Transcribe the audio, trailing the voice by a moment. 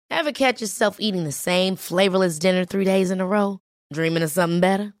Ever catch yourself eating the same flavorless dinner 3 days in a row? Dreaming of something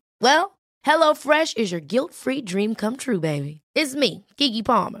better? Well, HelloFresh is your guilt-free dream come true, baby. It's me, Keke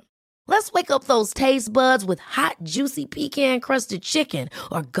Palmer. Let's wake up those taste buds with hot, juicy pecan-crusted chicken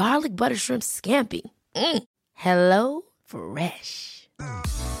or garlic butter shrimp scampi. Hello Fresh.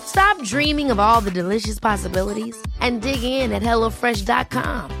 Stop dreaming of all the delicious possibilities and dig in at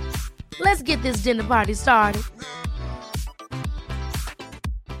HelloFresh.com. Let's get this dinner party started.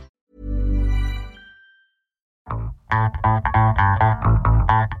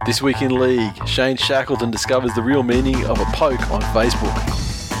 This week in League, Shane Shackleton discovers the real meaning of a poke on Facebook.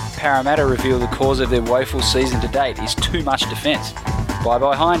 Parramatta reveal the cause of their woeful season to date is too much defence.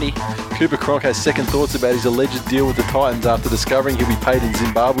 Bye-bye, Hindy. Cooper Cronk has second thoughts about his alleged deal with the Titans after discovering he'll be paid in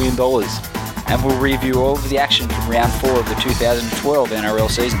Zimbabwean dollars. And we'll review all of the action from round 4 of the 2012 NRL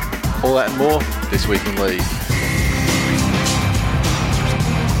season. All that and more this week in League.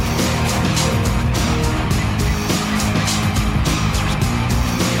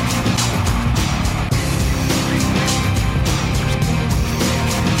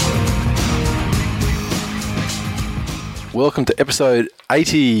 Welcome to episode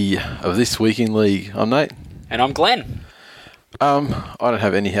 80 of This Week in League. I'm Nate. And I'm Glenn. I don't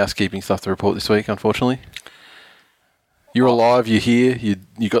have any housekeeping stuff to report this week, unfortunately. You're alive, you're here,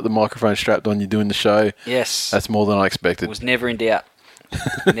 you got the microphone strapped on, you're doing the show. Yes. That's more than I expected. Was never in doubt.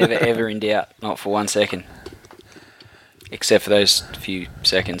 Never ever in doubt. Not for 1 second. Except for those few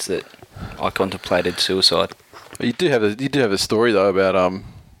seconds that I contemplated suicide. You do have a story though about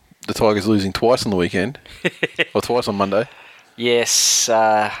the Tigers losing twice on the weekend. Or twice on Monday. Yes,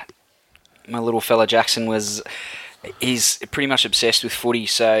 my little fella Jackson he's pretty much obsessed with footy,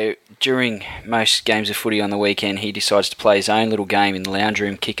 so during most games of footy on the weekend he decides to play his own little game in the lounge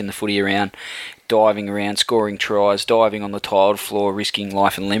room, kicking the footy around, diving around, scoring tries, diving on the tiled floor, risking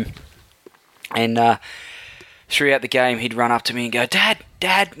life and limb. And throughout the game he'd run up to me and go,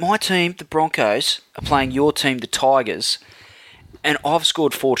 Dad, my team, the Broncos, are playing your team, the Tigers, and I've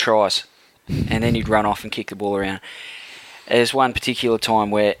scored 4 tries. And then he'd run off and kick the ball around. There's one particular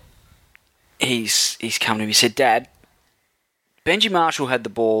time where he's come to me and said, Dad, Benji Marshall had the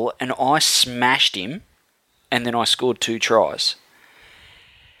ball and I smashed him and then I scored 2 tries.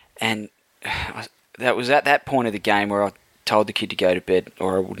 And that was at that point of the game where I told the kid to go to bed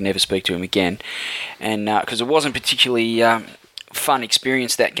or I would never speak to him again. And because it wasn't particularly fun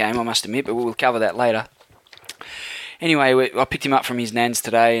experience that game, I must admit, but we'll cover that later. Anyway, I picked him up from his nan's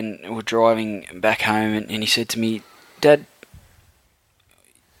today and we're driving back home and he said to me, Dad,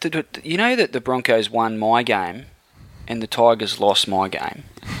 you know that the Broncos won my game and the Tigers lost my game,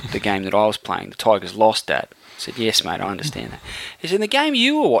 the game that I was playing. The Tigers lost, Dad. I said, yes, mate, I understand that. He said, the game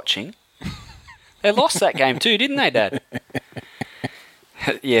you were watching, they lost that game too, didn't they, Dad?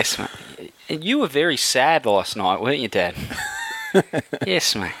 Yes, mate. And you were very sad last night, weren't you, Dad?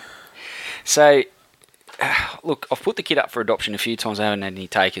 Yes, mate. So... look, I've put the kid up for adoption a few times. I haven't had any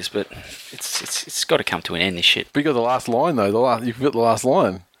takers, but it's got to come to an end, this shit. But you got the last line, though. You've got the last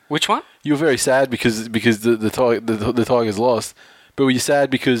line. Which one? You were very sad because the Tigers lost. But were you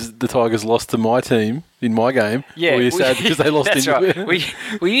sad because the Tigers lost to my team in my game? Yeah. Or were you sad because they lost that's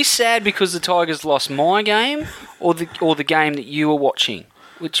right. Were you sad because the Tigers lost my game or the game that you were watching?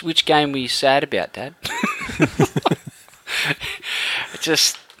 Which game were you sad about, Dad?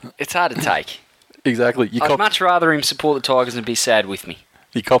 It's hard to take. Exactly. I'd much rather him support the Tigers and be sad with me.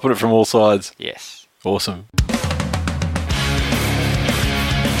 You're copping it from all sides. Yes. Awesome.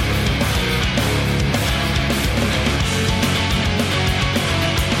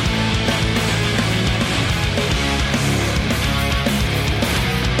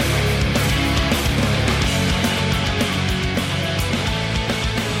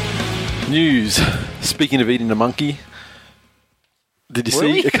 News. Speaking of eating a monkey, did you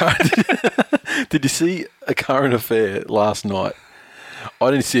see a current affair last night?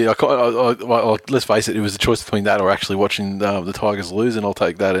 I didn't see it. Let's face it, it was a choice between that or actually watching the Tigers lose, and I'll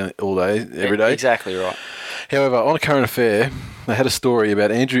take that all day, every day. Exactly right. However, on a current affair, they had a story about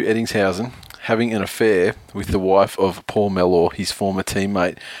Andrew Eddingshausen having an affair with the wife of Paul Mellor, his former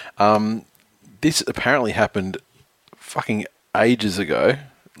teammate. This apparently happened fucking ages ago,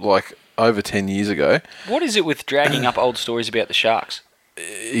 like over 10 years ago. What is it with dragging up old stories about the Sharks?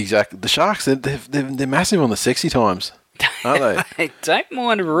 Exactly. The Sharks, they're massive on the sexy times, aren't they? They don't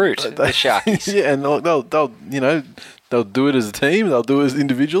mind a root, the Sharkies. Yeah, and they'll do it as a team, they'll do it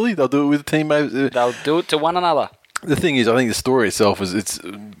individually, they'll do it with teammates. They'll do it to one another. The thing is, I think the story itself it's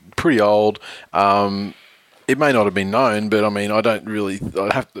pretty old. It may not have been known, but I mean, I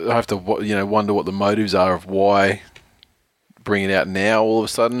have to wonder what the motives are of why bring it out now all of a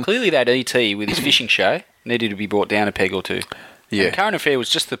sudden. Clearly, that ET with his fishing show needed to be brought down a peg or two. Yeah. And Current Affair was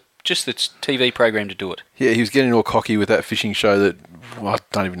just the TV program to do it. Yeah, he was getting all cocky with that fishing show that, well, I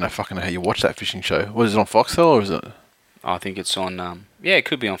don't even know fucking know how you watch that fishing show. What is it, on Foxtel or is it? I think it's on, it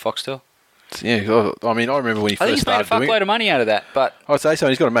could be on Foxtel. Yeah, I mean, I remember when he I think first he's made a started doing fuckload it. of money out of that, but... I'd say so.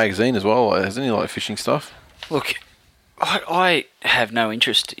 He's got a magazine as well, hasn't he, like fishing stuff? Look, I have no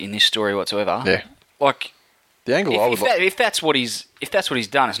interest in this story whatsoever. Yeah. Like, The angle I would like... if that's what he's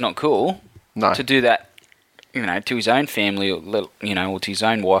done, it's not cool. No. To do that, to his own family, or to his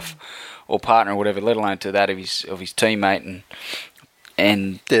own wife or partner or whatever, let alone to that of his teammate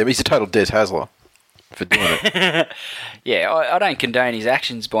and Yeah, he's a total Des Hasler for doing it. yeah, I don't condone his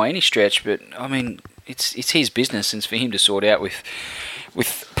actions by any stretch, but I mean, it's his business, and it's for him to sort out with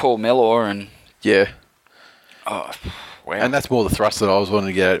Paul Mellor and Yeah. wow. And that's more the thrust that I was wanting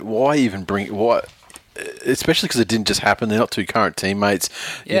to get at. Why even bring... Why... Especially because it didn't just happen. They're not two current teammates.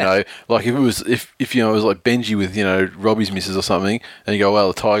 Yeah. Like if it was if it was like Benji with Robbie's misses or something, and you go, well,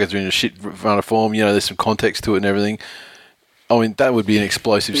 the Tigers are in a shit run of form. There's some context to it and everything. I mean, that would be an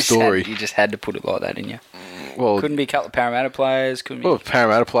explosive story. You just had to put it like that, didn't you? Well, Couldn't be a couple of Parramatta players.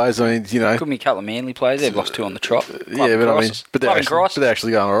 Parramatta players. I mean, Couldn't be a couple of Manly players. They've lost 2 on the trot. Yeah, but I mean, but they're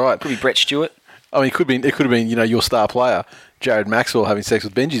actually going all right. Could be Brett Stewart. I mean, it could have been your star player, Jared Maxwell, having sex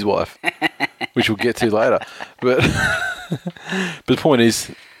with Benji's wife, which we'll get to later. But the point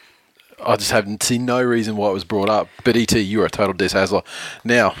is, I just haven't seen no reason why it was brought up. But ET, you're a total Des Hasler.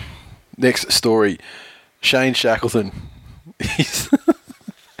 Now, next story, Shane Shackleton. He's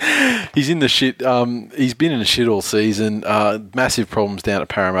in the shit. He's been in the shit all season. Massive problems down at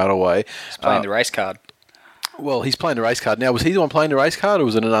Parramatta Way. He's playing the race card. Well, he's playing the race card. Now, was he the one playing the race card, or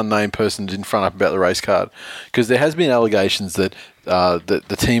was it an unnamed person that didn't front up about the race card? Because there has been allegations that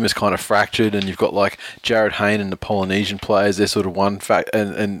the team is kind of fractured, and you've got like Jared Hayne and the Polynesian players. They're sort of one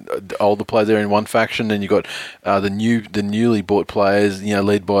and the older players are in one faction. And you've got the newly bought players,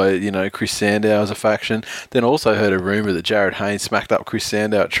 led by Chris Sandow as a faction. Then also heard a rumor that Jared Hayne smacked up Chris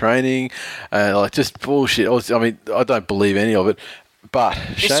Sandow at training, like just bullshit. I mean, I don't believe any of it. But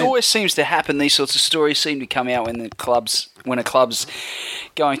this always seems to happen. These sorts of stories seem to come out when a club's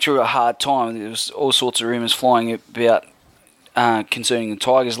going through a hard time. There was all sorts of rumours flying about concerning the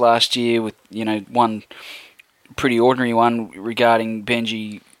Tigers last year, with one pretty ordinary one regarding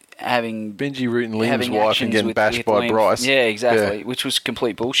Benji rooting Liam's wife and getting bashed by Bryce. Yeah, exactly. Yeah. Which was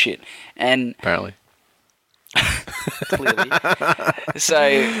complete bullshit. And apparently, clearly,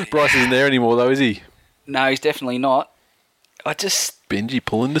 so Bryce isn't there anymore, though, is he? No, he's definitely not. Benji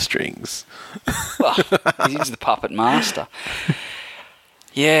pulling the strings. Well, he's the puppet master.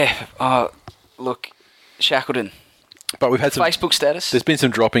 Yeah. Look, Shackleton. But we've had some Facebook status. There's been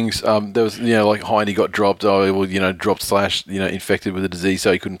some droppings. There was, like Heine got dropped. Dropped / infected with a disease,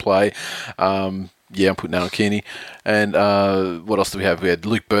 so he couldn't play. I'm putting that on Kearney. And what else do we have? We had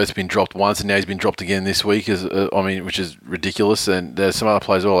Luke Burt's been dropped once, and now he's been dropped again this week. Which is ridiculous. And there's some other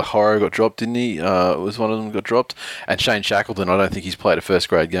players. Like Horro got dropped, didn't he? Was one of them got dropped? And Shane Shackleton, I don't think he's played a first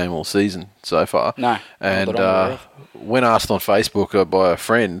grade game all season so far. No. And when asked on Facebook by a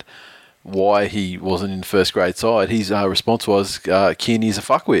friend why he wasn't in the first grade side, his response was, Kearney is a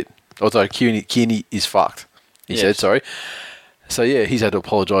fuckwit. Kearney is fucked. He said, sorry. So, yeah, he's had to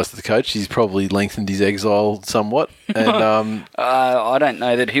apologise to the coach. He's probably lengthened his exile somewhat. And I don't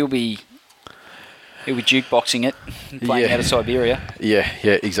know that he'll be jukeboxing it and playing out of Siberia. Yeah,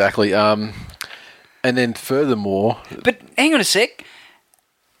 exactly. And then furthermore... But hang on a sec.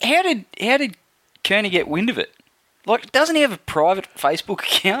 How did Kearney get wind of it? Like, doesn't he have a private Facebook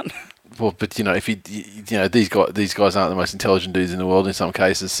account? Well, but if these guys aren't the most intelligent dudes in the world in some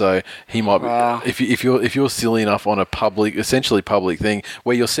cases, so he might. Wow. If you're silly enough on a essentially public thing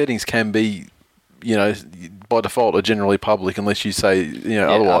where your settings can be, by default are generally public unless you say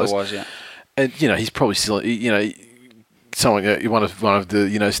otherwise. Otherwise, yeah. And he's probably silly. Someone one of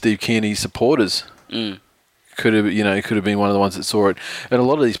the Steve Kearney's supporters. Mm. Could have been one of the ones that saw it. And a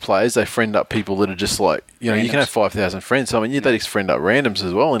lot of these players, they friend up people that are just like, randoms. You can have 5,000 friends. So, I mean, they just friend up randoms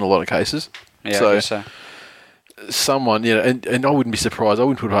as well in a lot of cases. Yeah, I guess so. Someone, and I wouldn't be surprised. I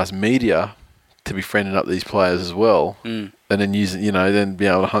wouldn't put it past media to be friending up these players as well. Mm. And then using, then be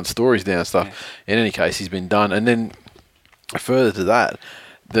able to hunt stories down and stuff. Yeah. In any case, he's been done. And then further to that,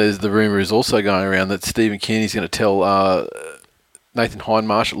 there's the rumour is also going around that Stephen Kearney's going to tell Nathan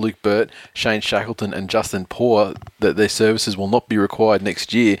Hindmarsh, Luke Burt, Shane Shackleton and Justin Poore that their services will not be required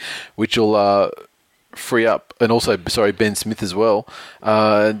next year, which will free up, and also, Ben Smith as well,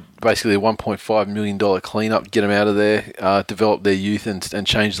 basically a $1.5 million clean-up, get them out of there, develop their youth and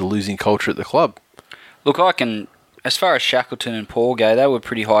change the losing culture at the club. Look, I can As far as Shackleton and Paul go, they were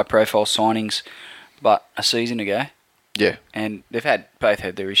pretty high-profile signings, but a season ago. Yeah. And they've both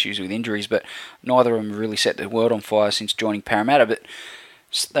had their issues with injuries, but neither of them really set the world on fire since joining Parramatta. But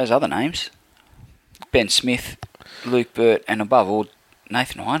those other names, Ben Smith, Luke Burt, and above all,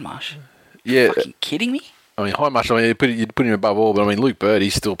 Nathan Hindmarsh. Yeah. Fucking kidding me? I mean, Hindmarsh, you'd put him above all, but I mean, Luke Burt,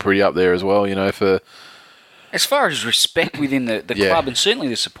 he's still pretty up there as well, for... As far as respect within the Yeah. club and certainly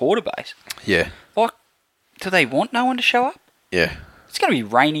the supporter base, Yeah. like, do they want no one to show up? Yeah. It's going to be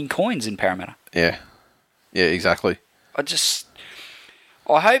raining coins in Parramatta. Yeah. Yeah, exactly. I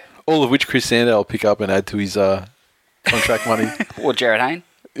hope... All of which Chris Sandow will pick up and add to his contract money. Or Jared Hayne.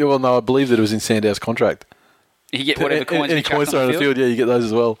 Yeah, well, no, I believe that it was in Sandow's contract. You get whatever coins Any you chuck coins thrown on the field, yeah, you get those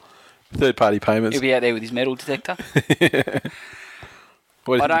as well. Third-party payments. He'll be out there with his metal detector.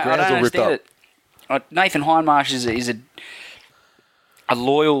 What, I don't all ripped understand up? it. Nathan Hindmarsh is a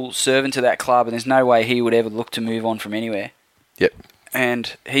loyal servant to that club, and there's no way he would ever look to move on from anywhere. Yep.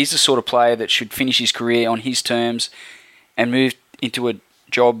 And he's the sort of player that should finish his career on his terms and move into a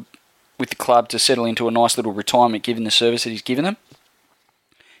job with the club to settle into a nice little retirement given the service that he's given them.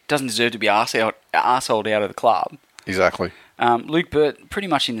 Doesn't deserve to be arseholed out of the club. Exactly. Luke Burt, pretty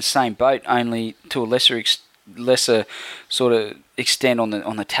much in the same boat, only to a lesser sort of extent on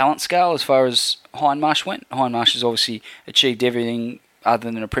the talent scale as far as Hindmarsh went. Hindmarsh has obviously achieved everything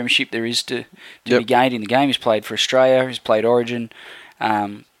other than a premiership there is to be gained in the game. He's played for Australia, he's played Origin,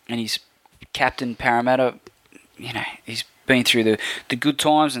 and he's captained Parramatta. He's been through the good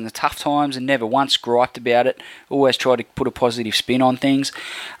times and the tough times and never once griped about it. Always tried to put a positive spin on things.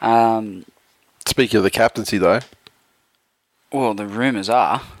 Speaking of the captaincy, though, Well, the rumours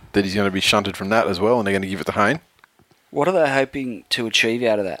are that he's going to be shunted from that as well, and they're going to give it to Hayne. What are they hoping to achieve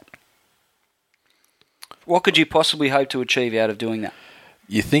out of that? What could you possibly hope to achieve out of doing that?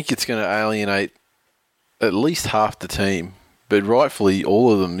 You think it's going to alienate at least half the team, but rightfully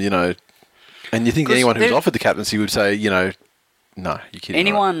all of them, And you think anyone who's offered the captaincy would say, no, you're kidding.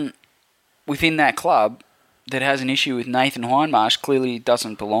 Anyone within that club that has an issue with Nathan Hindmarsh clearly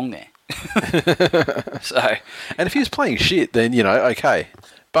doesn't belong there. So, and if he was playing shit, then, okay.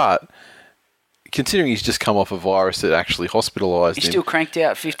 But considering he's just come off a virus that actually hospitalised him. He still cranked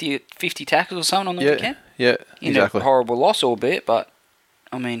out 50 tackles or something on the weekend. Yeah, exactly. In a horrible loss, albeit, but,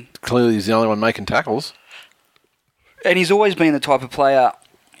 I mean... Clearly he's the only one making tackles. And he's always been the type of player...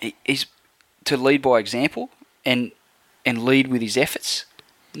 He's to lead by example and lead with his efforts.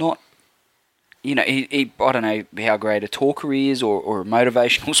 Not... I don't know how great a talker he is or a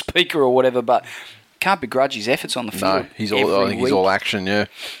motivational speaker or whatever, but can't begrudge his efforts on the field. No, I think he's all action, yeah.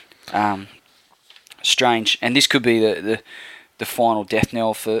 Strange. And this could be the final death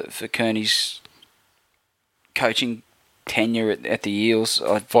knell for Kearney's coaching tenure at the Eels.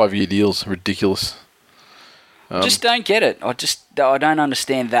 5-year deals, ridiculous. Just don't get it. I don't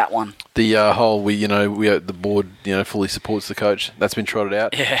understand that one. The whole the board fully supports the coach. That's been trotted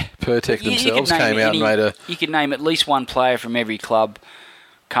out. Yeah. Pertec themselves came out and made a. You could name at least one player from every club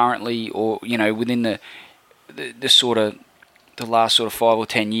currently, or within the sort of the last sort of 5 or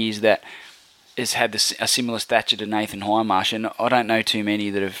 10 years that has had a similar stature to Nathan Hindmarsh, and I don't know too many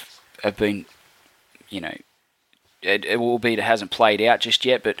that have been, albeit it hasn't played out just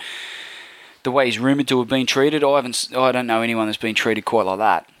yet, but. The way he's rumoured to have been treated, I don't know anyone that's been treated quite like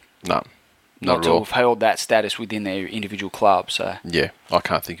that. No, not to have held that status within their individual club. So yeah, I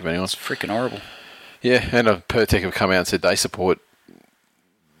can't think of anyone. It's freaking horrible. Yeah, and Pertec have come out and said they support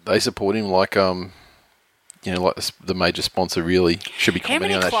him like like the major sponsor really should be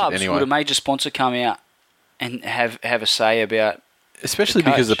commenting on that shit anyway. How many clubs would a major sponsor come out and have a say about? Especially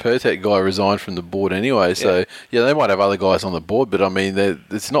because the Pertec guy resigned from the board anyway, so they might have other guys on the board, but I mean,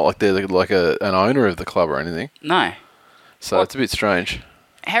 it's not like they're like an owner of the club or anything. No. So it's a bit strange.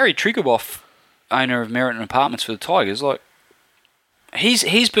 Harry Triggerboff, owner of Meriton Apartments for the Tigers,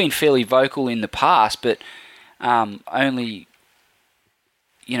 he's been fairly vocal in the past, but only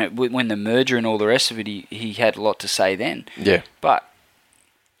when the merger and all the rest of it, he had a lot to say then. Yeah. But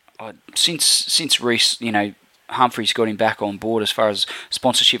since Reece, Humphreys got him back on board as far as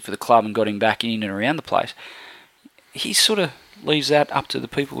sponsorship for the club and got him back in and around the place, he sort of leaves that up to the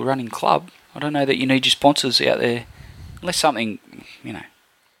people running the club. I don't know that you need your sponsors out there, unless something,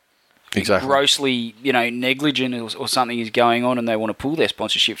 exactly grossly, negligent or something is going on and they want to pull their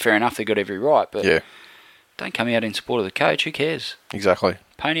sponsorship. Fair enough, they've got every right, but don't come out in support of the coach. Who cares? Exactly.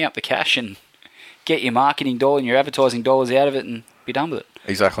 Pony up the cash and get your marketing dollar and your advertising dollars out of it and be done with it.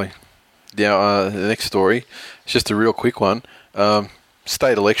 Exactly. Now, the next story, it's just a real quick one.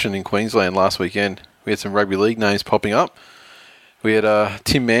 State election in Queensland last weekend. We had some rugby league names popping up. We had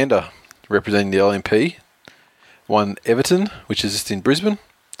Tim Mander representing the LNP, 1 Everton, which is just in Brisbane.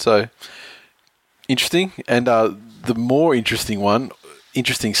 So, interesting. And the more interesting one,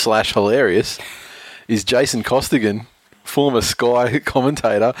 interesting / hilarious, is Jason Costigan, former Sky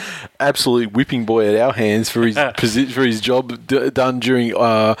commentator, absolute whipping boy at our hands for his for his job done during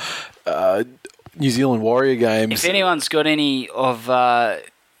New Zealand Warrior games. If anyone's got any of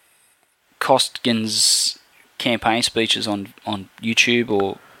Costigan's campaign speeches on YouTube,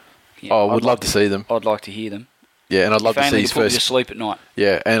 or I would love to see them. I'd like to hear them. Yeah, and I'd love to see his put me to first sleep at night.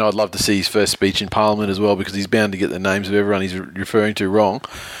 Yeah, and I'd love to see his first speech in Parliament as well, because he's bound to get the names of everyone he's referring to wrong,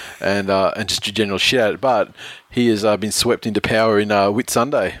 and just a general shit at it. But he has been swept into power in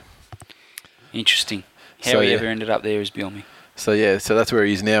Whitsunday. Interesting. How he ever ended up there is beyond me. So that's where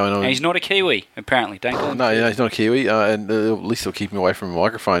he is now. And he's not a Kiwi, apparently. Don't call him. No, he's not a Kiwi, and at least he'll keep him away from a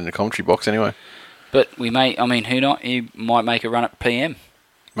microphone in the commentary box anyway. But who not? He might make a run at PM.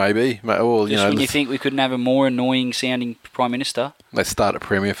 Maybe. Well, when you think we couldn't have a more annoying sounding Prime Minister. Let's start at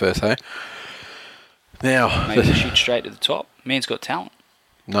Premier first, hey? Now, maybe we shoot straight to the top. Man's got talent.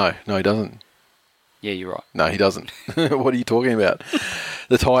 No, he doesn't. Yeah, you're right. No, he doesn't. What are you talking about?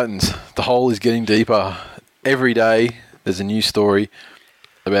 The Titans. The hole is getting deeper. Every day there's a new story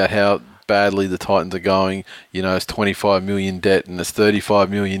about how badly the Titans are going. It's 25 million debt and it's 35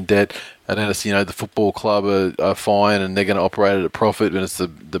 million debt. And then it's, the football club are fine and they're going to operate at a profit, and it's the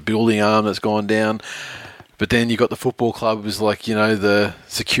building arm that's gone down. But then you've got the football club who's like, the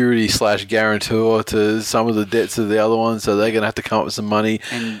security / guarantor to some of the debts of the other ones, so they're going to have to come up with some money.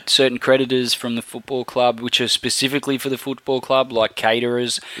 And certain creditors from the football club, which are specifically for the football club, like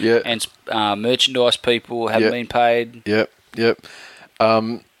caterers and merchandise people, haven't been paid. Yep.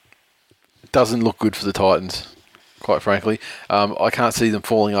 Doesn't look good for the Titans, quite frankly. I can't see them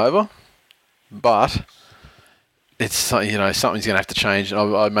falling over. But it's something's going to have to change.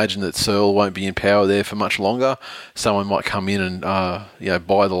 I imagine that Searle won't be in power there for much longer. Someone might come in and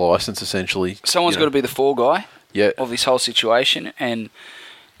buy the license essentially. Someone's got to be the fall guy of this whole situation, and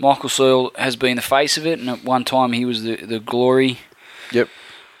Michael Searle has been the face of it. And at one time he was the glory. Yep.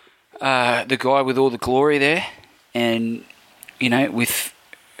 The guy with all the glory there, and with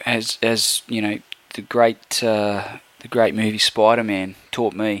as the great movie Spider-Man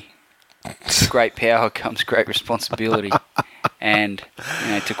taught me. Great power comes great responsibility, and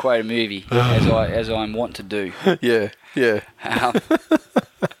to quote a movie, as I'm wont to do. Yeah.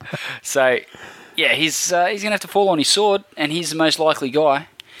 So, he's gonna have to fall on his sword, and he's the most likely guy.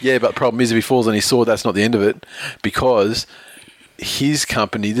 Yeah, but the problem is if he falls on his sword, that's not the end of it, because his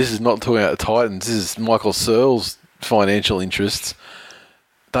company. This is not talking about the Titans. This is Michael Searle's financial interests.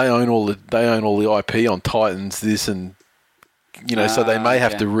 They own all the IP on Titans. This and so they may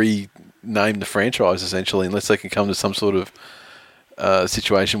have to rename the franchise essentially, unless they can come to some sort of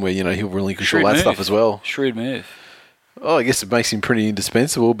situation where he'll relinquish all that stuff as well. Shrewd move. Oh, I guess it makes him pretty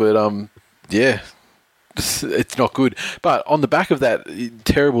indispensable, but it's not good. But on the back of that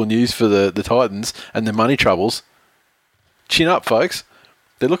terrible news for the Titans and the money troubles, chin up, folks.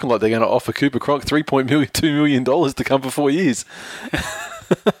 They're looking like they're going to offer Cooper Cronk $3.2 million to come for 4 years.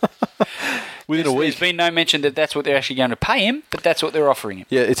 Within a week. There's been no mention that that's what they're actually going to pay him, but that's what they're offering him.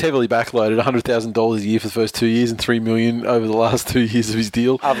 Yeah, it's heavily backloaded, $100,000 a year for the first 2 years and $3 million over the last 2 years of his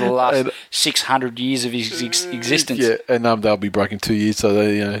deal. Over the last 600 years of his existence. Yeah, and they'll be broken 2 years, so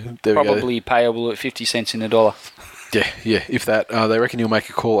they probably payable at 50 cents in the dollar. Yeah, if that. They reckon he'll make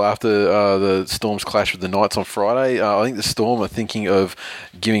a call after the Storm's clash with the Knights on Friday. I think the Storm are thinking of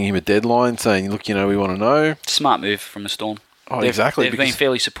giving him a deadline, saying, look, we want to know. Smart move from the Storm. Oh, exactly. They've been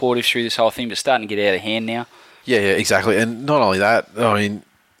fairly supportive through this whole thing, but starting to get out of hand now. Yeah, exactly. And not only that, I mean,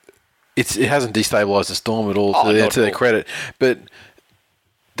 it hasn't destabilised the Storm at all to their credit. But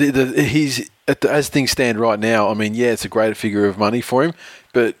he's as things stand right now, I mean, it's a great figure of money for him,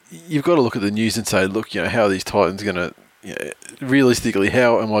 but you've got to look at the news and say, look, how are these Titans going to, realistically,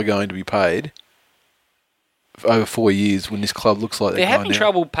 how am I going to be paid over 4 years when this club looks like they're having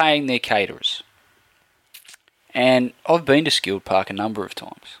trouble paying their caterers? And I've been to Skilled Park a number of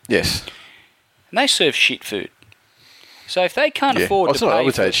times. Yes. And they serve shit food. So if they can't afford to pay... I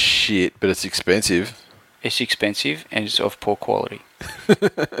would say it's shit, but it's expensive. It's expensive and it's of poor quality.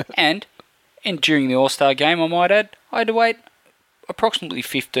 and during the All-Star game, I might add, I had to wait approximately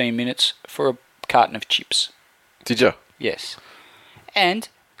 15 minutes for a carton of chips. Did you? Yes. And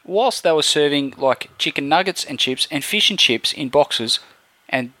whilst they were serving like chicken nuggets and chips and fish and chips in boxes,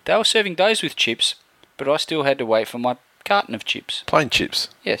 and they were serving those with chips... But I still had to wait for my carton of chips. Plain chips?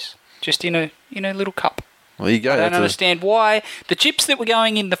 Yes. Just in a little cup. Well, there you go. I don't understand why the chips that were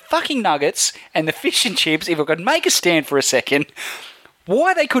going in the fucking nuggets and the fish and chips, if I could make a stand for a second,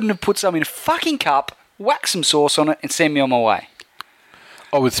 why they couldn't have put some in a fucking cup whack some sauce on it, and send me on my way.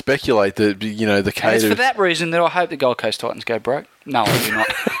 I would speculate that, the And caterers... it's for that reason that I hope the Gold Coast Titans go broke. No, I do not.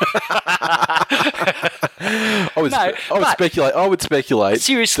 I would speculate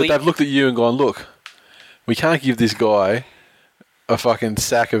seriously, that they've looked at you and gone, look, we can't give this guy a fucking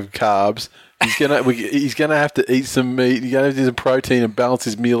sack of carbs. He's gonna have to eat some meat. He's gonna have to eat some protein and balance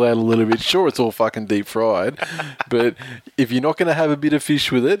his meal out a little bit. Sure, it's all fucking deep fried, but if you're not gonna have a bit of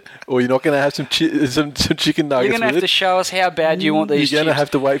fish with it, or you're not gonna have some chicken nuggets, you're gonna have to show us how bad you want these. You're gonna have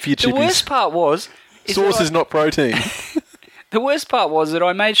to wait for your chippies. The worst part was sauce is not protein. The worst part was that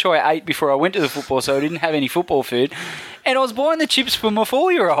I made sure I ate before I went to the football, so I didn't have any football food. And I was buying the chips for my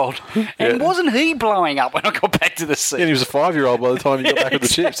 4-year-old. And wasn't he blowing up when I got back to the seat? Yeah, he was a 5-year-old by the time he got back with the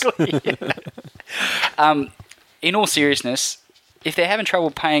chips. In all seriousness, if they're having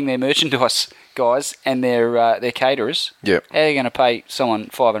trouble paying their merchandise guys and their caterers, how are they going to pay someone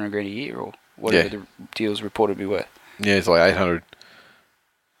 $500,000 a year or whatever the deal's reported to be worth? Yeah, it's like 800.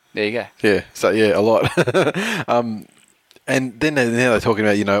 There you go. Yeah, so a lot. And then now they're talking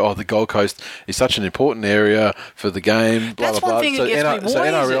about, the Gold Coast is such an important area for the game, blah, That's blah, blah. one thing that gets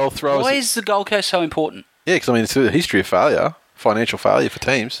me. Why is the Gold Coast so important? Yeah, because, it's a history of failure, financial failure for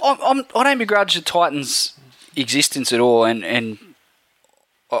teams. I don't begrudge the Titans' existence at all, and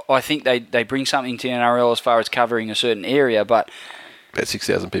I think they bring something to NRL as far as covering a certain area, but... About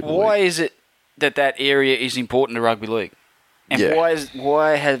 6,000 people. Why is it that area is important to rugby league? And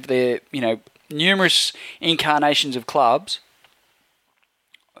why have there, numerous incarnations of clubs?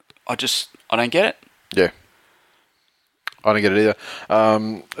 I don't get it. Yeah. I don't get it either.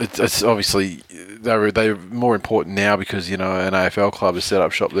 It's obviously they're more important now because an AFL club has set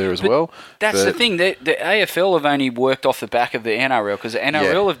up shop there as well. That's the thing. The AFL have only worked off the back of the NRL because the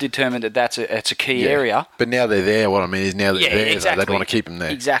NRL have determined that it's a key area. But now they're there. What I mean is now they're there. Exactly. They want to keep them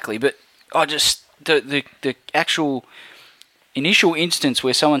there. Exactly. But I just the actual initial instance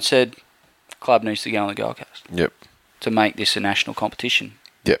where someone said club needs to go on the Gold Coast. Yep. To make this a national competition.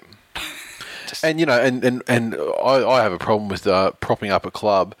 Yep. And and I have a problem with propping up a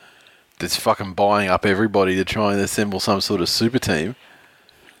club that's fucking buying up everybody to try and assemble some sort of super team.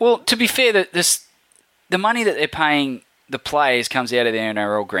 Well, to be fair, the money that they're paying the players comes out of their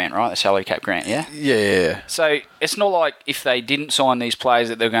NRL grant, right? The salary cap grant, yeah? Yeah. So it's not like if they didn't sign these players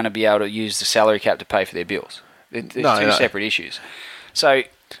that they're going to be able to use the salary cap to pay for their bills. They're two separate issues. So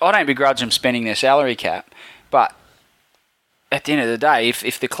I don't begrudge them spending their salary cap, but at the end of the day,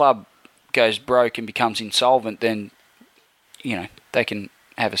 if the club goes broke and becomes insolvent, then they can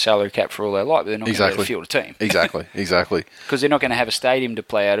have a salary cap for all they like, but they're not going to be able to field a team. Exactly. Because they're not going to have a stadium to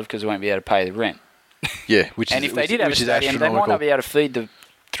play out of because they won't be able to pay the rent. Yeah, if they did have a stadium, they might not be able to feed the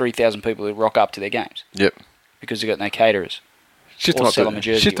 3,000 people who rock up to their games. Yep. Because they've got no caterers. Shift them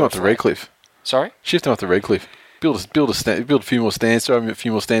up to Redcliffe. Sorry? Shift them up to Redcliffe. Build a few more stands. Throw a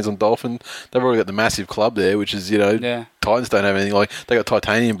few more stands on Dolphin. They've already got the massive club there, which is Titans don't have anything like. They got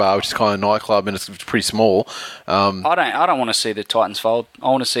Titanium Bar, which is kind of a nightclub, and it's pretty small. I don't want to see the Titans fold. I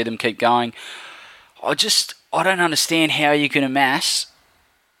want to see them keep going. I don't understand how you can amass.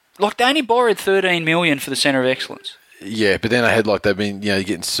 Like they only borrowed $13 million for the Centre of Excellence. Yeah, but then I had they've been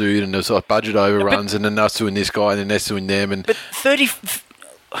getting sued, and there's like budget overruns, and then they're suing this guy, and then they're suing them, and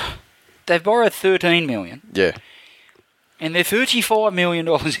they've borrowed $13 million. Yeah. And they're $35 million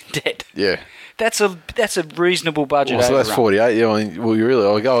in debt. Yeah. That's a reasonable budget. So that's 48. Yeah,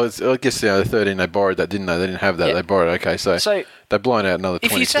 I guess the 13 they borrowed that, didn't they? They didn't have that. Yeah. They borrowed. Okay, so they've blown out another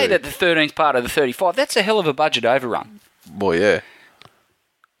 22. If you say that the 13's part of the 35, that's a hell of a budget overrun. Well, yeah.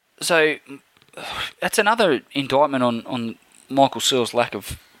 So that's another indictment on Michael Searle's lack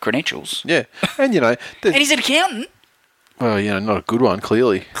of credentials. Yeah, and and he's an accountant. Well, not a good one.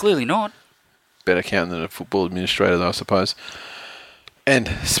 Clearly not. Better accountant than a football administrator, though, I suppose. And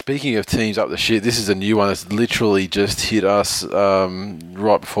speaking of teams up the shit, this is a new one that's literally just hit us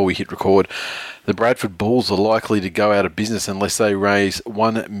right before we hit record. The Bradford Bulls are likely to go out of business unless they raise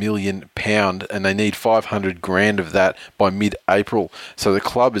 £1 million, and they need $500,000 of that by mid-April. So the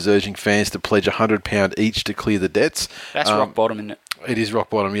club is urging fans to pledge £100 each to clear the debts. That's rock bottom, isn't it? It is rock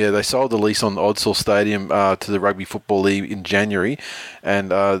bottom, yeah. They sold the lease on Odsal Stadium to the Rugby Football League in January, and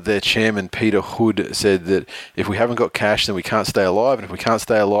their chairman, Peter Hood, said that if we haven't got cash, then we can't stay alive, and if we can't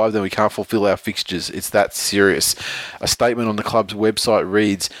stay alive, then we can't fulfil our fixtures. It's that serious. A statement on the club's website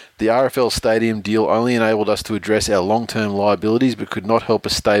reads, "The RFL Stadium deal only enabled us to address our long-term liabilities, but could not help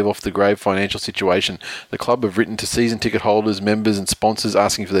us stave off the grave financial situation. The club have written to season ticket holders, members and sponsors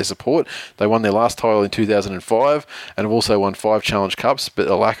asking for their support. They won their last title in 2005 and have also won 5 Challenge Cups, but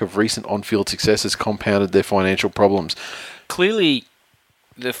a lack of recent on-field success has compounded their financial problems." Clearly,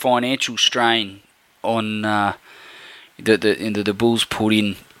 the financial strain on the Bulls put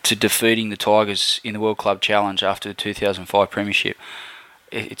in to defeating the Tigers in the World Club Challenge after the 2005 Premiership.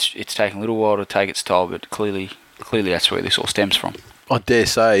 It's taken a little while to take its toll, but clearly that's where this all stems from. I dare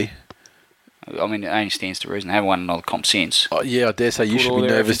say. I mean, it only stands to reason. They haven't won another comp since. Yeah, I dare say you should be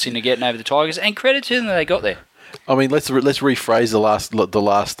nervous into getting over the Tigers, and credit to them that they got there. I mean, let's rephrase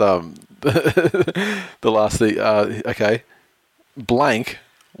okay, blank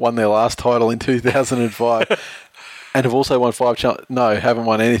won their last title in 2005, and have also won 5. No, haven't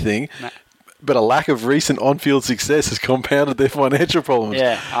won anything. No. But a lack of recent on-field success has compounded their financial problems.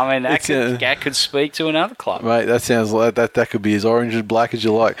 Yeah, I mean, that could speak to another club. Mate, that sounds like that could be as orange and black as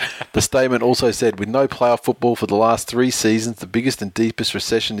you like. The statement also said, with no playoff football for the last 3 seasons, the biggest and deepest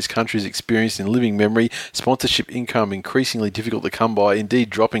recession this country has experienced in living memory, sponsorship income increasingly difficult to come by,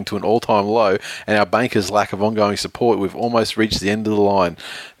 indeed dropping to an all-time low, and our bankers' lack of ongoing support, we've almost reached the end of the line.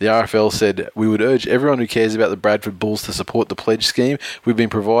 The RFL said, we would urge everyone who cares about the Bradford Bulls to support the pledge scheme we've been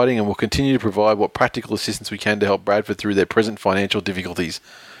providing and will continue to provide what practical assistance we can to help Bradford through their present financial difficulties.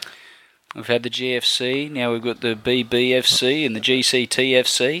 We've had the GFC, now we've got the BBFC and the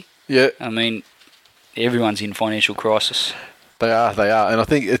GCTFC. Yeah. I mean, everyone's in financial crisis. They are, and I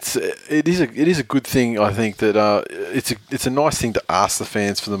think it is a good thing. I think that it's a nice thing to ask the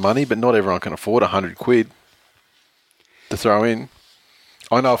fans for the money, but not everyone can afford £100 to throw in.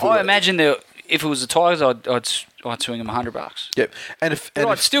 I know. I imagine that if it was the Tigers, I'd swing them $100. Yep,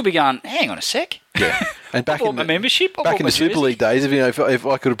 I'd still be going, hang on a sec. Yeah, and back in my membership, back in the Super League days, if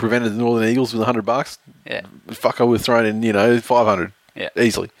I could have prevented the Northern Eagles with $100, yeah, fuck, I would have thrown in $500, yeah,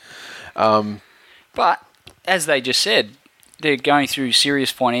 easily. But as they just said, they're going through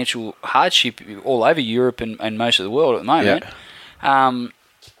serious financial hardship all over Europe and most of the world at the moment. Yeah.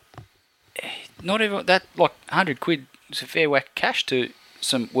 Not everyone, that like £100 is a fair whack of cash to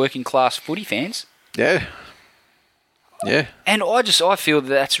some working class footy fans. Yeah. Yeah. And I feel that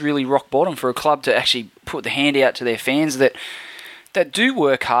that's really rock bottom for a club to actually put the hand out to their fans that do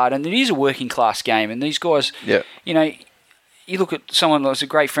work hard, and it is a working class game. And these guys, yeah, you look at someone that's a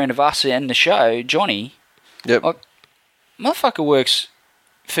great friend of us and the show, Johnny. Yep. Like, motherfucker works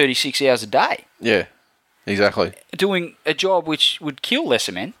 36 hours a day. Yeah, exactly. Doing a job which would kill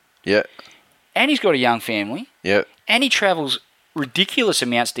lesser men. Yeah. And he's got a young family. Yeah. And he travels ridiculous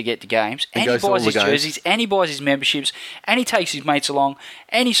amounts to get to games, and he buys his jerseys, and he buys his memberships, and he takes his mates along,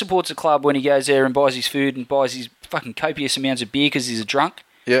 and he supports the club when he goes there and buys his food and buys his fucking copious amounts of beer because he's a drunk.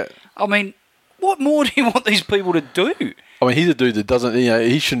 Yeah. I mean, what more do you want these people to do? I mean, he's a dude that doesn't,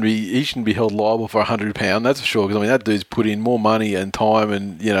 he shouldn't be held liable for £100. That's for sure. Because I mean, that dude's put in more money and time,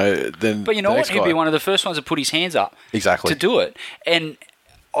 and than. But you know what? He'd be one of the first ones to put his hands up. Exactly. To do it, and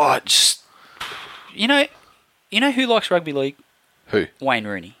you know who likes rugby league? Who? Wayne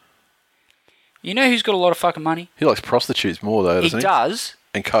Rooney. You know who's got a lot of fucking money? He likes prostitutes more, though, doesn't he? He does.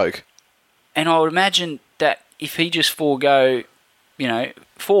 And coke. And I would imagine that if he just forewent a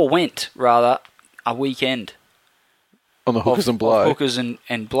weekend on the hookers and blow. Hookers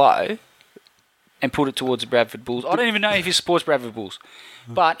and blow, and put it towards the Bradford Bulls. I don't even know if he supports Bradford Bulls.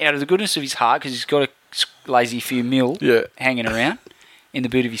 But out of the goodness of his heart, because he's got a lazy few mil hanging around in the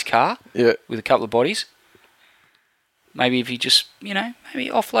boot of his car with a couple of bodies. Maybe if he just, maybe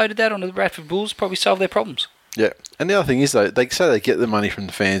offloaded that onto the Bradford Bulls, probably solve their problems. Yeah. And the other thing is, though, they say they get the money from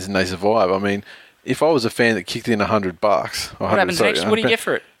the fans and they survive. I mean, if I was a fan that kicked in $100... What happens next? What do you get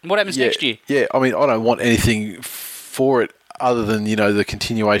for it? What happens next year? Yeah, I mean, I don't want anything for it other than, the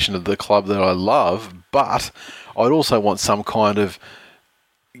continuation of the club that I love, but I'd also want some kind of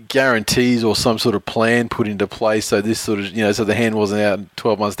guarantees or some sort of plan put into place so this sort of, so the hand wasn't out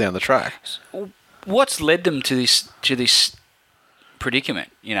 12 months down the track. What's led them to this predicament?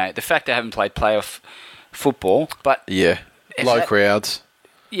 The fact they haven't played playoff football, but low crowds.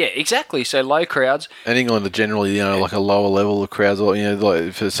 Yeah, exactly. So low crowds, and England are generally like a lower level of crowds, or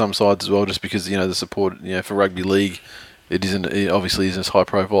like for some sides as well, just because the support for rugby league, it obviously isn't as high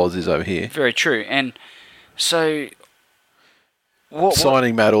profile as it is over here. Very true, and so.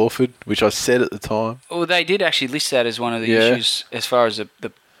 Signing Matt Orford, which I said at the time. Well, they did actually list that as one of the issues as far as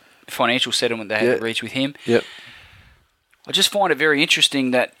the financial settlement they had to reach with him. Yep. I just find it very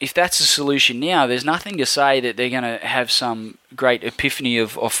interesting that if that's the solution now, there's nothing to say that they're going to have some great epiphany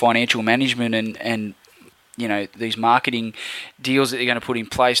of financial management and these marketing deals that they're going to put in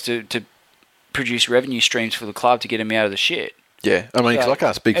place to produce revenue streams for the club to get them out of the shit. Yeah, I mean, because I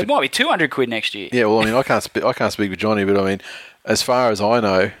can't speak. It might be £200 next year. Yeah, well, I mean, I can't speak with Johnny, but I mean, as far as I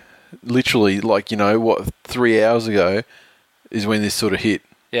know, literally, 3 hours ago is when this sort of hit.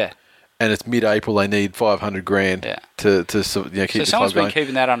 Yeah. and it's mid-April. They need $500,000 to keep the club going. So someone's been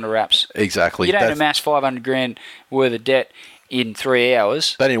keeping that under wraps. Exactly. You don't amass $500,000 worth of debt in 3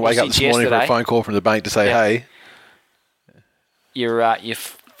 hours. They didn't wake up this morning for a phone call from the bank to say, "Hey, you're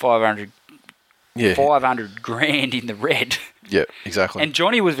 500 $500,000 in the red." Yeah, exactly. And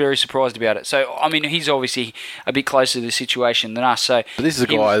Johnny was very surprised about it. So, I mean, he's obviously a bit closer to the situation than us. So, but this is a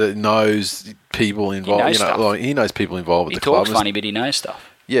guy that knows people involved. He knows people involved with the club. He talks funny, but he knows stuff.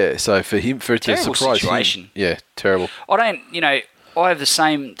 Yeah, so for it to surprise situation. him, terrible. I have the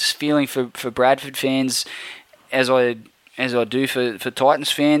same feeling for Bradford fans as I do for Titans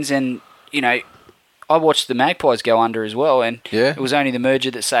fans, and I watched the Magpies go under as well, and it was only the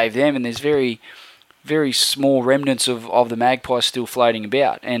merger that saved them. And there's very, very small remnants of the Magpies still floating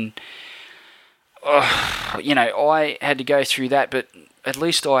about, and I had to go through that, but at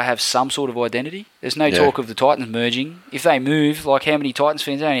least I have some sort of identity. There's no talk of the Titans merging. If they move, like how many Titans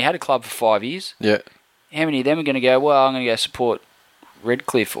fans only had a club for 5 years? Yeah. How many of them are going to go, well, I'm going to go support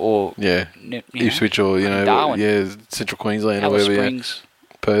Redcliffe or Ipswich or Darwin, Central Queensland Alice or wherever, Springs,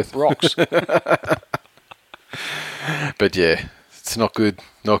 Perth, Rocks. But it's not good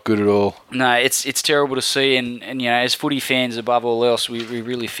at all. No, it's terrible to see, and as footy fans above all else, we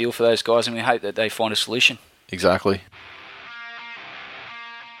really feel for those guys, and we hope that they find a solution. Exactly.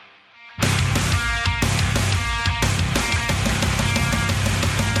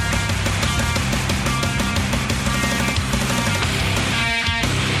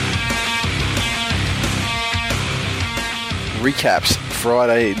 Recaps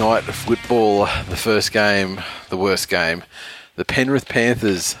Friday night football, the first game, the worst game. The Penrith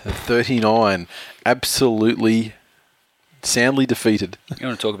Panthers, 39, absolutely soundly defeated. You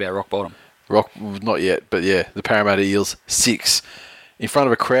want to talk about rock bottom? Not yet, but the Parramatta Eels, 6, in front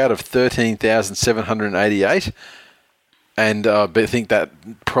of a crowd of 13,788. And I think that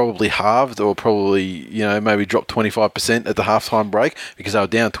probably halved or probably, maybe dropped 25% at the halftime break because they were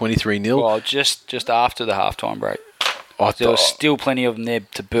down 23-0. Well, just after the halftime break. There was still plenty of them there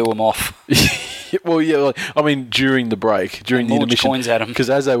to boo them off. Well, during the break, during the intermission, coins at them. Because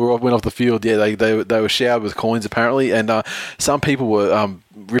as they went off the field, they were showered with coins apparently, and some people were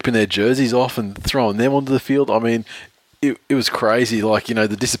ripping their jerseys off and throwing them onto the field. I mean, it was crazy.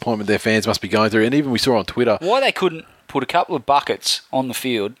 The disappointment their fans must be going through, and even we saw on Twitter why they couldn't put a couple of buckets on the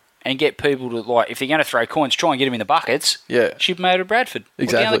field and get people to, if they're going to throw coins, try and get them in the buckets. Yeah. Ship them over to Bradford.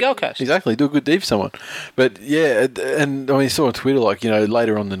 Exactly. Or down the Gold Coast. Exactly. Do a good deed for someone. But, and I saw on Twitter,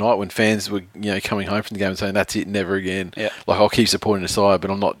 later on the night when fans were, coming home from the game and saying, that's it, never again. Yeah. I'll keep supporting the side, but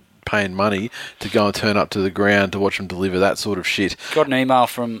I'm not paying money to go and turn up to the ground to watch them deliver that sort of shit. Got an email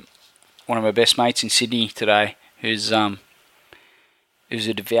from one of my best mates in Sydney today who's a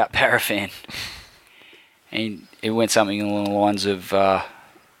devout Para fan. And it went something along the lines of...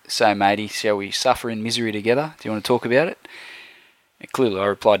 So, matey, shall we suffer in misery together? Do you want to talk about it? And clearly, I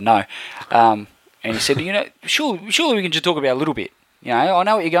replied no. And he said, surely we can just talk about it a little bit. I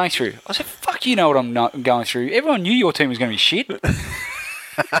know what you're going through. I said, fuck, you know what I'm going through. Everyone knew your team was going to be shit.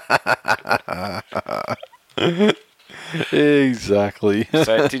 Exactly.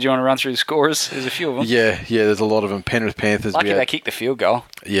 So, did you want to run through the scores? There's a few of them. Yeah, there's a lot of them. Penrith Panthers. Lucky they kicked the field goal.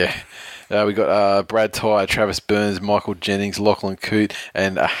 Yeah. We got Brad Tye, Travis Burns, Michael Jennings, Lachlan Coote,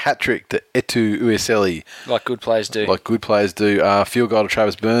 and a hat-trick to Etu Ueseli. Like good players do. Field goal to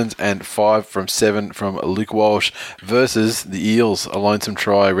Travis Burns and 5 from 7 from Luke Walsh versus the Eels. A lonesome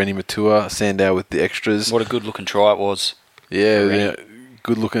try, Rennie Matua, Sandow with the extras. What a good-looking try it was. Yeah,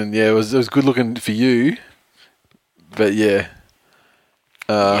 good-looking. Yeah, it was good-looking for you. But, yeah.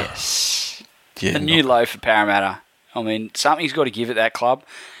 Yes. Yeah, a new low for Parramatta. I mean, something's got to give at that club.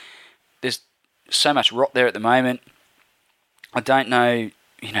 There's so much rot there at the moment. I don't know,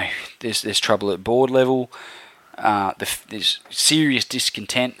 there's trouble at board level. There's serious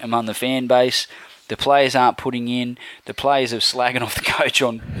discontent among the fan base. The players aren't putting in. The players are slagging off the coach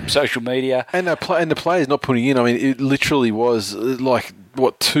on social media. And the players not putting in. I mean, it literally was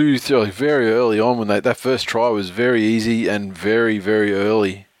very early on when that first try was very easy and very, very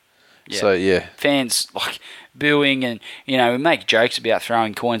early. Yeah. So, yeah. Fans, booing and, we make jokes about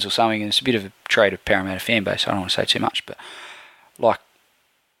throwing coins or something, and it's a bit of a trait of Parramatta fan base. I don't want to say too much, but,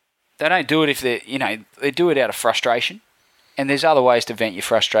 they don't do it if they're, they do it out of frustration. And there's other ways to vent your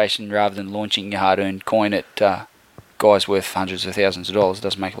frustration rather than launching your hard-earned coin at guys worth hundreds of thousands of dollars. It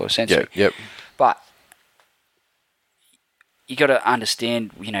doesn't make a lot of sense. Yep. But you got to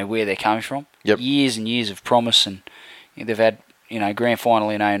understand, where they're coming from. Yep. Years and years of promise, and they've had, grand final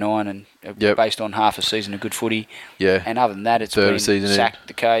in 2009 and based on half a season of good footy. Yeah. And other than that, it's been sack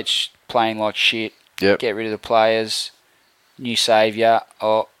the coach, playing like shit, get rid of the players, new saviour.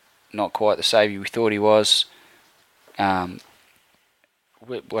 not quite the saviour we thought he was.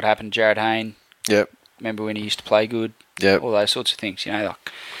 What happened to Jared Hayne? Yep. Remember when he used to play good? Yep. All those sorts of things. You know,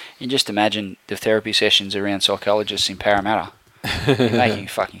 like, you can just imagine the therapy sessions around psychologists in Parramatta. They're making a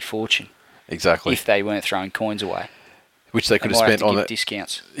fucking fortune. Exactly. If they weren't throwing coins away. Which they could have spent on it.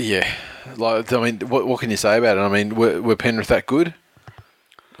 Discounts. Yeah. Like, I mean, what can you say about it? I mean, were Penrith that good?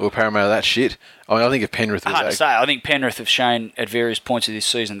 Or Parramatta that shit? I mean, I think if Penrith was hard to say. I think Penrith have shown at various points of this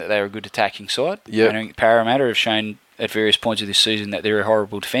season that they're a good attacking side. Yep. I think Parramatta have shown at various points of this season that they're a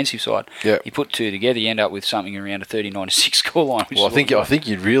horrible defensive side. Yep. You put two together, you end up with something around a 39-6 scoreline. Well, I think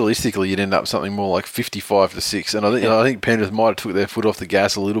you'd realistically end up something more like 55-6, and I think Penrith might have took their foot off the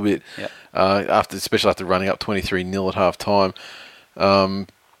gas a little bit, especially after running up 23-0 at half time. I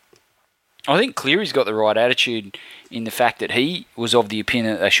think Cleary's got the right attitude in the fact that he was of the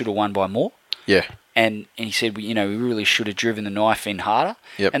opinion that they should have won by more. Yeah. And he said, we really should have driven the knife in harder.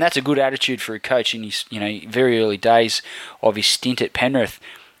 Yep. And that's a good attitude for a coach in his, very early days of his stint at Penrith.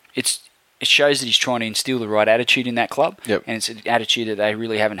 It shows that he's trying to instill the right attitude in that club. Yep. And it's an attitude that they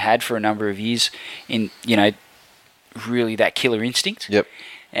really haven't had for a number of years in, really that killer instinct. Yep.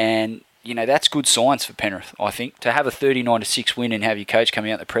 And, that's good signs for Penrith, I think. To have a 39-6 win and have your coach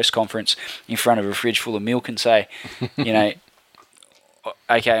coming out at the press conference in front of a fridge full of milk and say, okay,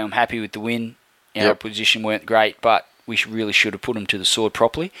 I'm happy with the win. Our position weren't great, but we really should have put them to the sword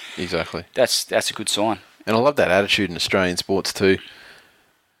properly. Exactly. That's a good sign. And I love that attitude in Australian sports too.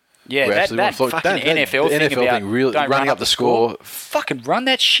 Yeah, that fucking NFL thing really running up the score. Fucking run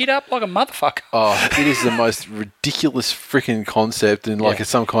that shit up like a motherfucker. Oh, it is the most ridiculous freaking concept, and it's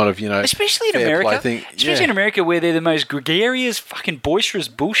some kind of especially in America thing. Especially in America where they're the most gregarious, fucking boisterous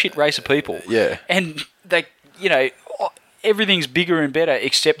bullshit race of people. Yeah, and they, everything's bigger and better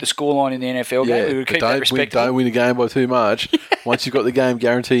except the scoreline in the NFL game. Don't win a game by too much. Once you've got the game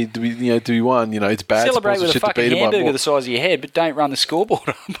guaranteed to be won, it's bad. Celebrate with a fucking hamburger the size of your head, but don't run the scoreboard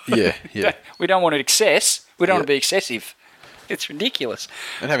up. Yeah. We don't want it excess. We don't want to be excessive. It's ridiculous.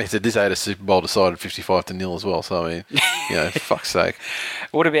 And having said this, they had a Super Bowl decided 55-0 as well. So I mean, fuck's sake.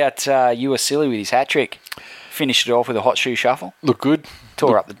 What about Uasili with his hat trick? Finished it off with a hot shoe shuffle. Look good.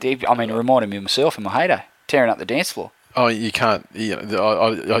 Tore up the deep. I mean, it reminded me of myself in my heyday, tearing up the dance floor. Oh, you can't. You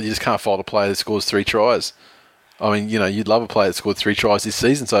just can't fault a player that scores 3 tries. I mean, you'd love a player that scored 3 tries this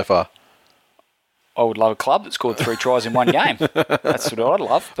season so far. I would love a club that scored 3 tries in one game. That's what I'd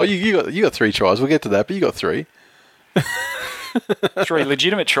love. Well, you got 3 tries. We'll get to that, but you got 3. 3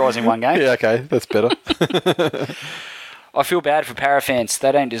 legitimate tries in one game. Yeah, okay, that's better. I feel bad for Para fans.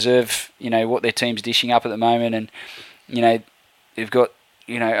 They don't deserve, what their team's dishing up at the moment, and they've got,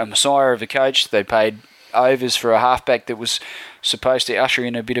 a messiah of a coach. They paid overs for a halfback that was supposed to usher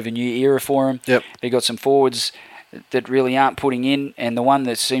in a bit of a new era for him. Yep. They got some forwards that really aren't putting in, and the one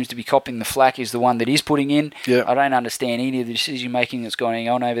that seems to be copping the flack is the one that is putting in. Yep. I don't understand any of the decision making that's going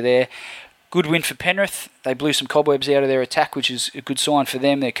on over there. Good win for Penrith. They blew some cobwebs out of their attack, which is a good sign for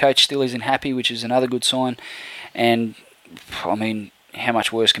them. Their coach still isn't happy, which is another good sign. And I mean, how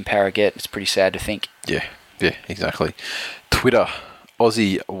much worse can Para get? It's pretty sad to think. Yeah, exactly. Twitter,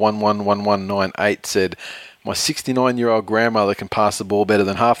 Aussie111198 said, my 69-year-old grandmother can pass the ball better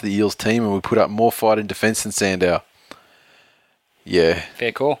than half the Eels team, and we put up more fight in defence than Sandow. Yeah.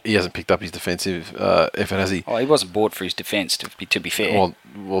 Fair call. He hasn't picked up his defensive effort, has he? Oh, he wasn't bought for his defence, to be fair.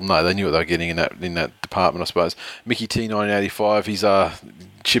 Well, no, they knew what they were getting in that department, I suppose. Mickey T, 1985, he's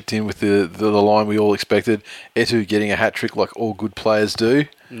chipped in with the line we all expected. Etu getting a hat-trick like all good players do.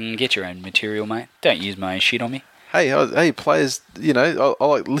 Get your own material, mate. Don't use my own shit on me. Hey, players, I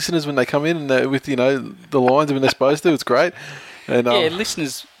like listeners when they come in and with, the lines when they're supposed to. It's great. And,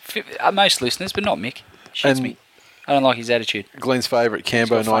 listeners, most listeners, but not Mick. Shits me. I don't like his attitude. Glenn's favourite,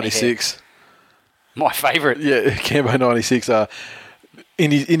 Cambo 96. My favourite. Yeah, Cambo 96.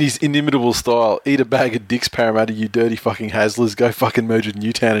 In his inimitable style, eat a bag of dicks, Parramatta, you dirty fucking Haslers. Go fucking merge with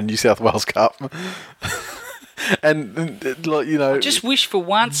Newtown and New South Wales Cup. And I just wish for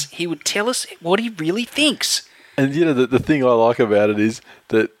once he would tell us what he really thinks. And the thing I like about it is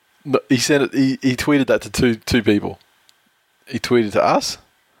that he sent it. He tweeted that to two people. He tweeted to us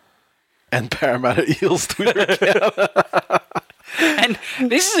and Parramatta Eels Twitter account. And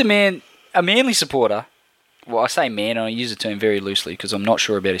this is a Manly supporter. Well, I say man, and I use the term very loosely because I'm not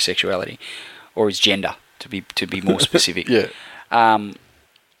sure about his sexuality or his gender, to be more specific. Yeah.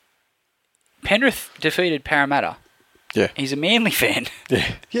 Penrith defeated Parramatta. Yeah. He's a Manly fan.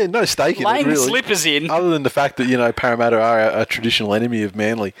 Yeah, no stake in it, Laying really. the slippers in. Other than the fact that, Parramatta are a traditional enemy of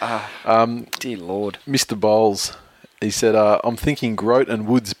Manly. Dear Lord. Mr. Bowles, he said, I'm thinking Grote and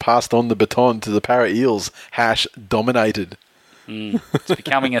Woods passed on the baton to the Para Eels. #dominated. It's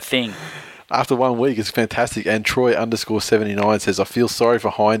becoming a thing. After 1 week, it's fantastic. And Troy_79 says, I feel sorry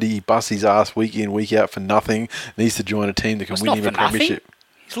for Hindy. He busts his ass week in, week out for nothing. Needs to join a team that can win him a premiership.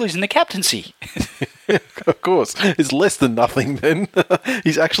 He's losing the captaincy. Of course. It's less than nothing then.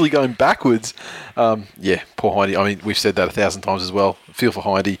 He's actually going backwards. Poor Hindy. I mean, we've said that 1,000 times as well. Feel for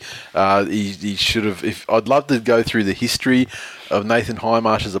Hindy. He should have... I'd love to go through the history of Nathan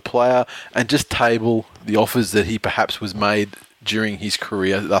Hindmarsh as a player and just table the offers that he perhaps was made during his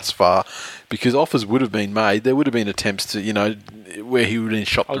career thus far, because offers would have been made. There would have been attempts to, where he would have been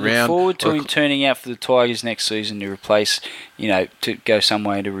shopped around. I look forward to him turning out for the Tigers next season to replace, to go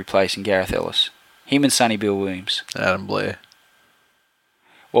somewhere to replacing Gareth Ellis. Him and Sonny Bill Williams. Adam Blair.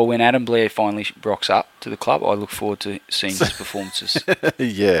 Well, when Adam Blair finally rocks up to the club, I look forward to seeing his performances.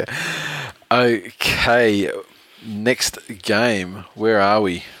 Yeah. Okay. Next game. Where are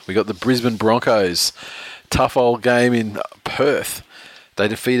we? We got the Brisbane Broncos. Tough old game in Perth. They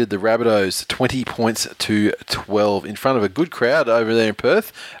defeated the Rabbitohs 20 points to 12 in front of a good crowd over there in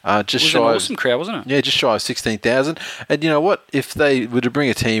Perth. It was an awesome crowd, wasn't it? Yeah, just shy of 16,000. And you know what? If they were to bring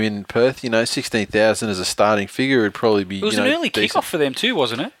a team in Perth, 16,000 as a starting figure, it'd probably be. It was an early kickoff for them too,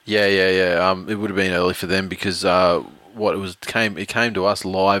 wasn't it? Yeah. It would have been early for them because it came to us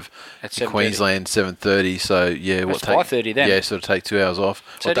live in Queensland 7:30. So yeah, it's 5:30 then. Yeah, so it'll take 2 hours off.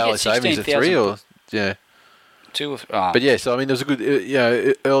 So daylight savings at 3 or yeah. But yeah, so I mean, there was a good,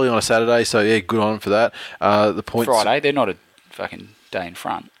 early on a Saturday, so yeah, good on for that. The points Friday, they're not a fucking day in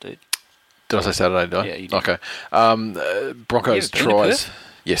front, dude. Did I say Saturday? Did I? Yeah, you did. Okay. Broncos tries.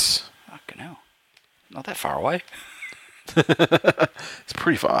 Yes. Fucking hell, not that far away. It's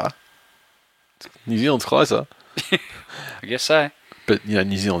pretty far. New Zealand's closer. I guess so. But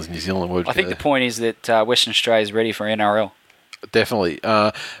New Zealand's New Zealand. I think the point is that Western Australia is ready for NRL. Definitely.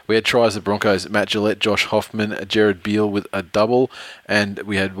 We had tries of Broncos, Matt Gillette, Josh Hoffman, Jared Beale with a double, and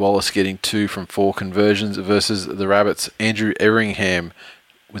we had Wallace getting 2 from 4 conversions versus the Rabbits, Andrew Erringham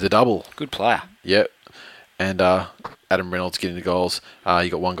with a double. Good player. Yep. And Adam Reynolds getting the goals.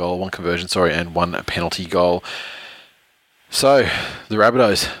 You got 1 goal, 1 conversion, and 1 penalty goal. So, the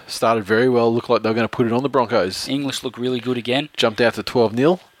Rabbitohs started very well. Looked like they were going to put it on the Broncos. English looked really good again. Jumped out to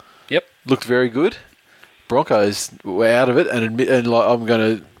 12-0. Yep. Looked very good. Broncos were out of it, and I'm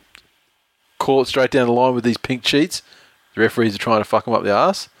going to call it straight down the line with these pink sheets. The referees are trying to fuck them up the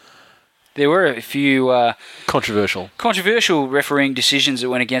arse. There were a few controversial refereeing decisions that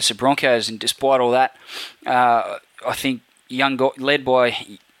went against the Broncos, and despite all that, I think led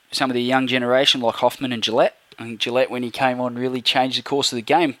by some of the young generation like Hoffman and Gillette. I think Gillette, when he came on, really changed the course of the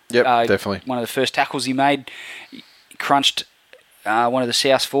game. Yep, definitely. One of the first tackles he made, crunched one of the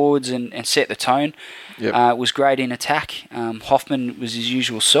South forwards and set the tone. Yep. Was great in attack. Hoffman was his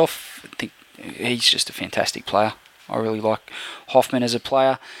usual self. I think he's just a fantastic player. I really like Hoffman as a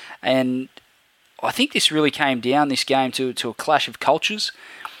player. And I think this really came down, this game, to a clash of cultures.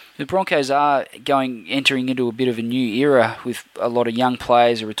 The Broncos are entering into a bit of a new era with a lot of young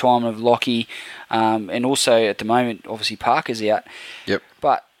players, a retirement of Lockie, and also at the moment, obviously Parker's out. Yep.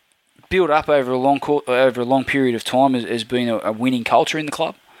 But built up over a long period of time has been a winning culture in the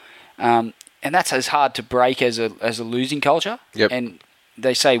club, and that's as hard to break as a losing culture. Yep. And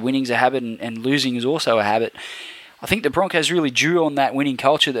they say winning's a habit and losing is also a habit. I think the Broncos really drew on that winning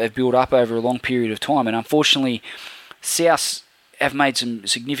culture that they've built up over a long period of time, and unfortunately, South have made some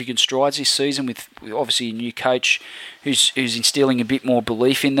significant strides this season with obviously a new coach who's instilling a bit more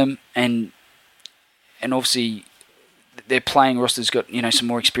belief in them, and obviously their playing roster's got some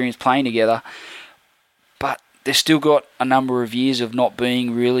more experience playing together, but they've still got a number of years of not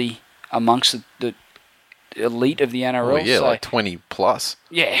being really amongst the elite of the NRL. Oh, yeah, so, like 20 plus.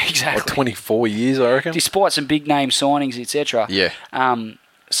 Yeah, exactly. Like 24 years, I reckon. Despite some big name signings, etc. Yeah.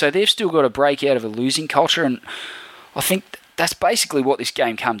 So they've still got to break out of a losing culture, and I think that's basically what this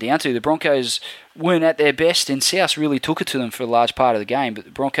game come down to. The Broncos weren't at their best, and South really took it to them for a large part of the game, but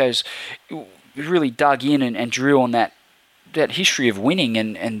the Broncos really dug in and drew on that history of winning,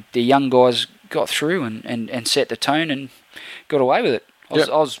 and the young guys got through and set the tone and got away with it. I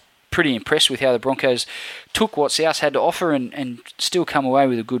was pretty impressed with how the Broncos took what South had to offer and still come away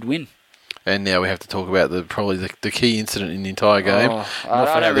with a good win. And now we have to talk about probably the key incident in the entire game.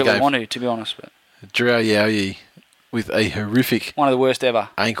 I don't really want to be honest. But Jarrell Yowie with a horrific... one of the worst ever.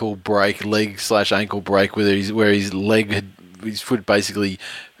 leg/ankle break, where his foot basically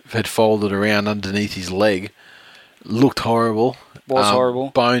had folded around underneath his leg. Looked horrible. Was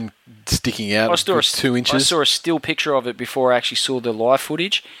horrible. Bone sticking out 2 inches. I saw a still picture of it before I actually saw the live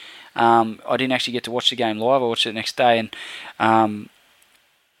footage. I didn't actually get to watch the game live. I watched it the next day, and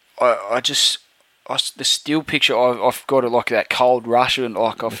the still picture, I've got it like that cold rush, and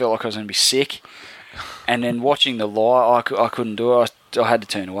like I felt like I was going to be sick. And then watching the live, I couldn't do it. I had to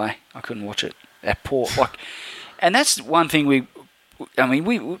turn away. I couldn't watch it. That poor, and that's one thing we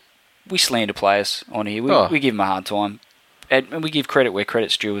slander players on here. We give them a hard time, and we give credit where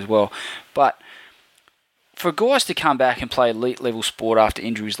credit's due as well. But for guys to come back and play elite level sport after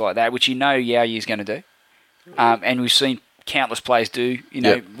injuries like that, which Yaoyi's going to do, and we've seen countless players do,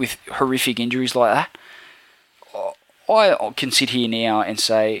 with horrific injuries like that. I can sit here now and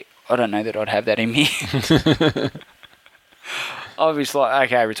say, I don't know that I'd have that in me. I was like,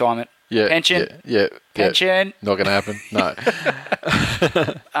 okay, retirement. Yeah. Pension. Yeah. Pension. Not going to happen. No.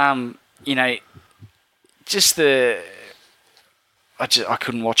 I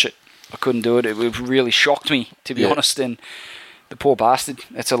couldn't watch it. I couldn't do it. It really shocked me, to be honest. And the poor bastard.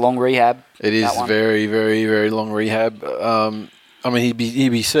 That's a long rehab. It is very, very, very long rehab. He'd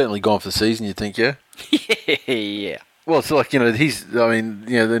be certainly gone for the season, you'd think, yeah? Yeah. Well, it's like,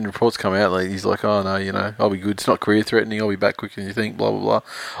 then reports come out, like, he's like, oh, no, I'll be good. It's not career-threatening. I'll be back quicker than you think, blah, blah, blah.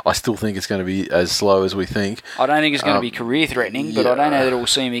 I still think it's going to be as slow as we think. I don't think it's going to be career-threatening, but I don't know that we'll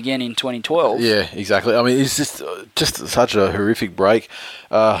see him again in 2012. Yeah, exactly. I mean, it's just such a horrific break.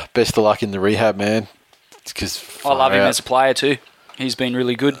 Best of luck in the rehab, man. I love him as a player, too. He's been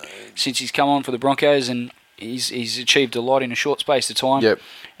really good since he's come on for the Broncos, and he's achieved a lot in a short space of time. Yep.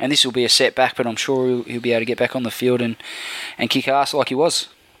 And this will be a setback, but I'm sure he'll be able to get back on the field and kick ass like he was.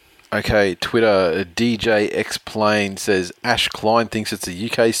 Okay, Twitter, DJ X-Plane says, Ash Klein thinks it's a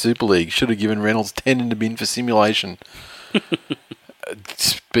UK Super League. Should have given Reynolds 10 in the bin for simulation.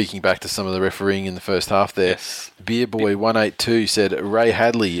 Speaking back to some of the refereeing in the first half there, yes. Beerboy182 said, Ray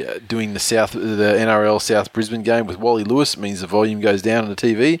Hadley doing the NRL South Brisbane game with Wally Lewis means the volume goes down on the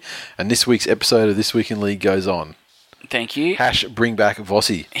TV, and this week's episode of This Week in League goes on. Thank you. # bring back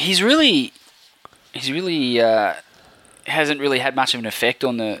Vossi. He's really hasn't really had much of an effect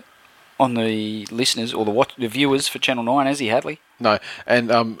on the listeners or the viewers for Channel 9, has he, Hadley? No,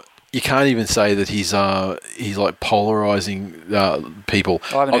 and you can't even say that he's like polarising people.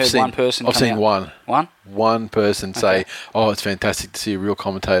 I haven't heard one person. I've seen one. One person say, "Oh, it's fantastic to see a real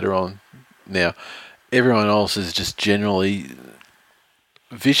commentator on." Now, everyone else is just generally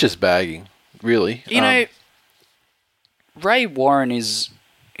vicious bagging. Really, Ray Warren is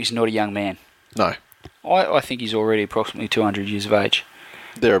not a young man. No, I think he's already approximately 200 years of age.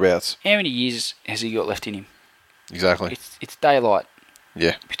 Thereabouts. How many years has he got left in him? Exactly. It's daylight.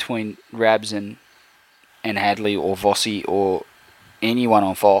 Yeah. Between Rabs and Hadley or Vossi or anyone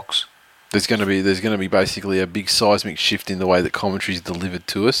on Fox. There's going to be basically a big seismic shift in the way that commentary is delivered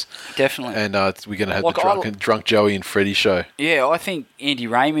to us. Definitely. And we're going to have the drunk Joey and Freddie show. Yeah, I think Andy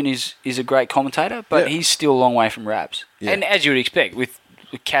Raymond is a great commentator, but he's still a long way from Rabs. Yeah. And as you would expect, with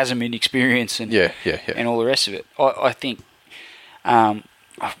chasm in experience and and all the rest of it, I think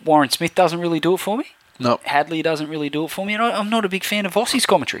Warren Smith doesn't really do it for me. No. Hadley doesn't really do it for me, and I'm not a big fan of Vossi's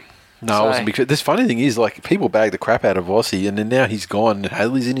commentary. No, I wasn't big fan. This funny thing is, like, people bag the crap out of Vossi, and then now he's gone and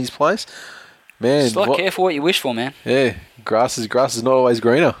Hadley's in his place. Man, just careful what you wish for, man. Yeah, grass is not always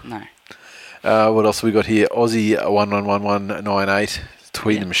greener. No. What else have we got here? Aussie111198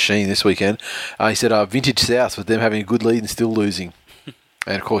 tweeting the machine this weekend. He said, vintage South with them having a good lead and still losing.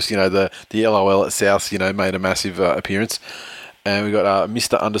 And of course, the LOL at South, made a massive appearance. And we got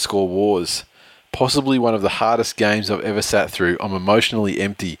Mr_Wars. Possibly one of the hardest games I've ever sat through. I'm emotionally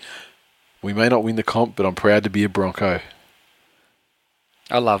empty. We may not win the comp, but I'm proud to be a Bronco.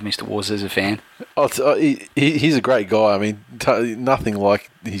 I love Mr. Wars as a fan. He's a great guy. I mean, nothing like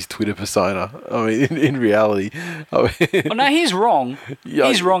his Twitter persona. I mean, in reality. Well, no, he's wrong.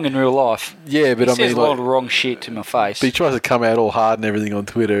 He's wrong in real life. Yeah, but he says a lot of wrong shit to my face. But he tries to come out all hard and everything on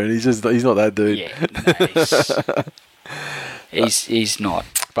Twitter, and he's not that dude. Yeah, no, he's not.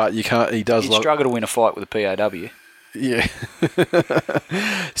 But you can't. He'd struggle to win a fight with a POW. Yeah.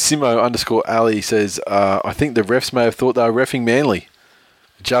 Simo_Ali says, I think the refs may have thought they were reffing Manly.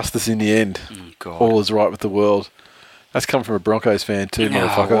 Justice in the end. Oh, God. All is right with the world. That's come from a Broncos fan too,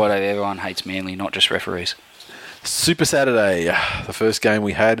 motherfucker. Whatever. Everyone hates Manly, not just referees. Super Saturday. The first game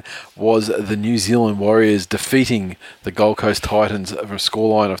we had was the New Zealand Warriors defeating the Gold Coast Titans over a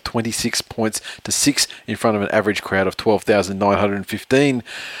scoreline of 26 points to 6 in front of an average crowd of 12,915.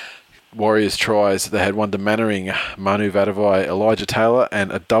 Warriors tries. They had one to Mannering, Manu Vatuvei, Elijah Taylor,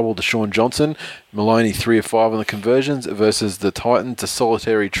 and a double to Sean Johnson. Maloney 3 of 5 on the conversions versus the Titans. A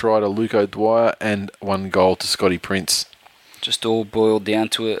solitary try to Luke O'Dwyer and 1 goal to Scotty Prince. Just all boiled down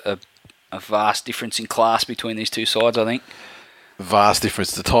to a vast difference in class between these two sides, I think. vast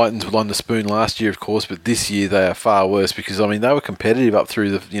difference. The Titans won the spoon last year, of course, but this year they are far worse because, I mean, they were competitive up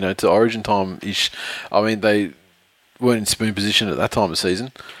through the, to Origin time-ish. I mean, they weren't in spoon position at that time of the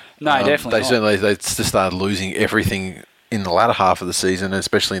season. No, definitely not. They just started losing everything in the latter half of the season,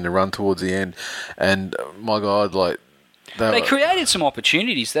 especially in the run towards the end. And, my God, like... They created some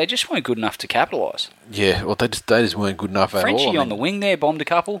opportunities. They just weren't good enough to capitalise. Yeah, well, they just weren't good enough at all. Frenchie on the wing there bombed a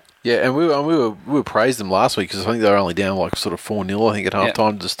couple. Yeah, and we were praised them last week because I think they were only down like sort of 4-0, I think, at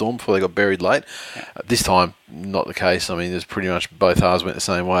half-time to the Storm before they got buried late. Yeah. This time, not the case. I mean, there's pretty much both halves went the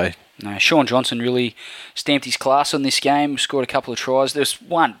same way. No, Sean Johnson really stamped his class on this game, scored a couple of tries. There's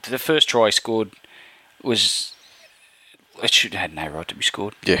one, the first try he scored was... It should have had no right to be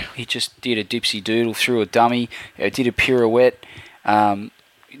scored. Yeah. He just did a dipsy doodle, threw a dummy, did a pirouette,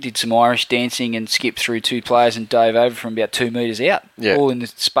 did some Irish dancing and skipped through two players and dove over from about 2 metres out. Yeah. All in the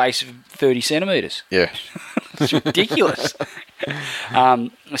space of 30 centimetres. Yeah. It's ridiculous.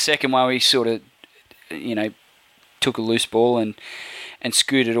 The second one, we sort of, took a loose ball and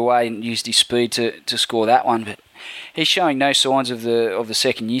scooted away and used his speed to score that one. But he's showing no signs of the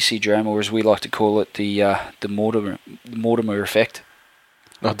second year syndrome, or as we like to call it, the Mortimer effect.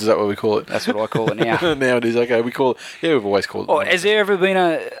 Oh, is that what we call it? That's what I call it now. Now it is, okay. We call it, yeah, we've always called it. Oh, has there ever been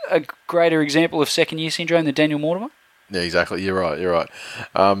a greater example of second year syndrome than Daniel Mortimer? Yeah, exactly. You're right.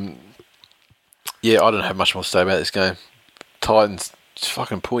 Yeah, I don't have much more to say about this game. Titans, just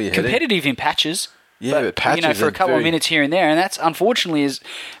fucking pull your head competitive in patches. Yeah, but patches for a couple of minutes here and there, and that's unfortunately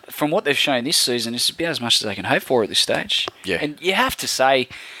from what they've shown this season, it's about as much as they can hope for at this stage. Yeah, and you have to say,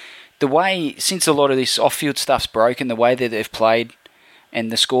 the way since a lot of this off-field stuff's broken, the way that they've played,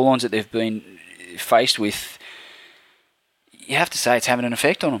 and the scorelines that they've been faced with, you have to say it's having an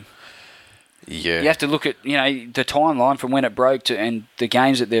effect on them. Yeah, you have to look at the timeline from when it broke to and the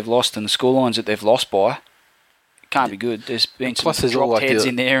games that they've lost and the scorelines that they've lost by. Can't be good. There's been some dropped heads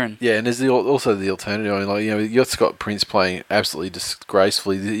in there, and there's also the alternative. I mean, you got Scott Prince playing absolutely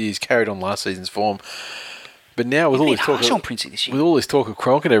disgracefully. He's carried on last season's form, but now with all this talk on Princey this year, with all this talk of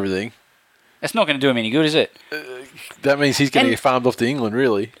Cronk and everything, that's not going to do him any good, is it? That means he's going to get farmed off to England,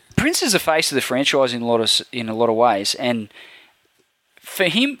 really. Prince is the face of the franchise in a lot of ways, and for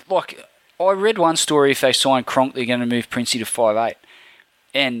him, like I read one story, if they sign Cronk, they're going to move Princey to 5'8",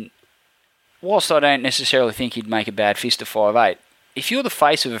 and whilst I don't necessarily think he'd make a bad fist to 5'8", if you're the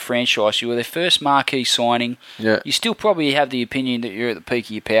face of a franchise, you were their first marquee signing, you still probably have the opinion that you're at the peak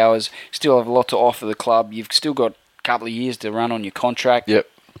of your powers, still have a lot to offer the club, you've still got a couple of years to run on your contract,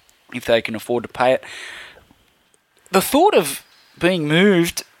 if they can afford to pay it. The thought of being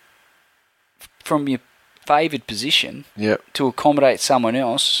moved from your favoured position to accommodate someone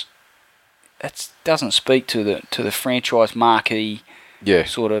else, that doesn't speak to the franchise marquee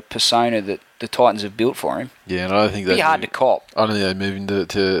sort of persona that the Titans have built for him. Yeah, and I don't think that'd be hard to cop. I don't think they'd move him to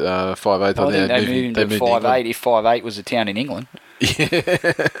 5'8". I think they'd move him to 5'8" if 5'8" was a town in England. Yeah,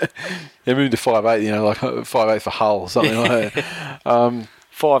 they moved to 5'8", like 5'8" for Hull or something like that.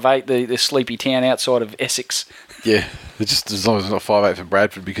 5'8", the sleepy town outside of Essex. Yeah, just as long as it's not 5'8" for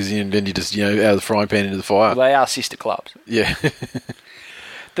Bradford, because then you just out of the frying pan into the fire. Well, they are sister clubs. Yeah.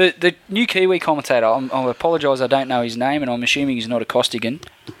 The new Kiwi commentator, I apologise, I don't know his name, and I'm assuming he's not a Costigan.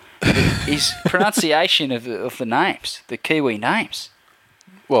 His pronunciation of the names, the Kiwi names.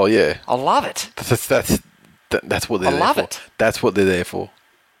 Well, yeah. I love it. That's what they're there for. I love it. That's what they're there for.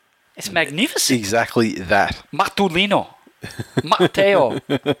 It's magnificent. Exactly that. Matulino. Matteo.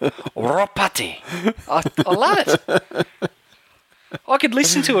 Ropati. I love it. I could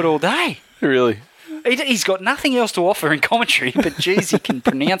listen to it all day. Really? He's got nothing else to offer in commentary, but geez, he can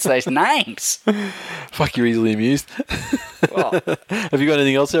pronounce those names. Fuck, you're easily amused. Well, have you got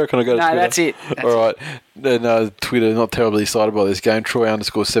anything else there, or can I go to Twitter? No, that's it. All right. No, Twitter, not terribly excited by this game.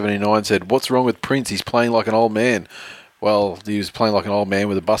 Troy_79 said, "What's wrong with Prince? He's playing like an old man." Well, he was playing like an old man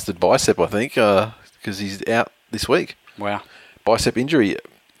with a busted bicep, I think, because he's out this week. Wow. Bicep injury,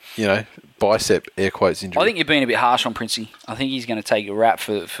 bicep, air quotes, injury. I think you're being a bit harsh on Princey. I think he's going to take a rap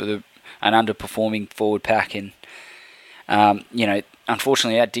for an underperforming forward pack, and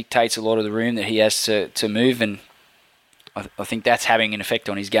unfortunately that dictates a lot of the room that he has to move, and I think that's having an effect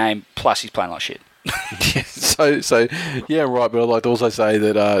on his game. Plus, he's playing like shit. So yeah, right. But I'd like to also say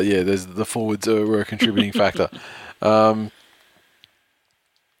that there's the forwards were a contributing factor.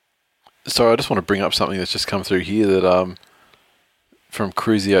 So I just want to bring up something that's just come through here that from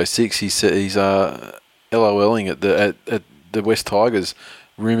Cruzy06. He said he's LOLing at the West Tigers.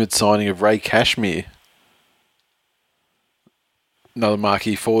 Rumoured signing of Ray Cashmere. another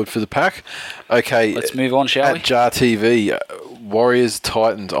marquee forward for the pack. Okay. Let's move on, shall we? At JAR TV, Warriors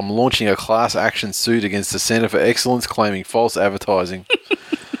Titans. I'm launching a class action suit against the Centre for Excellence claiming false advertising.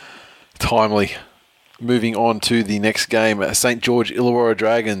 Timely. Moving on to the next game, St. George Illawarra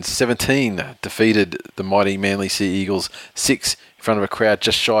Dragons 17 defeated the mighty Manly Sea Eagles 6 in front of a crowd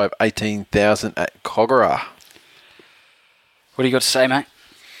just shy of 18,000 at Kogarah. What do you got to say, mate?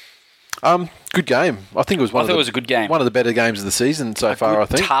 Good game. I think it was was a good game. One of the better games of the season so far, I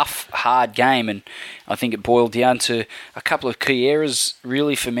think. Tough, hard game, and I think it boiled down to a couple of key errors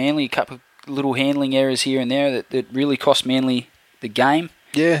really for Manly, a couple of little handling errors here and there that really cost Manly the game.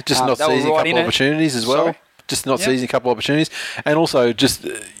 Yeah, just not seizing a couple of opportunities as well. Sorry. Just not seizing a couple of opportunities. And also, just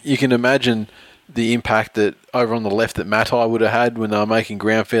you can imagine the impact that over on the left that Matai would have had when they were making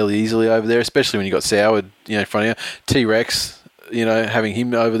ground fairly easily over there, especially when you got Soward, in front of you. T-Rex, having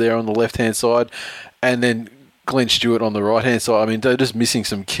him over there on the left-hand side. And then Glenn Stewart on the right-hand side. I mean, they're just missing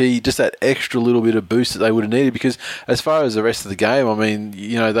some key, just that extra little bit of boost that they would have needed because as far as the rest of the game, I mean,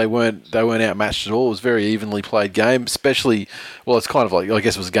 they weren't outmatched at all. It was a very evenly played game, especially, well, it's kind of like, I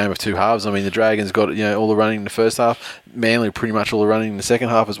guess it was a game of two halves. I mean, the Dragons got, all the running in the first half. Manly pretty much all the running in the second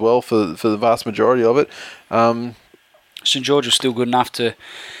half as well for the vast majority of it. St. George was still good enough to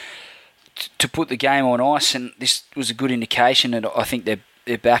put the game on ice, and this was a good indication that I think they're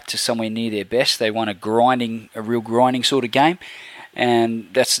back to somewhere near their best. They won a real grinding sort of game, and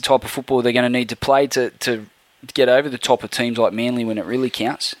that's the type of football they're going to need to play to get over the top of teams like Manly when it really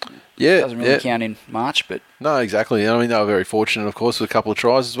counts. Yeah, it doesn't really count in March, but no, exactly. I mean, they were very fortunate, of course, with a couple of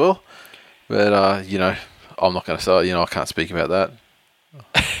tries as well. But I'm not going to say. I can't speak about that.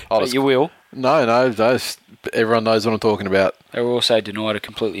 But you will. No, everyone knows what I'm talking about. They were also denied a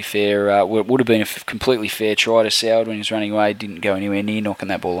completely fair, what would have been a completely fair try to Soward when he was running away. Didn't go anywhere near knocking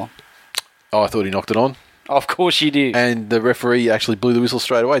that ball on. Oh, I thought he knocked it on. Of course you did. And the referee actually blew the whistle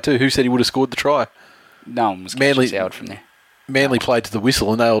straight away too. Who said he would have scored the try? No one was catching Soward from there. Manly played to the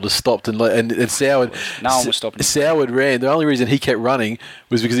whistle and they all just stopped and Soward. No one was stopping. Soward ran. The only reason he kept running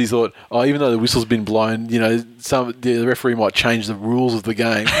was because he thought, even though the whistle's been blown, the referee might change the rules of the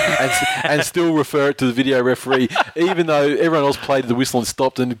game and still refer it to the video referee, even though everyone else played to the whistle and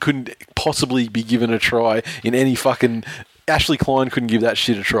stopped and couldn't possibly be given a try in any fucking. Ashley Klein couldn't give that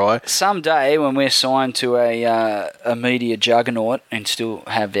shit a try. Someday when we're signed to a media juggernaut and still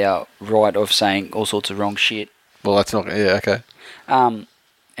have our right of saying all sorts of wrong shit. Well, that's not... Yeah, okay. And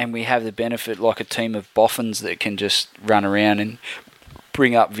we have the benefit like a team of boffins that can just run around and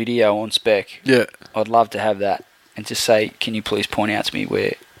bring up video on spec. Yeah. I'd love to have that and just say, can you please point out to me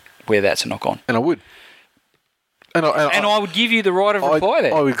where that's a knock-on? And I would. And I would give you the right of reply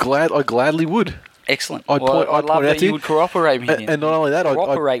there. I gladly would. Excellent. I'd love that you would cooperate with me. And not only that,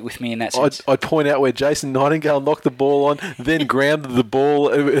 cooperate with me in that sense. I'd point out where Jason Nightingale knocked the ball on, then grounded the ball,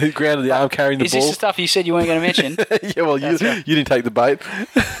 grounded the arm carrying the ball. Is this the stuff you said you weren't going to mention? Yeah, well, you didn't take the bait.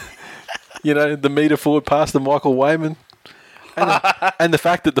 The metre forward pass to Michael Wayman. And the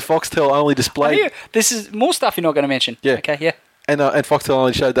fact that the Foxtel only displayed... This is more stuff you're not going to mention. Yeah. Okay, yeah. And Foxtel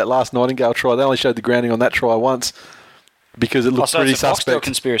only showed that last Nightingale try. They only showed the grounding on that try once. Because it looked pretty suspect. Foxtel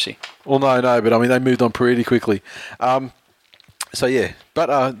conspiracy. Well, no, but I mean they moved on pretty quickly. So yeah, but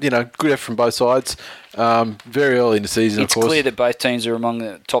good effort from both sides. Very early in the season, it's of course. It's clear that both teams are among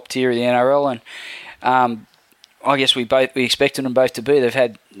the top tier of the NRL, and I guess we expected them both to be.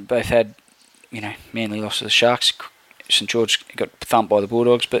 They've both had Manly lost to the Sharks. St. George got thumped by the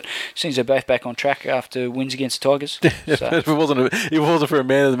Bulldogs, but seems they're both back on track after wins against the Tigers. Yeah, so. If it wasn't for a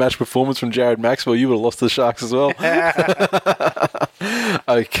man of the match performance from Jared Maxwell, you would have lost to the Sharks as well.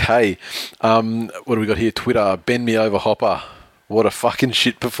 Okay, what do we got here? Twitter, bend me over Hopper. What a fucking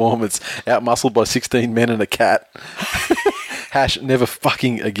shit performance. Out-muscled by 16 men and a cat. # never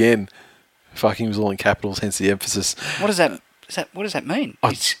fucking again. Fucking was all in capitals, hence the emphasis. What does that mean?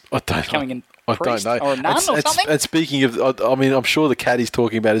 I don't know. I don't know. Or a nun or something? And speaking of, I mean, I'm sure the cat he's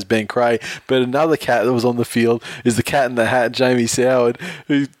talking about is Ben Cray, but another cat that was on the field is the cat in the hat, Jamie Soward,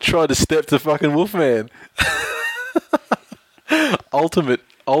 who tried to step to fucking Wolfman. Ultimate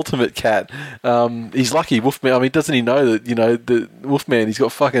cat. He's lucky, Wolfman. I mean, doesn't he know that, the Wolfman, he's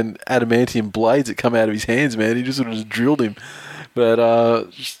got fucking adamantium blades that come out of his hands, man. He just sort of just drilled him. But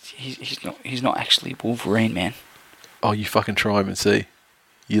he's not actually Wolverine, man. Oh, you fucking try him and see.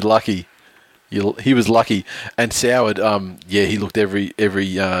 You're lucky. He was lucky. And Soward, he looked every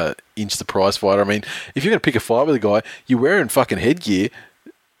inch the prize fighter. I mean, if you're going to pick a fight with a guy, you're wearing fucking headgear.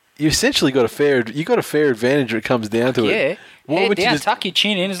 you essentially got a fair advantage when it comes down to it. Yeah. Head down, tuck your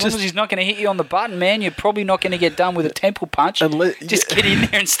chin in. As long as he's not going to hit you on the button, man, you're probably not going to get done with a temple punch. Just get in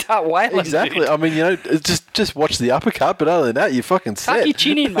there and start wailing. Exactly. Dude. I mean, just watch the uppercut, but other than that, you're fucking set. Tuck your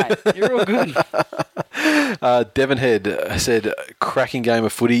chin in, mate. You're all good. Devon Head said, cracking game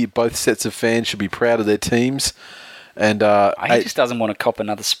of footy. Both sets of fans should be proud of their teams. And he just doesn't want to cop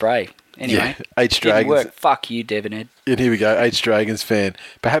another spray. Anyway, H Dragons. Work. Fuck you, Devon Head. And here we go, H Dragons fan.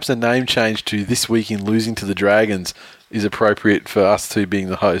 Perhaps a name change to This Week in Losing to the Dragons is appropriate for us two being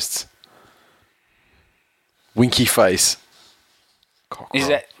the hosts. Winky Face. Is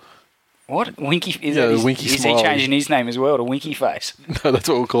that what? Winky? Winky is smile. He changing his name as well to Winky Face? No, that's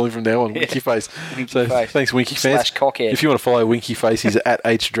what we'll call him from now on. Winky Face. Winky Face. Thanks, Winky fans. / cockhead. If you want to follow Winky Face, he's at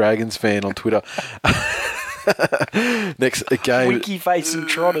H Dragons fan on Twitter. Next game. Winky Face and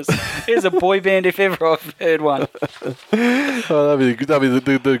Trotters. There's a boy band if ever I've heard one. That'd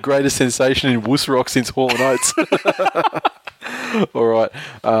be the greatest sensation in Woos Rock since Hall & Oates. All right.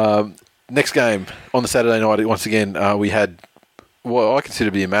 Next game on the Saturday night, once again, we had what I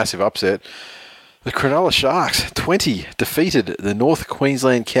consider to be a massive upset. The Cronulla Sharks, 20, defeated the North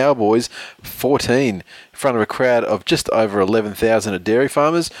Queensland Cowboys, 14, in front of a crowd of just over 11,000 at Dairy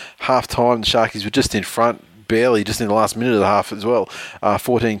Farmers. Half-time, the Sharkies were just in front, barely, just in the last minute of the half as well.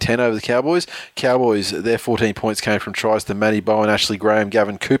 14-10 over the Cowboys. Cowboys, their 14 points came from tries to Matty Bowen, Ashley Graham,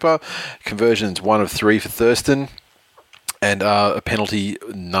 Gavin Cooper. Conversions, 1 of 3 for Thurston. And a penalty,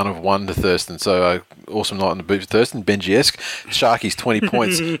 none of 1 to Thurston. So, awesome night on the boot for Thurston. Benji-esque. Sharkies, 20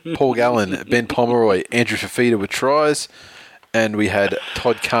 points. Paul Gallen, Ben Pomeroy, Andrew Fafita with tries. And we had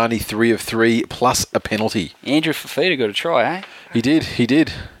Todd Carney, 3 of 3, plus a penalty. Andrew Fafita got a try, eh? He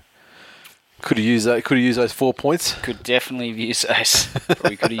did. Could have used that. Could have used those 4 points. Could definitely have used those.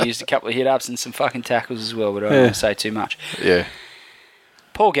 Probably could have used a couple of hit-ups and some fucking tackles as well, but I don't want to say too much. Yeah.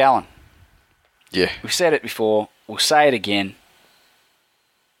 Paul Gallen. Yeah. We've said it before. We'll say it again.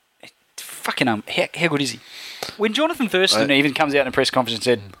 Fucking how good is he? When Jonathan Thurston even comes out in a press conference and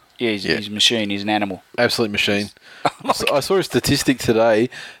said, he's a machine, he's an animal. Absolute machine. I saw a statistic today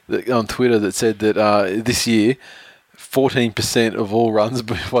on Twitter that said that this year, 14% of all runs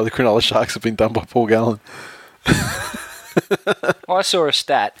by the Cronulla Sharks have been done by Paul Gallen. I saw a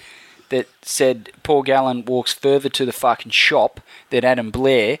stat that said Paul Gallen walks further to the fucking shop than Adam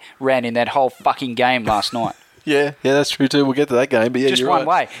Blair ran in that whole fucking game last night. Yeah, that's true too. We'll get to that game, but yeah, just you're one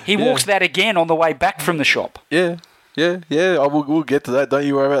right. way. He walks that again on the way back from the shop. Yeah. We'll get to that. Don't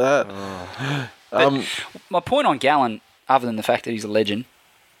you worry about that. My point on Gallen, other than the fact that he's a legend,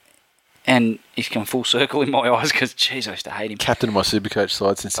 and he's come full circle in my eyes because, jeez, I used to hate him. Captain of my Supercoach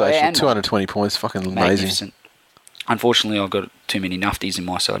side, sensational. 220 points, fucking amazing. Magnificent. Unfortunately, I've got too many nufties in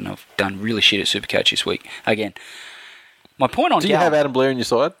my side, and I've done really shit at Supercoach this week. Again, my point on Do you have Adam Blair on your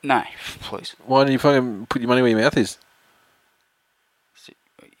side? No, please. Why don't you fucking put your money where your mouth is?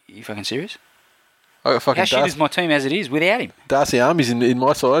 Are you fucking serious? I got fucking How shit is my team as it is without him? Darcy Army's in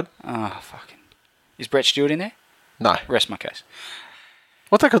my side. Oh, fucking. Is Brett Stewart in there? No. Rest my case.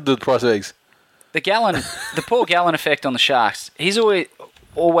 What's that got to do with the price of eggs? The Paul Gallen effect on the Sharks. He's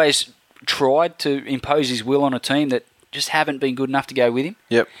always tried to impose his will on a team that just haven't been good enough to go with him.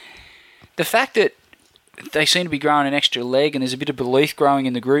 Yep. The fact that they seem to be growing an extra leg and there's a bit of belief growing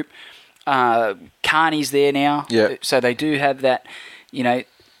in the group. Carney's there now. Yep. So they do have that,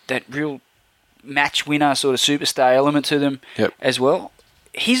 that real match winner sort of superstar element to them as well.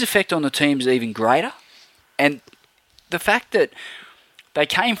 His effect on the team is even greater. And the fact that they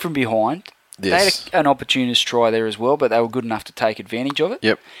came from behind, they had an opportunist try there as well, but they were good enough to take advantage of it.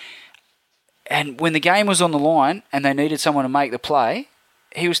 Yep. And when the game was on the line and they needed someone to make the play,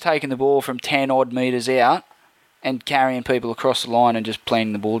 he was taking the ball from 10 odd metres out and carrying people across the line and just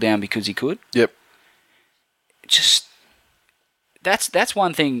planting the ball down because he could. Yep. Just that's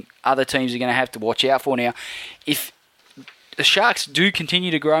one thing other teams are going to have to watch out for now. If the Sharks do continue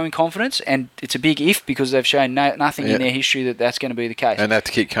to grow in confidence, and it's a big if because they've shown nothing in their history that that's going to be the case. And they have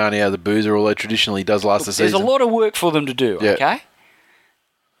to kick Carney out of the boozer, although traditionally he does last the season. There's a lot of work for them to do, okay?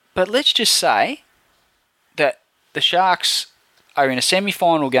 But let's just say that the Sharks are in a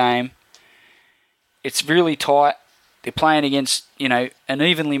semi-final game. It's really tight. They're playing against, an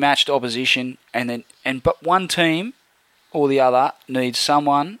evenly matched opposition, but one team or the other needs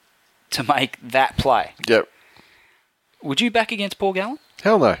someone to make that play. Yep. Would you back against Paul Gallen?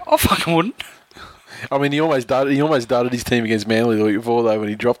 Hell no. I fucking wouldn't. I mean, he almost darted his team against Manly the week before, though, when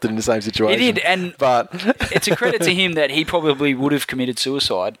he dropped it in the same situation. He did, but it's a credit to him that he probably would have committed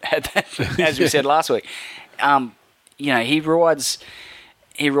suicide, as we said last week. He rides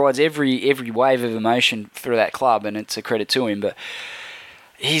every wave of emotion through that club, and it's a credit to him. But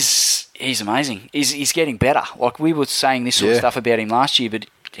He's amazing. He's getting better. Like we were saying this sort of stuff about him last year, but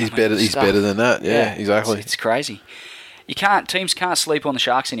he's better. He's better than that. Yeah, exactly. It's crazy. Teams can't sleep on the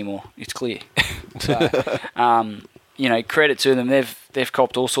Sharks anymore. It's clear. So, credit to them. They've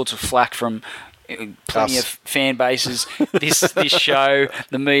copped all sorts of flack from plenty of fan bases. This show,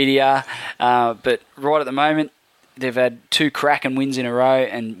 the media, but right at the moment, they've had 2 cracking wins in a row,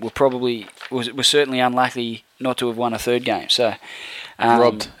 and were certainly unlucky not to have won a third game. So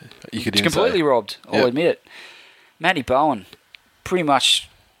robbed. You could completely robbed. I'll admit it. Matty Bowen pretty much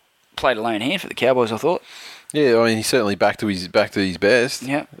played a lone hand for the Cowboys, I thought. Yeah, I mean he's certainly back to his best.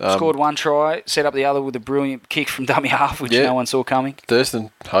 Yeah, scored 1 try, set up the other with a brilliant kick from dummy half, which no one saw coming.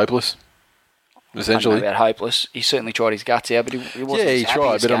 Thurston, hopeless. Essentially, I don't know about hopeless. He certainly tried his guts out, but he wasn't. Yeah, he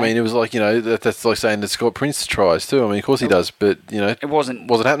tried, but I mean, it was like that's like saying that Scott Prince tries too. I mean, of course he does, but it wasn't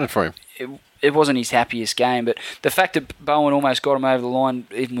happening for him. It wasn't his happiest game, but the fact that Bowen almost got him over the line,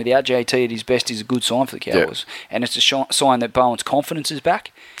 even without JT at his best, is a good sign for the Cowboys, and it's a sign that Bowen's confidence is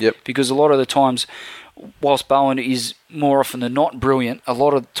back. Yep. Because a lot of the times, whilst Bowen is more often than not brilliant, a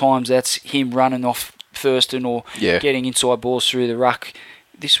lot of the times that's him running off Thurston or getting inside balls through the ruck.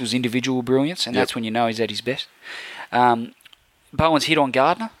 This was individual brilliance, and that's when you know he's at his best. Bowen's hit on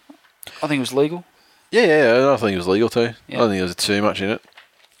Gardner. I think it was legal. Yeah, I think it was legal too. Yeah. I don't think there was too much in it.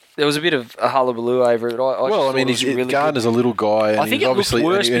 There was a bit of a hullabaloo over it. Gardner's a little guy, and I think it looked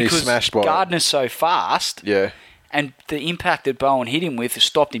worse because smashed by Gardner's so fast. Yeah. And the impact that Bowen hit him with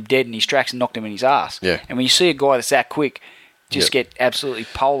stopped him dead in his tracks and knocked him in his ass. Yeah. And when you see a guy that's that quick get absolutely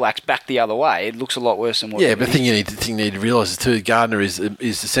poleaxed back the other way, it looks a lot worse than what. Yeah, but the thing you need to realise is too, Gardner is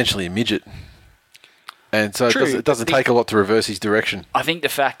essentially a midget. And so it doesn't take a lot to reverse his direction. I think the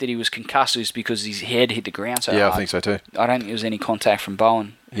fact that he was concussed is because his head hit the ground so hard. Yeah, I think so too. I don't think there was any contact from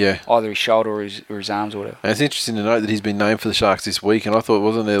Bowen. Yeah. Either his shoulder or his arms or whatever. And it's interesting to note that he's been named for the Sharks this week, and I thought,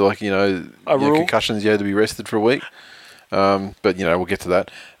 wasn't there concussions, you had to be rested for a week? But, we'll get to that.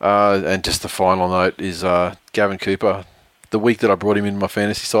 And just the final note is Gavin Cooper. The week that I brought him in my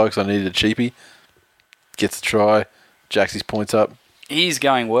fantasy side because I needed a cheapie, gets the try, jacks his points up. He's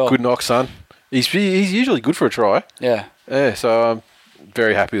going well. Good knock, son. He's usually good for a try. Yeah. Yeah, so I'm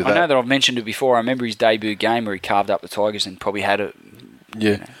very happy with that. I know that I've mentioned it before. I remember his debut game where he carved up the Tigers and probably had it.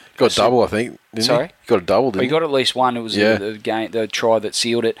 Yeah. Got a double, I think, didn't he? He got a double, didn't he? He got at least one. It was the try that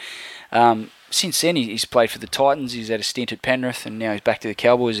sealed it. Since then, he's played for the Titans. He's had a stint at Penrith, and now he's back to the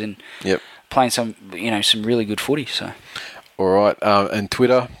Cowboys and playing some really good footy. So. All right, and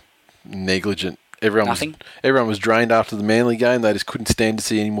Twitter, negligent. Everyone was drained after the Manly game. They just couldn't stand to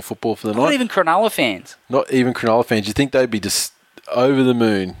see any more football for the night. Not even Cronulla fans. Not even Cronulla fans. You'd think they'd be just over the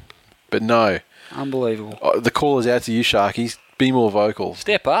moon, but no. Unbelievable. The call is out to you, Sharkies. Be more vocal.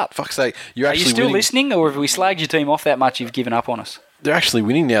 Step up. Fuck's sake. Are you still listening, or have we slagged your team off that much you've given up on us? They're actually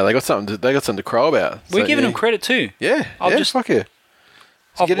winning now. They got something to crow about. We're giving them credit too. Yeah. Fuck yeah.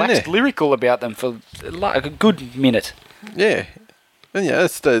 I've waxed lyrical about them for a good minute. Yeah. And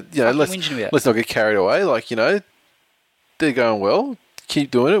that's the let's not get carried away. Like, they're going well. Keep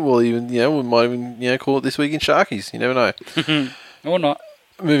doing it. We might even call it this week in Sharkies. You never know. Or not.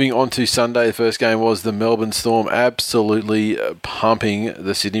 Moving on to Sunday, the first game was the Melbourne Storm absolutely pumping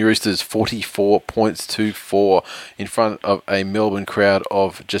the Sydney Roosters 44 points to 4 in front of a Melbourne crowd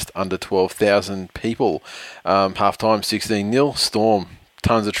of just under 12,000 people. Half-time 16-0. Storm.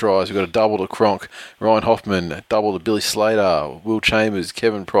 Tons of tries. We've got a double to Cronk, Ryan Hoffman, double to Billy Slater, Will Chambers,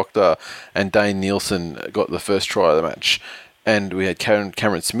 Kevin Proctor, and Dane Nielsen got the first try of the match. And we had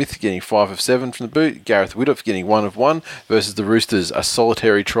Cameron Smith getting 5 of 7 from the boot, Gareth Widdop getting 1 of 1 versus the Roosters, a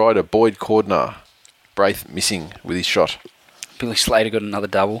solitary try to Boyd Cordner. Braith missing with his shot. Billy Slater got another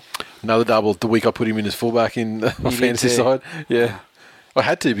double. Another double the week I put him in as fullback in my fantasy side. Yeah. I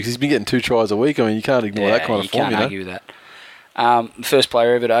had to because he's been getting 2 tries a week. I mean, you can't ignore that kind of form, you can't argue with that. First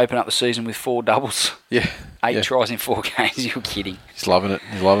player ever to open up the season with 4 doubles. Yeah. 8 tries in 4 games. You're kidding. He's loving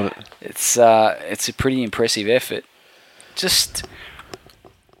it. It's a pretty impressive effort.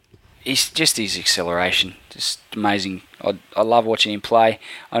 His acceleration, just amazing. I love watching him play.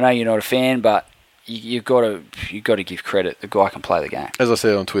 I know you're not a fan, but you've got to give credit. The guy can play the game. As I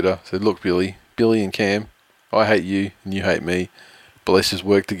said on Twitter, I said, look, Billy and Cam, I hate you and you hate me, but let's just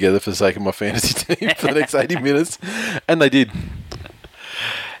work together for the sake of my fantasy team for the next 80 minutes. And they did.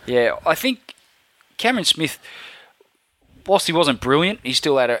 Yeah, I think Cameron Smith, whilst he wasn't brilliant, he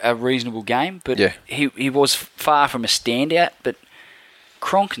still had a reasonable game, but he was far from a standout. But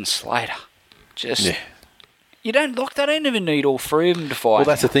Cronk and Slater, they don't even need all 3 of them to fire. Well,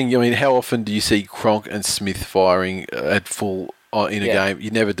 that's the thing. I mean, how often do you see Cronk and Smith firing at full in a game.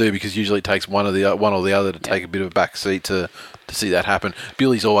 You never do, because usually it takes one or the other to take a bit of a back seat to see that happen.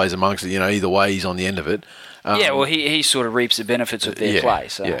 Billy's always amongst it. Either way, he's on the end of it. Well, he sort of reaps the benefits of their play.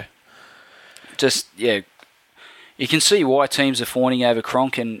 So you can see why teams are fawning over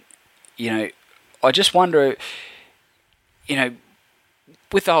Cronk, and I just wonder,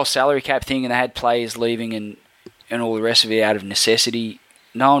 with the whole salary cap thing, and they had players leaving and all the rest of it out of necessity.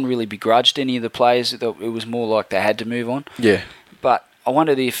 No one really begrudged any of the players. It was more like they had to move on. Yeah. But I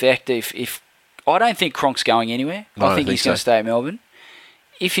wonder the effect if I don't think Cronk's going anywhere. I think he's going to stay at Melbourne.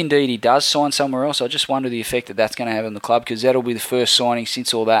 If indeed he does sign somewhere else, I just wonder the effect that's going to have on the club, because that'll be the first signing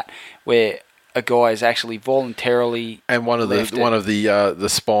since all that where a guy is actually voluntarily and one of the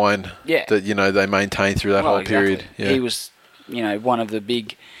spine that they maintained through that whole period. Yeah. He was one of the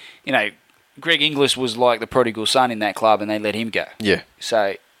big Greg Inglis was like the prodigal son in that club, and they let him go. Yeah.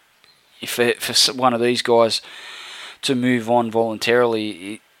 So, if for one of these guys to move on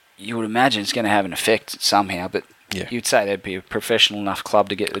voluntarily, you would imagine it's going to have an effect somehow. But you'd say they'd be a professional enough club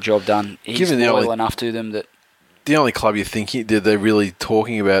to get the job done. He's loyal enough to them that the only club you're thinking that they're really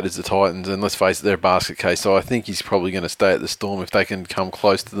talking about is the Titans, and let's face it, they're a basket case. So I think he's probably going to stay at the Storm if they can come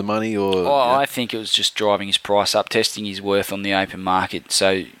close to the money. I think it was just driving his price up, testing his worth on the open market.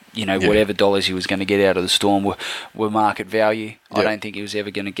 So. Whatever dollars he was going to get out of the Storm were market value. Yep. I don't think he was ever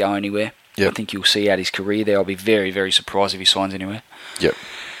going to go anywhere. Yep. I think you'll see out his career there. I'll be very, very surprised if he signs anywhere. Yep.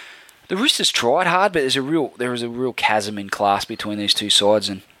 The Roosters tried hard, but there was a real chasm in class between these two sides,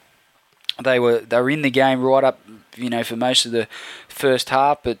 and they were in the game right up, for most of the first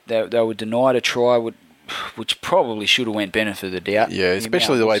half, but they were denied a try, which probably should have went benefit of the doubt. Yeah,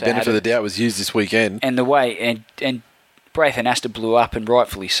 especially the way benefit of the doubt was used this weekend, and the way and Braithen Astor blew up, and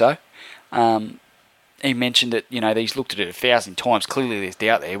rightfully so. He mentioned that, he's looked at it 1,000 times. Clearly there's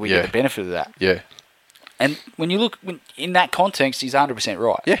doubt there. We get the benefit of that. Yeah. And when you look, in that context, he's 100%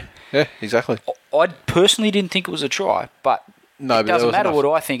 right. Yeah, exactly. I personally didn't think it was a try, but it doesn't matter what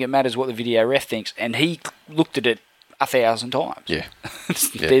I think. It matters what the video ref thinks. And he looked at it 1,000 times. Yeah.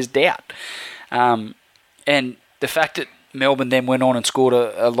 There's doubt. And the fact that Melbourne then went on and scored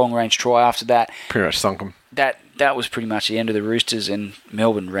a long-range try after that. Pretty much sunk them. That was pretty much the end of the Roosters, and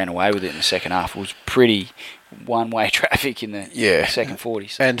Melbourne ran away with it in the second half. It was pretty one-way traffic in the second 40.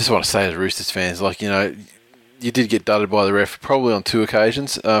 So. And just want to say to Roosters fans, you did get dudded by the ref probably on 2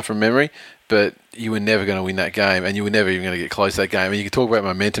 occasions from memory, but you were never going to win that game, and you were never even going to get close to that game. And you can talk about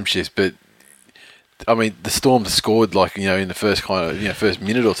momentum shifts, but I mean, the Storm scored in the first first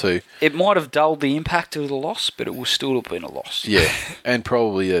minute or two. It might have dulled the impact of the loss, but it will still have been a loss. Yeah, and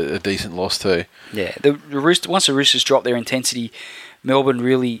probably a decent loss too. Yeah, once the Roosters dropped their intensity, Melbourne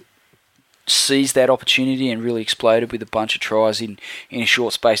really seized that opportunity and really exploded with a bunch of tries in a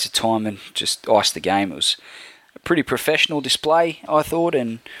short space of time and just iced the game. It was a pretty professional display, I thought,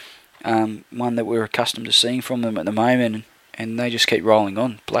 and one that we're accustomed to seeing from them at the moment, and they just keep rolling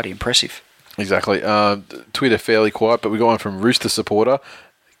on. Bloody impressive. Exactly. Twitter fairly quiet, but we got one from Rooster supporter.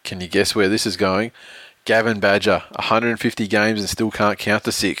 Can you guess where this is going? Gavin Badger, 150 games and still can't count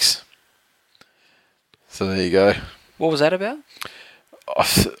to 6. So there you go. What was that about?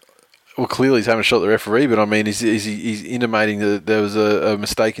 Well, clearly he's having a shot at the referee, but I mean, he's intimating that there was a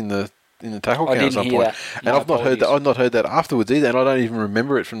mistake in the tackle count at some point. And I've not heard that afterwards either, and I don't even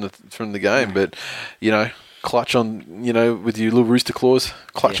remember it from the game. But clutch on, with your little Rooster claws,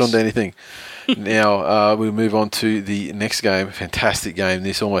 clutch on to anything. Now, we'll move on to the next game. Fantastic game.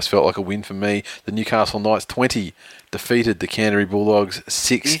 This almost felt like a win for me. The Newcastle Knights 20 defeated the Canterbury Bulldogs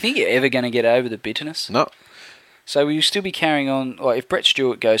 6. Do you think you're ever going to get over the bitterness? No. So will you still be carrying on, if Brett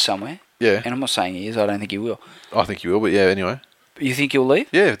Stewart goes somewhere? Yeah. And I'm not saying he is, I don't think he will. I think he will, but yeah, anyway. You think he'll leave?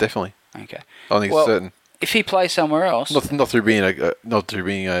 Yeah, definitely. Okay. I think it's certain. If he plays somewhere else, not through being a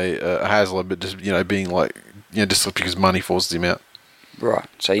Hasler, but just being just because money forces him out. Right.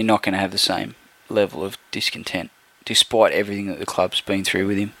 So you're not going to have the same level of discontent, despite everything that the club's been through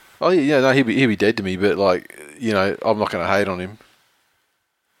with him. Oh yeah, no, he'd be dead to me, but I'm not going to hate on him.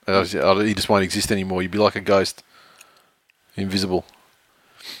 He just won't exist anymore. You'd be like a ghost, invisible.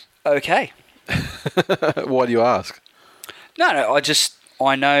 Okay. Why do you ask? No,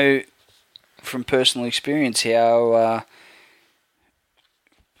 I know from personal experience how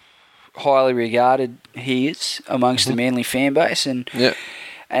highly regarded he is amongst the Manly fan base, and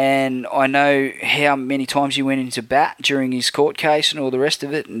I know how many times you went into bat during his court case and all the rest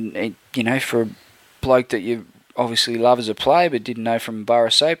of it, and for a bloke that you obviously love as a player but didn't know from a bar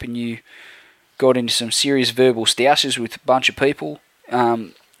of soap, and you got into some serious verbal stoushes with a bunch of people,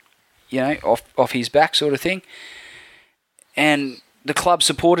 off his back sort of thing. And the club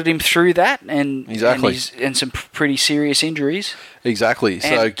supported him through that, and exactly, and some pretty serious injuries. Exactly. And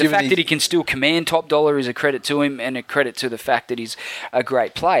so the fact that he can still command top dollar is a credit to him, and a credit to the fact that he's a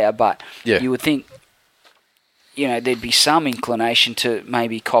great player. But you would think, there'd be some inclination to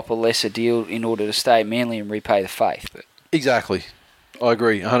maybe cop a lesser deal in order to stay at Manly and repay the faith. But exactly, I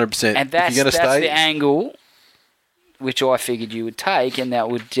agree 100%. And that's the angle which I figured you would take, and that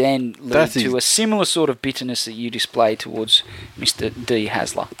would then lead to a similar sort of bitterness that you display towards Mr. D.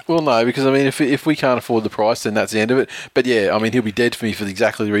 Hasler. Well, no, because, I mean, if we can't afford the price, then that's the end of it. But, yeah, I mean, he'll be dead for me for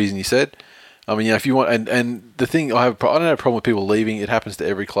exactly the reason you said. I mean, if you want... And the thing, I don't have a problem with people leaving. It happens to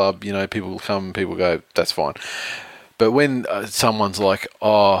every club. People come, people go, that's fine. But when someone's like,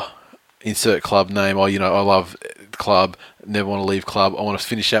 insert club name, I love club, never want to leave club, I want to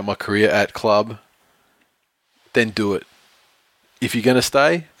finish out my career at club... then do it. If you're going to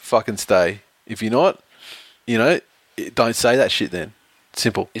stay, fucking stay. If you're not, don't say that shit then.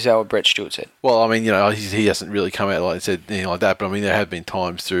 Simple. Is that what Brett Stewart said? Well, I mean, he hasn't really come out and said anything like that, but I mean, there have been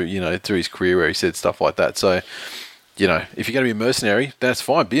times through his career where he said stuff like that. So, if you're going to be a mercenary, that's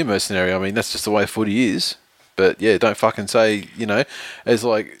fine. Be a mercenary. I mean, that's just the way footy is. But, yeah, don't fucking say, as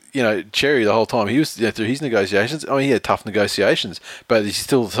like... Cherry the whole time, he was through his negotiations. I mean, he had tough negotiations, but he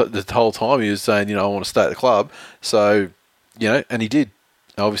still, the whole time, he was saying, I want to stay at the club. So, and he did.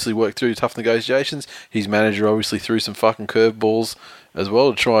 Obviously worked through tough negotiations. His manager obviously threw some fucking curveballs as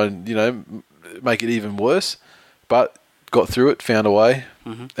well to try and, make it even worse. But got through it, found a way,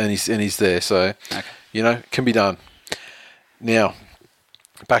 and he's there. So, can be done. Now,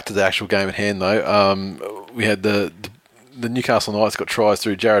 back to the actual game at hand, though. We had the Newcastle Knights got tries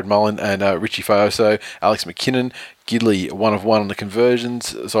through Jared Mullen and Richie Fioso, Alex McKinnon, Gidley 1 of 1 on the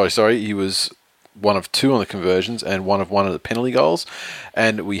conversions. Sorry, he was 1 of 2 on the conversions and 1 of 1 on the penalty goals.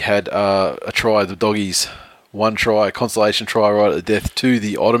 And we had a try, the Doggies, 1 try, a consolation try right at the death to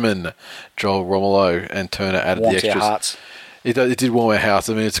the Ottoman, Joel Romolo, and Turner added the extras. Our hearts. It did warm our hearts.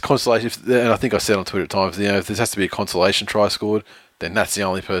 I mean, it's a consolation, and I think I said on Twitter at times, if there has to be a consolation try scored, then that's the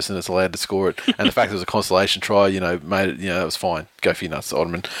only person that's allowed to score it. And the fact it was a consolation try, made it, it was fine. Go for your nuts,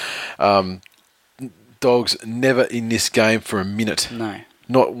 Ottoman. Dogs never in this game for a minute. No.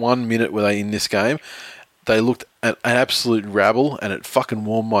 Not 1 minute were they in this game. They looked at an absolute rabble, and it fucking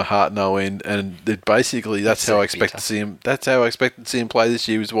warmed my heart no end. And basically, that's how I expected to see him. That's how I expected to see him play this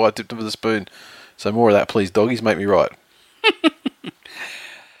year. Was why I tipped him with a spoon. So more of that, please, doggies. Make me right.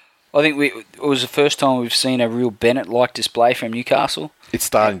 I think it was the first time we've seen a real Bennett-like display from Newcastle. It's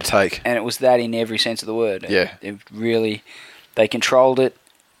starting to take. And it was that in every sense of the word. Yeah. They controlled it.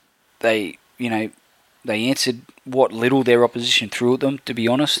 They answered what little their opposition threw at them, to be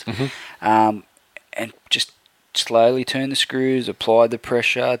honest. And just slowly turned the screws, applied the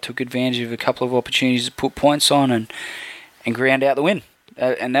pressure, took advantage of a couple of opportunities to put points on and ground out the win.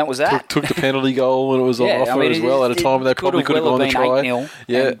 And that was that. Took the penalty goal when it was on offer as well at a time when they probably could have gone the try. 8-0,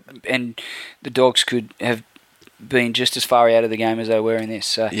 yeah. And the Dogs could have been just as far out of the game as they were in this.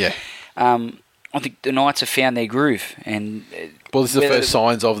 So, yeah. I think the Knights have found their groove. And well, this is the first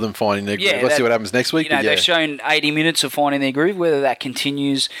signs of them finding their groove. Let's see what happens next week. They've shown 80 minutes of finding their groove. Whether that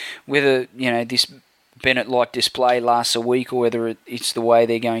continues, whether this Bennett-like display lasts a week, or whether it's the way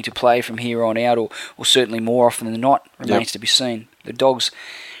they're going to play from here on out, or certainly more often than not, remains to be seen. The Dogs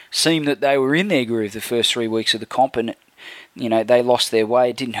seemed that they were in their groove the first 3 weeks of the comp, and they lost their way.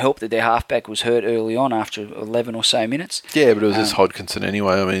 It didn't help that their halfback was hurt early on after 11 or so minutes. Yeah, but it was just Hodkinson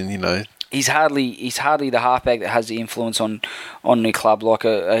anyway. I mean, he's hardly the halfback that has the influence on their club like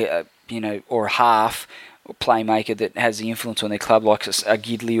a or a half or playmaker that has the influence on their club like a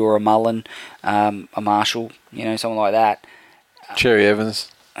Gidley or a Mullen, a Marshall, someone like that. Cherry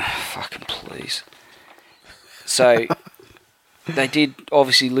Evans. Fucking please. So they did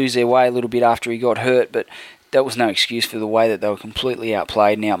obviously lose their way a little bit after he got hurt, but that was no excuse for the way that they were completely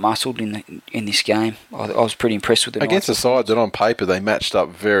outplayed and outmuscled in this game. I was pretty impressed with them. Against a side that on paper they matched up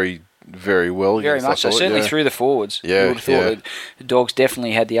very, very well. Very much so. Certainly through the forwards. Yeah, you would have thought that the Dogs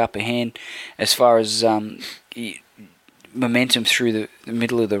definitely had the upper hand as far as momentum through the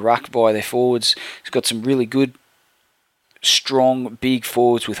middle of the ruck by their forwards. It's got some really good, strong, big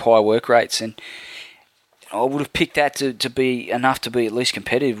forwards with high work rates, and I would have picked that to be enough to be at least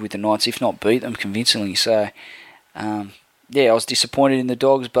competitive with the Knights, if not beat them convincingly. So, I was disappointed in the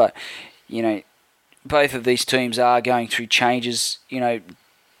Dogs, but, both of these teams are going through changes,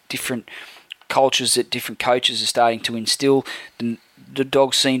 different cultures that different coaches are starting to instill. The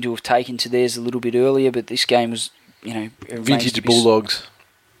Dogs seem to have taken to theirs a little bit earlier, but this game was, vintage Bulldogs.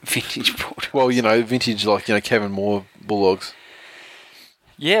 Vintage Bulldogs. Well, vintage like, Kevin Moore Bulldogs.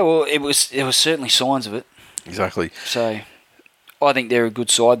 Yeah, well, there was certainly signs of it. Exactly. So, I think they're a good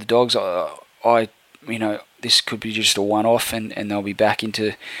side, the Dogs. This could be just a one-off and they'll be back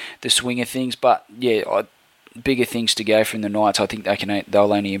into the swing of things. But, yeah, bigger things to go from the Knights. I think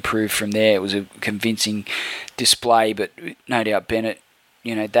they'll only improve from there. It was a convincing display, but no doubt Bennett,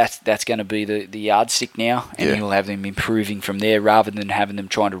 that's going to be the yardstick now, and he'll have them improving from there rather than having them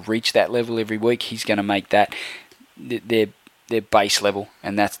trying to reach that level every week. He's going to make that their base level,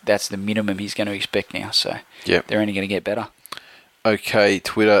 and that's the minimum he's going to expect now. So they're only going to get better. Okay,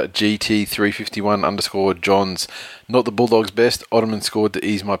 Twitter, GT351_Johns. Not the Bulldogs' best. Ottoman scored to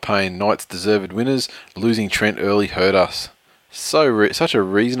ease my pain. Knights deserved winners. Losing Trent early hurt us. Such a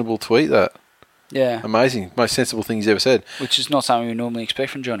reasonable tweet, that. Yeah. Amazing. Most sensible thing he's ever said. Which is not something we normally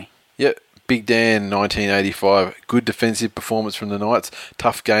expect from Johnny. Yep. Big Dan, 1985. Good defensive performance from the Knights.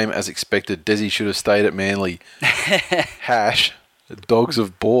 Tough game as expected. Desi should have stayed at Manly. # Dogs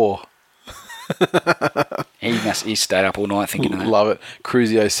of Boar. He stayed up all night thinking of that. Love it.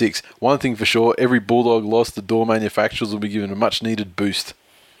 Cruzy 06. One thing for sure, every Bulldog lost, the door manufacturers will be given a much needed boost.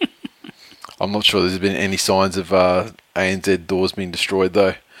 I'm not sure there's been any signs of ANZ doors being destroyed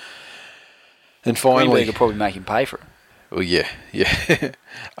though. And finally, will probably make him pay for it. Well, yeah.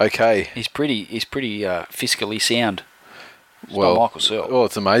 Okay. He's pretty fiscally sound. It's well, not Michael Searle. Well,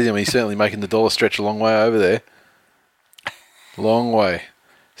 it's amazing. I mean, he's certainly making the dollar stretch a long way over there. Long way.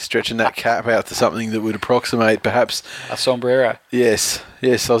 Stretching that cap out to something that would approximate perhaps a sombrero. Yes. I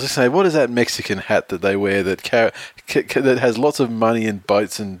was just saying, what is that Mexican hat that they wear that that has lots of money and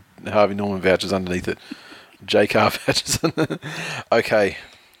boats and Harvey Norman vouchers underneath it? JCar vouchers. Okay.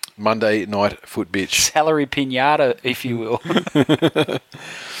 Monday night foot bitch. Salary pinata, if you will.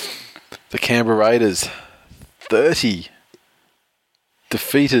 The Canberra Raiders, 30,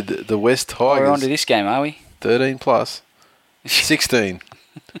 defeated the West Tigers. We're on to this game, are we? 13 plus. 16.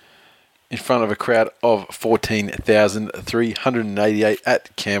 In front of a crowd of 14,388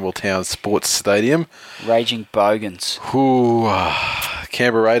 at Campbelltown Sports Stadium. Raging Bogans.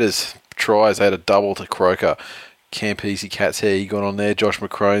 Canberra Raiders tries. They had a double to Croker. Campese Cat's Hair, he got on there. Josh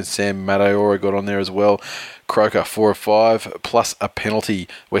McCrone, Sam Mataora got on there as well. Croker, 4 of 5, plus a penalty.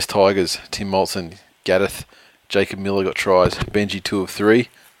 West Tigers, Tim Molson, Gaddith, Jacob Miller got tries. Benji, 2 of 3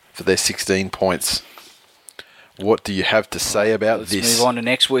 for their 16 points. What do you have to say about this? Let's move on to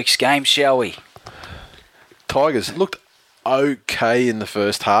next week's game, shall we? Tigers looked okay in the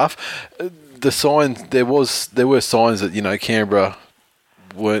first half. The signs there were signs that Canberra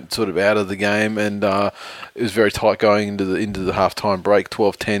weren't sort of out of the game, and it was very tight going into the halftime break.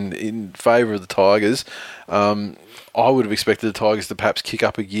 12-10 in favour of the Tigers. I would have expected the Tigers to perhaps kick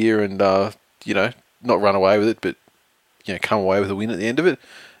up a gear and not run away with it, but come away with a win at the end of it.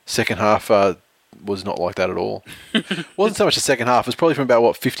 Second half was not like that at all. Wasn't so much the second half. It was probably from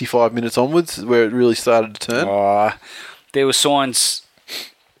about 55 minutes onwards where it really started to turn. There were signs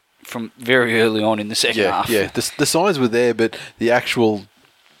from very early on in the second half. Yeah, the signs were there, but the actual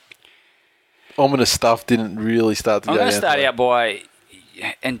ominous stuff didn't really start to go down. I'm going to start out by,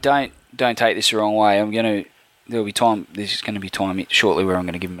 and don't take this the wrong way. There'll be time. There's going to be time shortly where I'm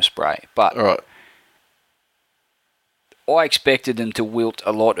going to give him a spray. But all right. I expected them to wilt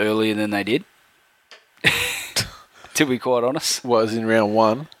a lot earlier than they did. To be quite honest. Was in round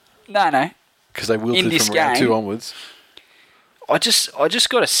 1? No. Because they wilted from round 2 onwards. I just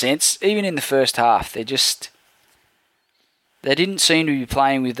got a sense, even in the first half, they didn't seem to be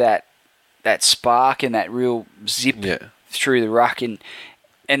playing with that spark and that real zip through the ruck, and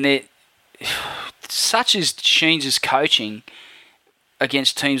they such as Sheens' coaching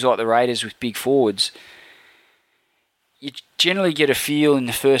against teams like the Raiders with big forwards, you generally get a feel in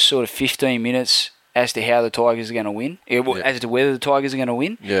the first sort of 15 minutes as to how the Tigers are going to win, as to whether the Tigers are going to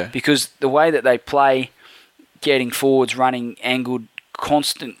win. Yeah. Because the way that they play, getting forwards, running angled,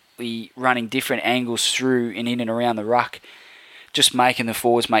 constantly running different angles through and in and around the ruck, just making the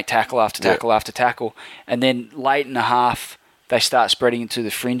forwards make tackle after tackle after tackle. And then late in the half, they start spreading into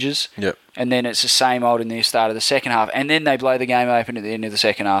the fringes. Yep. And then it's the same old in the start of the second half. And then they blow the game open at the end of the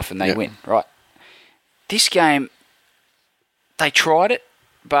second half and they win. Right. This game, they tried it,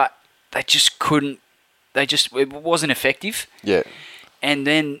 but they just couldn't. It wasn't effective. Yeah. And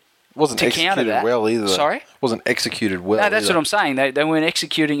then wasn't to executed counter that, well either. Sorry? Wasn't executed well. No, that's either. what I'm saying. They weren't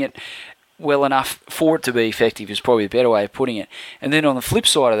executing it well enough for it to be effective is probably a better way of putting it. And then on the flip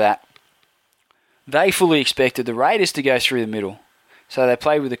side of that, they fully expected the Raiders to go through the middle. So they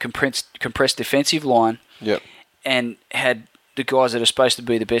played with a compressed defensive line. Yep. And had the guys that are supposed to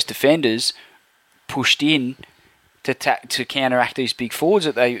be the best defenders pushed in to counteract these big forwards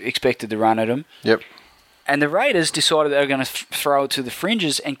that they expected to run at them. Yep. And the Raiders decided they were going to throw it to the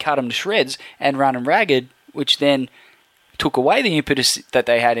fringes and cut them to shreds and run them ragged, which then took away the impetus that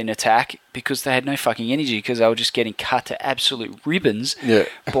they had in attack because they had no fucking energy because they were just getting cut to absolute ribbons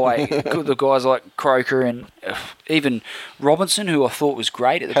by the guys like Croker and even Robinson, who I thought was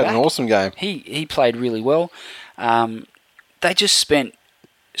great at the back. Had an awesome game. He played really well. They just spent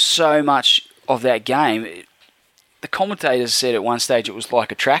so much of that game. The commentators said at one stage it was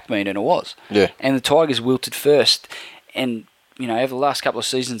like a track meet, and it was. Yeah. And the Tigers wilted first. And, over the last couple of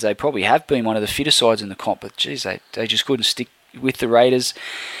seasons, they probably have been one of the fitter sides in the comp, but, geez, they just couldn't stick with the Raiders.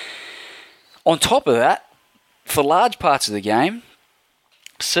 On top of that, for large parts of the game,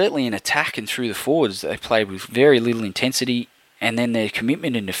 certainly in attack and through the forwards, they played with very little intensity, and then their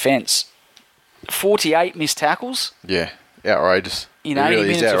commitment in defence. 48 missed tackles. Yeah, outrageous. In 80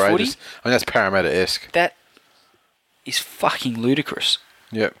 really minutes of footy. I mean, that's Parramatta-esque. That is fucking ludicrous.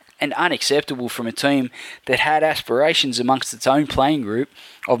 Yep. And unacceptable from a team that had aspirations amongst its own playing group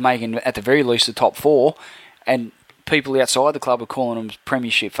of making, at the very least, the top 4, and people outside the club were calling them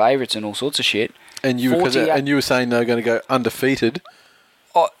premiership favourites and all sorts of shit. And you were saying they were going to go undefeated.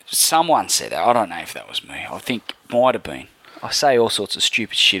 Oh, someone said that. I don't know if that was me. I think it might have been. I say all sorts of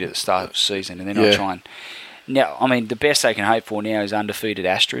stupid shit at the start of the season, and then I try and... Now, I mean, the best they can hope for now is undefeated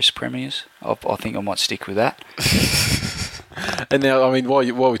asterisk premiers. I think I might stick with that. And now, I mean, while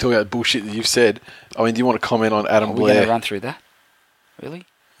we're talking about bullshit that you've said, I mean, do you want to comment on Adam Blair? We're going to run through that? Really?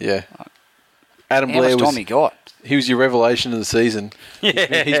 Yeah. Adam How Blair much time he got? He was your revelation of the season.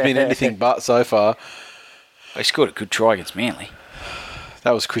 Yeah. He's been anything but so far. He scored a good try against Manly.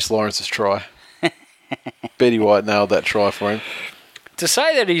 That was Chris Lawrence's try. Betty White nailed that try for him. To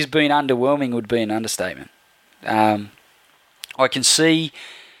say that he's been underwhelming would be an understatement. I can see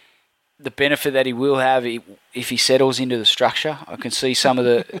the benefit that he will have if he settles into the structure. I can see some of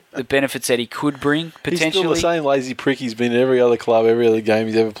the benefits that he could bring, potentially. He's still the same lazy prick he's been in every other club, every other game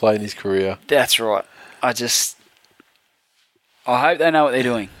he's ever played in his career. That's right. I hope they know what they're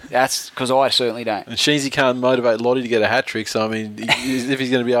doing. That's because I certainly don't. And Sheensy can't motivate Lottie to get a hat-trick, so, I mean, if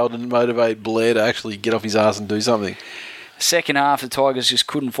he's going to be able to motivate Blair to actually get off his ass and do something. Second half, the Tigers just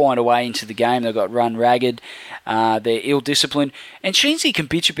couldn't find a way into the game. They got run ragged. They're ill-disciplined. And Sheensy can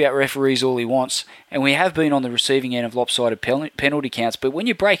bitch about referees all he wants, and we have been on the receiving end of lopsided penalty counts. But when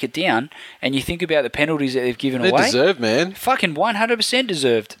you break it down and you think about the penalties that they've given away... They're deserved, man. Fucking 100%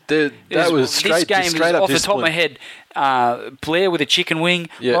 deserved. That was straight up discipline. This game is off the top of my head. Blair with a chicken wing,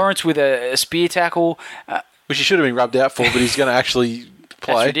 Lawrence with a spear tackle. Which he should have been rubbed out for, but he's going to actually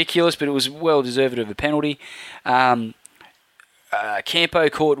play. That's ridiculous, but it was well-deserved of a penalty. Campo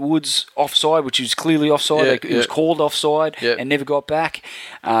caught Woods offside, which was clearly offside. It was called offside and never got back.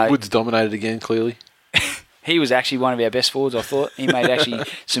 Woods dominated again, clearly. He was actually one of our best forwards, I thought. He made actually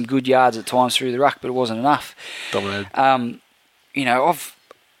some good yards at times through the ruck, but it wasn't enough. Dominated. I've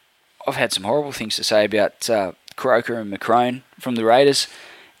had some horrible things to say about Croker and McCrone from the Raiders,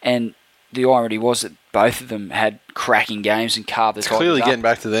 and the irony was that both of them had cracking games and carved the Tigers clearly up. getting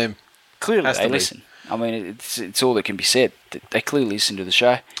back to them. Clearly they listen. I mean, it's all that can be said. They clearly listen to the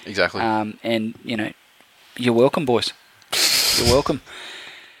show. Exactly. And, you're welcome, boys. You're welcome.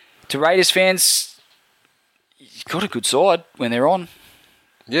 To Raiders fans, you've got a good side when they're on.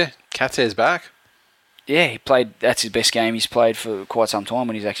 Yeah, Cat's hair's back. Yeah, he played. That's his best game he's played for quite some time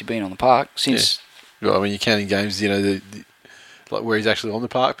when he's actually been on the park. Since. Yeah. Well, I mean, you're counting games, like where he's actually on the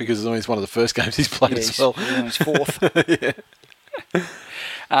park because it's one of the first games he's played as well. He's fourth.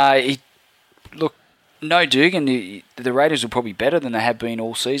 Look, no Dugan, the Raiders were probably better than they have been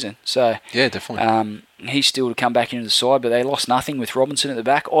all season. So yeah, definitely. He's still to come back into the side, but they lost nothing with Robinson at the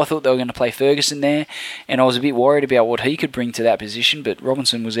back. I thought they were going to play Ferguson there, and I was a bit worried about what he could bring to that position, but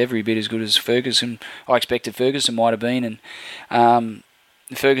Robinson was every bit as good as Ferguson. I expected Ferguson might have been, and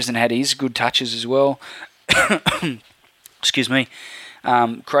Ferguson had his good touches as well. Excuse me.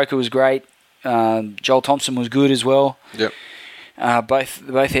 Croker was great. Joel Thompson was good as well. Yep. Both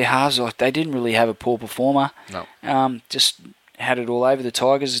their halves, they didn't really have a poor performer. No. Just had it all over the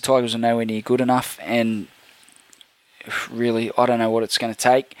Tigers. The Tigers are nowhere near good enough, and really, I don't know what it's going to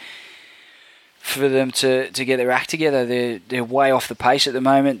take for them to get their act together. They're way off the pace at the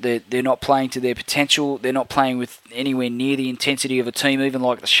moment. They're not playing to their potential. They're not playing with anywhere near the intensity of a team, even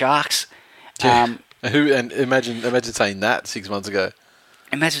like the Sharks. Yeah. And imagine saying that 6 months ago.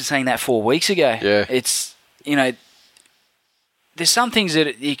 Imagine saying that 4 weeks ago. Yeah. It's there's some things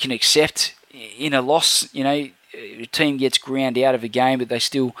that you can accept in a loss. A team gets ground out of a game, but they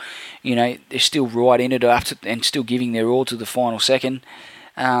still, they're still right in it and still giving their all to the final second.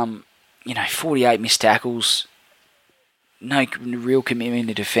 48 missed tackles, no real commitment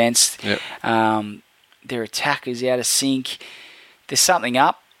to defence. Yep. Their attack is out of sync. There's something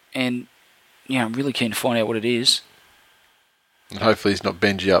up, and I'm really keen to find out what it is. And hopefully he's not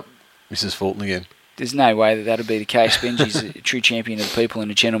Benji up Mrs. Fulton again. There's no way that that'll be the case. Benji's a true champion of the people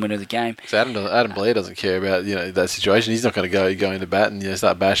and a gentleman of the game. So Adam Blair doesn't care about that situation. He's not going to go into bat and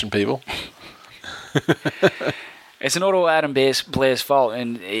start bashing people. It's not all Adam Blair's fault,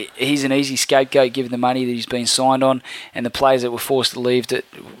 and he's an easy scapegoat given the money that he's been signed on and the players that were forced to leave that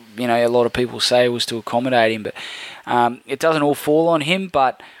a lot of people say was to accommodate him. But it doesn't all fall on him,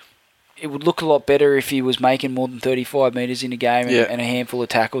 but it would look a lot better if he was making more than 35 metres in a game and a handful of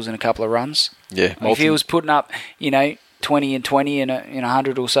tackles and a couple of runs. Yeah, if he was putting up, 20 and 20 in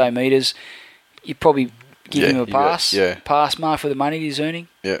 100 or so metres, you'd probably give him a pass, pass mark for the money he's earning.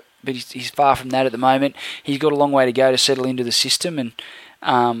 Yeah. But he's far from that at the moment. He's got a long way to go to settle into the system, and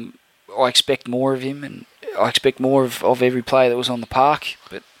I expect more of him, and I expect more of every player that was on the park.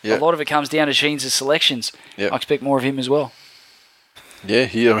 But a lot of it comes down to Sheens' selections. I expect more of him as well. Yeah,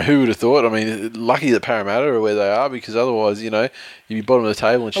 who would have thought? I mean, lucky that Parramatta are where they are, because otherwise, you'd be bottom of the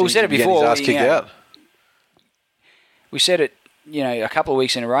table and Sheens would be getting his ass kicked out. We said it, a couple of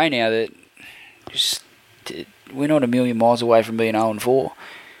weeks in a row now that we're not a million miles away from being 0-4.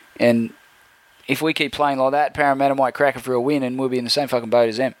 And if we keep playing like that, Parramatta might crack it for a win and we'll be in the same fucking boat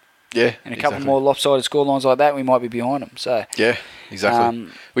as them. Yeah, and a couple more lopsided scorelines like that, we might be behind them. So yeah, exactly.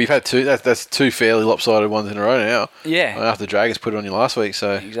 We've had two. That's two fairly lopsided ones in a row now. Yeah, after the Dragons put it on you last week.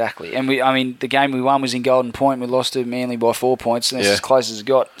 So exactly. And the game we won was in Golden Point. We lost to Manly by 4 points, and that's as close as it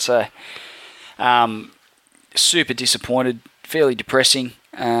got. So, super disappointed. Fairly depressing.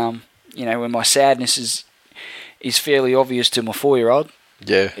 When my sadness is fairly obvious to my 4-year-old.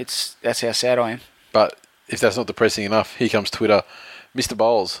 Yeah, that's how sad I am. But if that's not depressing enough, here comes Twitter. Mr.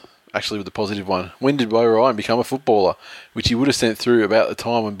 Bowles, actually with the positive one. When did Bo Ryan become a footballer? Which he would have sent through about the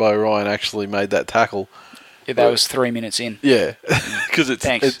time when Bo Ryan actually made that tackle. Yeah, that was 3 minutes in. Yeah, because it's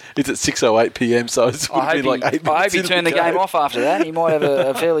at 6:08 p.m. So it's like 8 minutes. I hope he turned the game off after that. He might have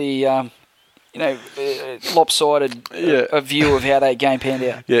a fairly lopsided view of how that game panned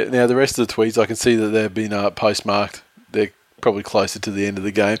out. Yeah. Now the rest of the tweets, I can see that they've been postmarked. They're probably closer to the end of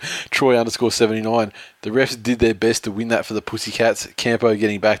the game. Troy _79. The refs did their best to win that for the Pussycats. Campo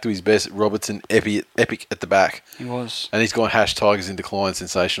getting back to his best. Robertson epic at the back. He was. And he's gone #Tigers in decline.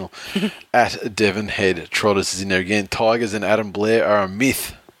 Sensational. At Devon Head. Trotters is in there again. Tigers and Adam Blair are a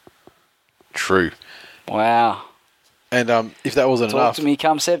myth. True. Wow. And if that wasn't enough... Talk to me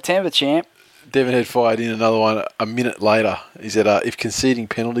come September, champ. Devon Head fired in another one a minute later. He said, if conceding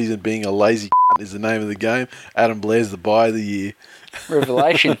penalties and being a lazy is the name of the game, Adam Blair's the buy of the year.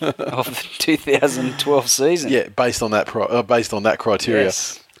 Revelation of the 2012 season. Yeah, based on that criteria.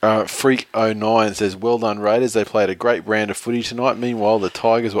 Yes. Freak09 says, well done Raiders. They played a great brand of footy tonight. Meanwhile, the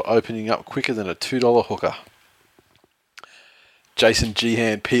Tigers were opening up quicker than a $2 hooker. Jason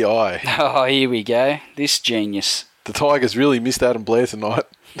Gehan, PI. Oh, here we go. This genius. The Tigers really missed Adam Blair tonight.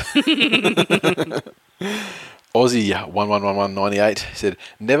 Aussie 111198 said,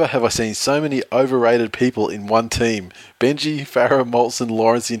 never have I seen so many overrated people in one team. Benji, Farah, Molson,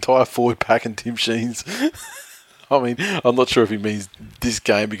 Lawrence, the entire forward pack, and Tim Sheens. I mean, I'm not sure if he means this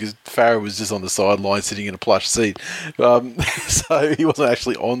game because Farah was just on the sideline sitting in a plush seat. So he wasn't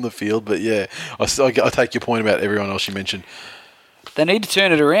actually on the field. But yeah, I take your point about everyone else you mentioned. They need to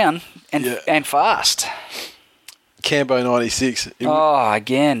turn it around and fast. Cambo 96.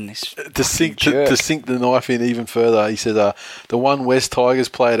 Again. To sink the knife in even further, he said, the one West Tigers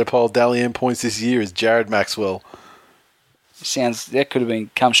player to poll Dally M points this year is Jared Maxwell. That could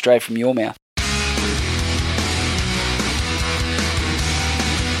have come straight from your mouth.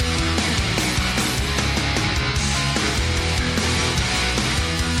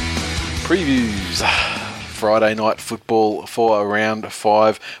 Previews. Friday night football for round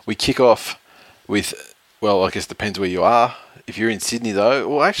 5. We kick off with... Well, I guess it depends where you are. If you're in Sydney, though,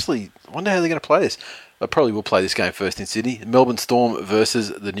 well, actually, I wonder how they're going to play this. They probably will play this game first in Sydney. Melbourne Storm versus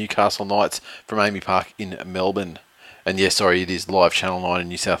the Newcastle Knights from Amy Park in Melbourne. And it is live Channel 9 in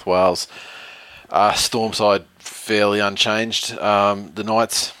New South Wales. Storm side fairly unchanged. The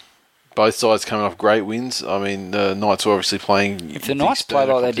Knights, both sides coming off great wins. I mean, the Knights are obviously playing... If the Knights play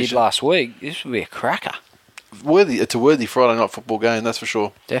like they did last week, this would be a cracker. It's a worthy Friday night football game, that's for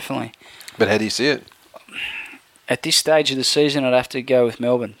sure. Definitely. But how do you see it? At this stage of the season, I'd have to go with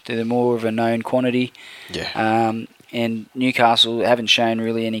Melbourne. They're more of a known quantity. Yeah. And Newcastle haven't shown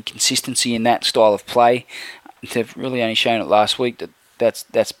really any consistency in that style of play. They've really only shown it last week.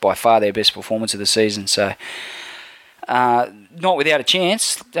 That's by far their best performance of the season. So, not without a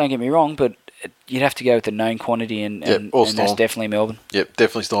chance, don't get me wrong, but you'd have to go with the known quantity, and that's definitely Melbourne. Yep,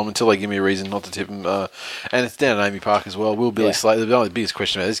 definitely Storm, until they give me a reason not to tip them. And it's down at Amy Park as well. Will Billy Slater, the only biggest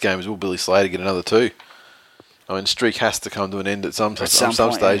question about this game is, will Billy Slater get another 2? I mean, the streak has to come to an end at some point,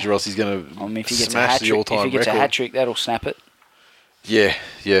 stage, or else he's going to smash the all-time record. If he gets a hat-trick, that'll snap it. Yeah.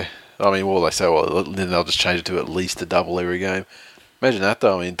 I mean, they say, then they'll just change it to at least a double every game. Imagine that,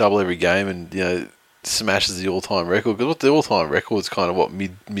 though. I mean, double every game and, smashes the all-time record. Because the all-time record is kind of,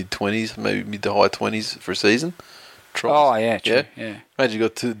 mid-20s, maybe mid to high 20s for a season? Oh, yeah, true. Yeah. Imagine you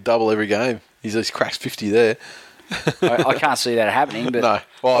got to double every game. He's cracks 50 there. I can't see that happening, but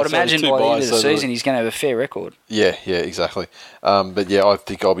I'd imagine by the end of the season he's going to have a fair record. Yeah, exactly. But yeah, I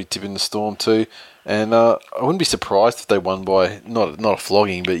think I'll be tipping the Storm too. And I wouldn't be surprised if they won by, not a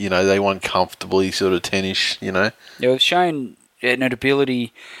flogging, but, they won comfortably, sort of 10-ish, Yeah, they've shown an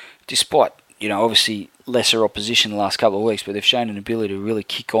ability, despite, obviously lesser opposition the last couple of weeks, but they've shown an ability to really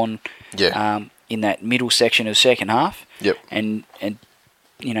kick on in that middle section of second half. Yep. And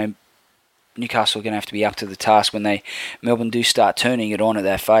Newcastle are going to have to be up to the task when Melbourne do start turning it on at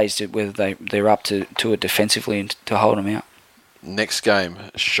that phase, whether they're up to it defensively and to hold them out. Next game,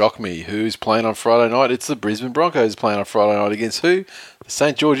 shock me. Who's playing on Friday night? It's the Brisbane Broncos playing on Friday night against who? The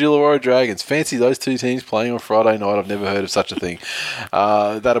St. George Illawarra Dragons. Fancy those two teams playing on Friday night. I've never heard of such a thing.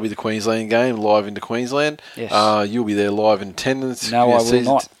 That'll be the Queensland game, live into Queensland. Yes. You'll be there live in attendance. No, I will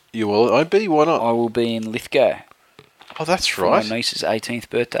not. You will? I'd be. Why not? I will be in Lithgow. Oh, that's right. For my niece's 18th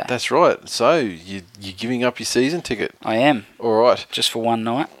birthday. That's right. So, you're giving up your season ticket? I am. All right. Just for one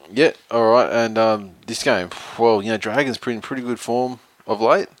night? Yeah, all right. And this game, well, Dragons in pretty good form of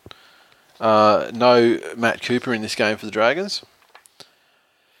late. No Matt Cooper in this game for the Dragons.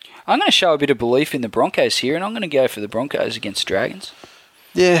 I'm going to show a bit of belief in the Broncos here, and I'm going to go for the Broncos against Dragons.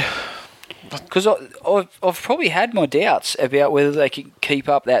 Yeah. Because I've probably had my doubts about whether they can keep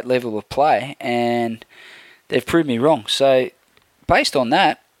up that level of play, and they've proved me wrong. So, based on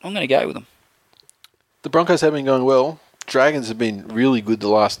that, I'm going to go with them. The Broncos have been going well. Dragons have been really good the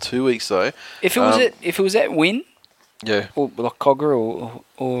last 2 weeks, though. If it was that win, or like Cogger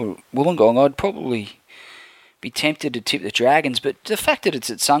or Wollongong, I'd probably be tempted to tip the Dragons. But the fact that it's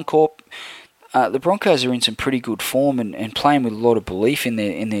at Suncorp, the Broncos are in some pretty good form and playing with a lot of belief in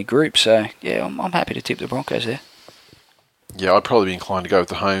their group. So yeah, I'm happy to tip the Broncos there. Yeah, I'd probably be inclined to go with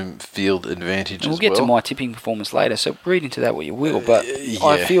the home field advantage. We'll get to my tipping performance later, so read into that what you will. But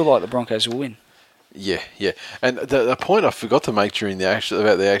I feel like the Broncos will win. Yeah. And the point I forgot to make during the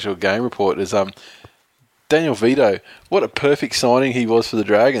actual game report is Daniel Vito. What a perfect signing he was for the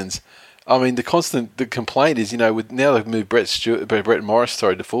Dragons. I mean, the complaint is, with now they've moved Brett Morris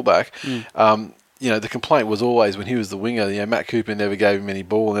to fullback. The complaint was always when he was the winger, Matt Cooper never gave him any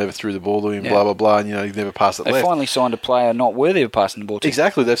ball, never threw the ball to him, blah, blah, blah, and, he never passed it left. They finally signed a player not worthy of passing the ball to.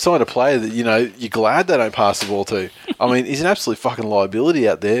 Exactly. They've signed a player that, you're glad they don't pass the ball to. I mean, he's an absolute fucking liability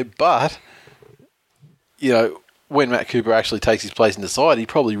out there, but, when Matt Cooper actually takes his place in the side, he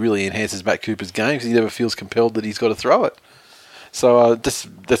probably really enhances Matt Cooper's game because he never feels compelled that he's got to throw it. So that's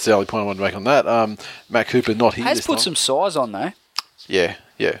the only point I wanted to make on that. Matt Cooper not here. Has put some size on though. Yeah.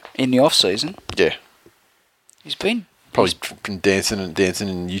 In the off season. Yeah. He's been dancing in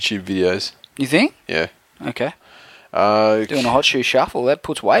YouTube videos. You think? Yeah. Okay. Doing a hot shoe shuffle, that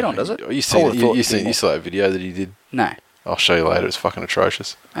puts weight on, does it? You saw that video that he did? No. I'll show you later. It's fucking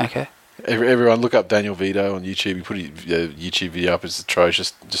atrocious. Okay. Everyone look up Daniel Vito on YouTube. He put his YouTube video up. It's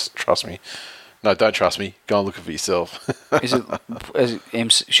atrocious. Just trust me. No, don't trust me. Go and look at it for yourself.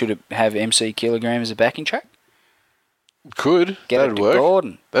 Should it have MC Kilogram as a backing track? Could. That'd work.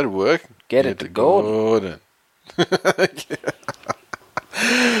 Gordon. That'd work. Get it to Gordon.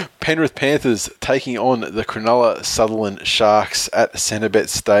 Penrith Panthers taking on the Cronulla Sutherland Sharks at Centrebet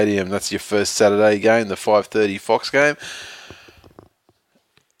Stadium. That's your first Saturday game, the 5:30 Fox game.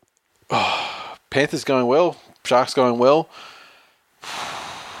 Panthers going well. Sharks going well.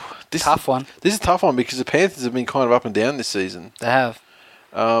 Tough one. This is a tough one because the Panthers have been kind of up and down this season. They have.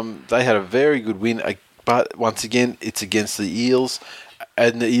 They had a very good win, but once again, it's against the Eels,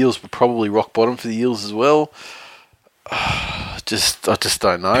 and the Eels were probably rock bottom for the Eels as well. I just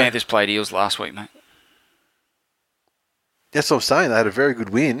don't know. Panthers played Eels last week, mate. That's what I'm saying. They had a very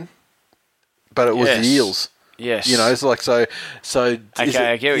good win, but it was the Eels. Yes. It's like so. Okay,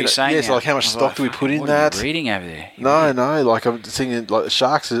 I get what you're saying. Yeah, so like how much stock do we put in that? What are you reading over there? No. Like I'm thinking, like the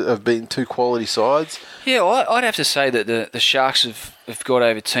Sharks have beaten two quality sides. Yeah, I'd have to say that the Sharks have got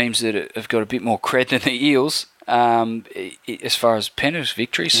over teams that have got a bit more cred than the Eels as far as Penrith's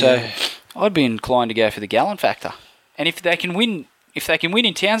victory. So I'd be inclined to go for the Gallen factor. And if they can win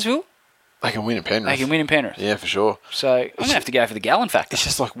in Townsville, they can win in Penrith. Yeah, for sure. So I'm going to have to go for the Gallen factor. It's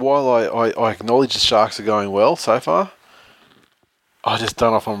just like while I acknowledge the Sharks are going well so far, I just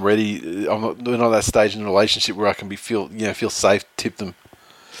don't know if I'm ready. I'm not at that stage in the relationship where I can feel safe to tip them.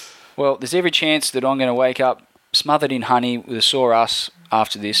 Well, there's every chance that I'm going to wake up smothered in honey with a sore ass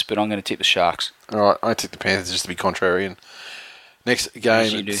after this, but I'm going to tip the Sharks. All right, I took the Panthers just to be contrarian. Next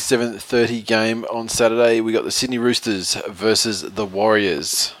game, 7:30 game on Saturday. We got the Sydney Roosters versus the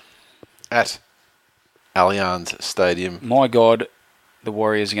Warriors at Allianz Stadium. My God, the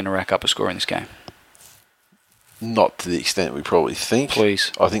Warriors are going to rack up a score in this game. Not to the extent we probably think.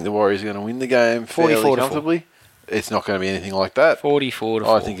 Please. I think the Warriors are going to win the game fairly comfortably. It's not going to be anything like that. 44-4.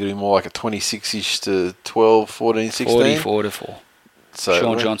 I think it'll be more like a 26-ish to 12, 14, 16. 44-4. So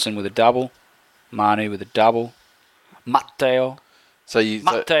Sean Johnson with a double. Manu with a double. Mateo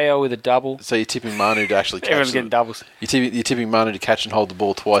with a double. So you're tipping Manu to actually catch. Everyone's getting doubles. You're tipping Manu to catch and hold the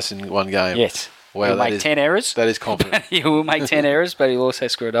ball twice in one game. Yes. Wow, he'll make 10 errors. That is confident. He will make 10 errors, but he'll also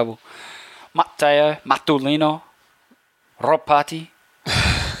score a double. Mateo, Matulino, Rob Party.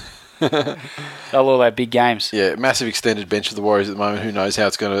 They'll all have big games. Yeah, massive extended bench of the Warriors at the moment. Who knows how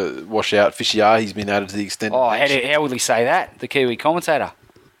it's going to wash out. Fishiahi's been added to the extended bench. How will he say that? The Kiwi commentator.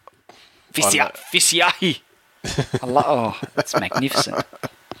 Fishiahi. That's magnificent.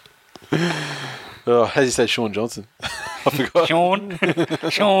 How do you say Sean Johnson? I forgot.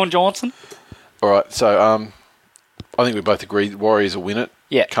 Sean Johnson. All right, so I think we both agree the Warriors will win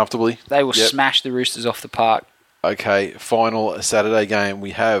it comfortably. They will smash the Roosters off the park. Okay, final Saturday game. We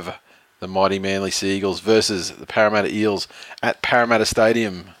have the mighty Manly Sea Eagles versus the Parramatta Eels at Parramatta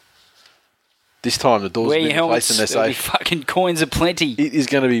Stadium. This time the doors have been placed and they're safe. Be fucking coins aplenty. It is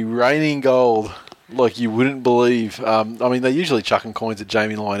going to be raining gold like you wouldn't believe. I mean, they're usually chucking coins at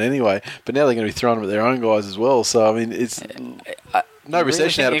Jamie Lyon anyway, but now they're going to be throwing them at their own guys as well. So, I mean, it's no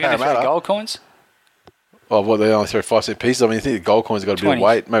recession out of Parramatta. Gold coins? Oh, well, they only throw 5 cent pieces. I mean, I think the gold coins have got a bit of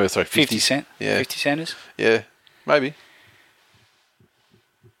weight. Maybe they throw 50 cent. Yeah. 50 centers? Yeah, maybe.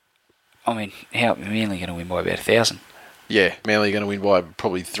 I mean, how Manly going to win by about 1,000? Yeah, Manly are going to win by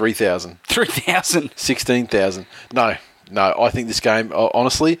probably 3,000. 3,000? 16,000. No, I think this game,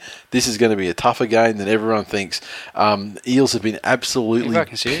 honestly, this is going to be a tougher game than everyone thinks. Eels have been absolutely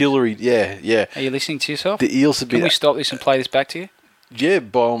pilloried. Yeah. Are you listening to yourself? The Eels have been... Can we stop this and play this back to you? Yeah,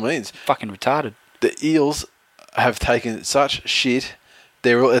 by all means. Fucking retarded. The Eels have taken such shit.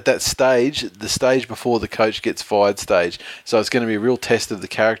 They're at that stage, the stage before the coach gets fired stage. So it's going to be a real test of the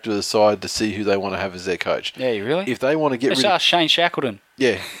character of the side to see who they want to have as their coach. Yeah, really? If they want to get rid of Shane Shackleton.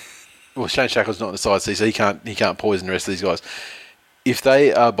 Yeah. Well, Shane Shackleton's not in the side seat, so he can't poison the rest of these guys. If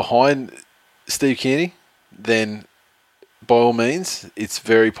they are behind Steve Kearney, then by all means, it's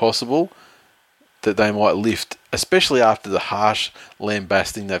very possible that they might lift, especially after the harsh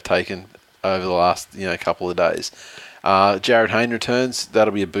lambasting they've taken over the last couple of days. Jared Hayne returns.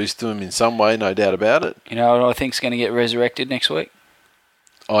 That'll be a boost to him in some way, no doubt about it. You know what I think's going to get resurrected next week?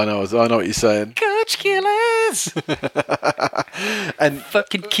 I know what you're saying. Coach killers! And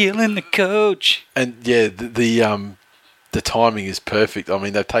fucking killing the coach. And yeah, the timing is perfect. I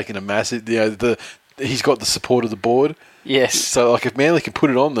mean, they've taken a massive. He's got the support of the board. Yes. So like, if Manly can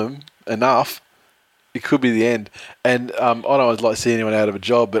put it on them enough, it could be the end. And I don't always like to see anyone out of a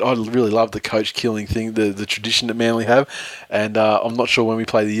job, but I really love the coach killing thing, the tradition that Manly have. And I'm not sure when we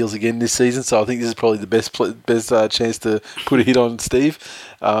play the Eels again this season, so I think this is probably the best chance to put a hit on Steve.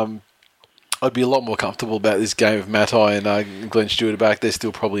 I'd be a lot more comfortable about this game if Matai and Glenn Stewart are back. They're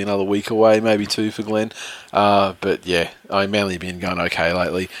still probably another week away, maybe 2 for Glenn. But yeah, Manly have been going okay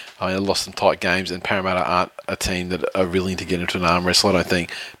lately. I lost some tight games, and Parramatta aren't a team that are willing to get into an arm wrestle, I don't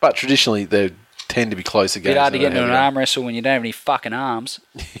think. But traditionally, they tend to be closer games. It's hard to get into an arm wrestle when you don't have any fucking arms.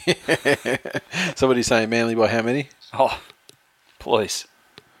 Somebody's saying Manly by how many? Oh, please.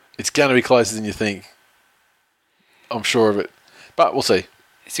 It's going to be closer than you think. I'm sure of it. But we'll see.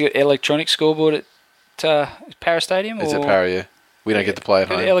 Is it got electronic scoreboard at Para Stadium? It's at Para, yeah. We don't get to play at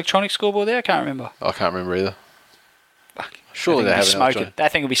home. Electronic scoreboard there? I can't remember. I can't remember either. Fuck. Surely they have smoking.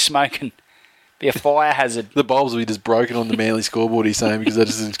 That thing will be smoking. Be a fire hazard. The bulbs will be just broken on the Manly scoreboard, he's saying, because they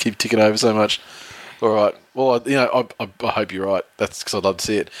just keep ticking over so much. All right. Well, I hope you're right. That's because I'd love to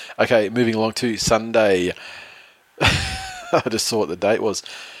see it. Okay, moving along to Sunday. I just saw what the date was.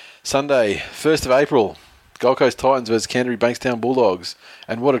 Sunday, 1st of April. Gold Coast Titans versus Canterbury Bankstown Bulldogs,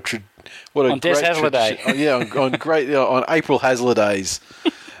 and what a on Des Hasler Day. on April Hasler days,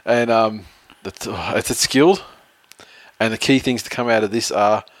 and it's skilled. And the key things to come out of this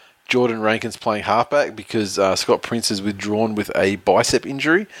are Jordan Rankin's playing halfback because Scott Prince is withdrawn with a bicep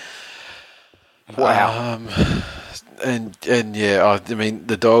injury. Wow. And yeah, I mean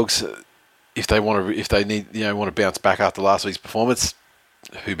the Dogs, if they want to bounce back after last week's performance,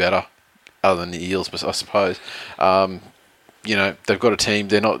 who better? Other than the Eels, I suppose. They've got a team.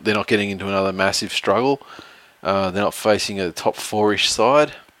 They're not getting into another massive struggle. They're not facing a top 4-ish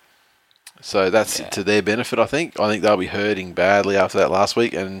side. So that's to their benefit, I think. I think they'll be hurting badly after that last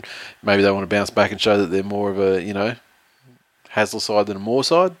week, and maybe they want to bounce back and show that they're more of a, Haslett side than a Moore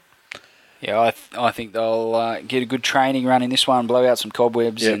side. Yeah, I think they'll get a good training run in this one, blow out some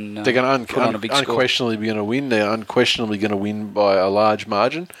cobwebs, and they're going to put on a big unquestionably be going to win. They're unquestionably going to win by a large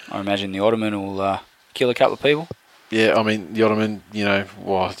margin. I imagine the Ottoman will kill a couple of people. Yeah, I mean the Ottoman.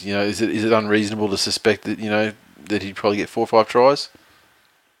 Is it unreasonable to suspect that that he'd probably get 4 or 5 tries?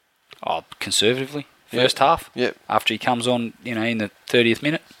 Oh, conservatively, first half. Yep. After he comes on, in the 30th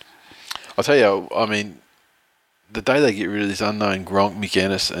minute. I'll tell you, I mean, the day they get rid of this unknown Gronk, Mick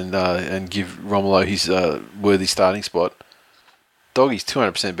Ennis, and give Romelu his worthy starting spot, Doggy's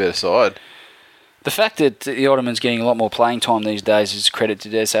 200% better side. The fact that the Ottoman's getting a lot more playing time these days is credit to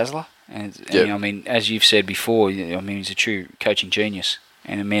Des Hasler. And I mean, as you've said before, he's a true coaching genius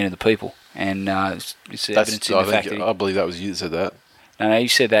and a man of the people. And it's evidence in the fact that I believe that was you that said that. No, you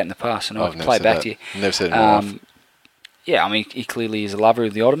said that in the past, and I've played back to you. Never said it in my life. Yeah, I mean, he clearly is a lover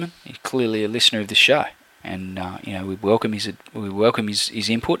of the Ottoman. He's clearly a listener of the show, and we welcome his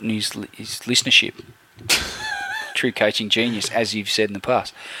input and his listenership. True coaching genius, as you've said in the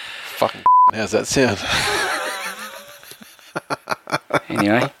past. Fucking how's that sound?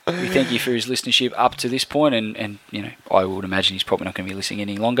 Anyway, we thank you for his listenership up to this point, and I would imagine he's probably not going to be listening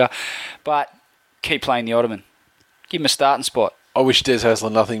any longer. But keep playing the Ottoman. Give him a starting spot. I wish Des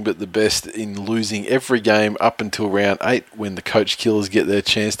Hasler nothing but the best in losing every game up until round 8 when the coach killers get their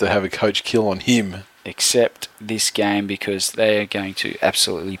chance to have a coach kill on him. Except this game, because they are going to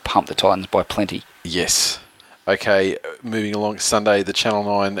absolutely pump the Titans by plenty. Yes. Okay, moving along, Sunday, the Channel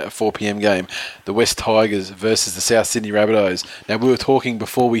 9 4pm game, the West Tigers versus the South Sydney Rabbitohs. Now, we were talking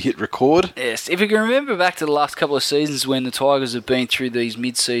before we hit record. Yes, if you can remember back to the last couple of seasons when the Tigers have been through these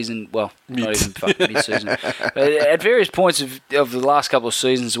mid-season, well, not even fucking mid-season, but at various points of the last couple of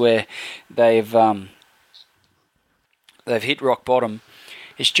seasons where they've hit rock bottom,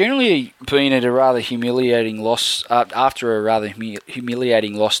 it's generally been at a rather humiliating loss, after a rather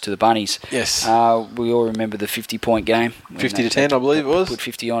humiliating loss to the Bunnies. Yes. We all remember the 50-point game. 50-10, I believe it was. Put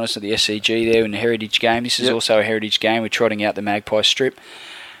 50 on us at the SCG there in the Heritage game. This is also a Heritage game. We're trotting out the Magpie strip.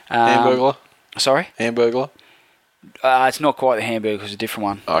 Hamburglar? Sorry? Hamburglar? It's not quite the Hamburglar. It's a different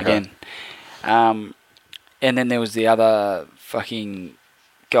one. Okay. Again. And then there was the other fucking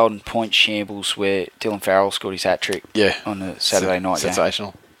Golden Point shambles where Dylan Farrell scored his hat-trick on the Saturday night game.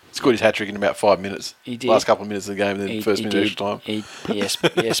 Sensational. He scored his hat-trick in about 5 minutes. He did. Last couple of minutes of the game, and then first minute extra time.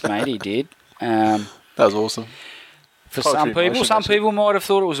 Yes, mate, he did. That was awesome. For some people might have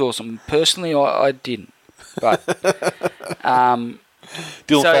thought it was awesome. Personally, I didn't. But Dylan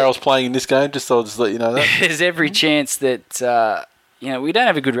Farrell's playing in this game, I'll just let you know that. There's every chance that we don't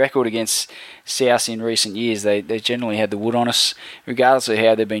have a good record against South in recent years. They generally had the wood on us, regardless of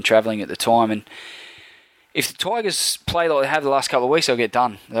how they've been travelling at the time. And if the Tigers play like they have the last couple of weeks, they'll get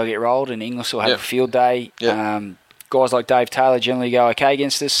done. They'll get rolled, and Inglis will have a field day. Yep. Guys like Dave Taylor generally go okay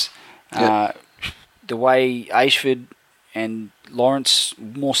against us. The way Ashford and Lawrence,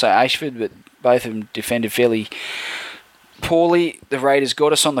 more so Ashford, but both of them defended fairly poorly. The Raiders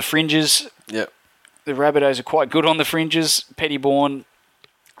got us on the fringes. Yep. The Rabbitohs are quite good on the fringes. Pettybourne,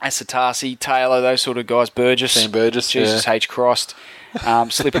 Asatasi, Taylor, those sort of guys. Burgess. Sam Burgess. Jesus H. Christ.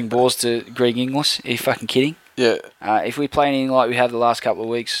 Slipping balls to Greg Inglis. Are you fucking kidding? Yeah. If we play anything like we have the last couple of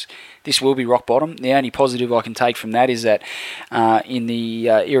weeks, this will be rock bottom. The only positive I can take from that is that in the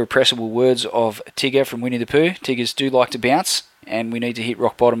irrepressible words of Tigger from Winnie the Pooh, Tiggers do like to bounce, and we need to hit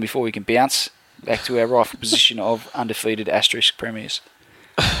rock bottom before we can bounce back to our rightful position of undefeated asterisk premiers.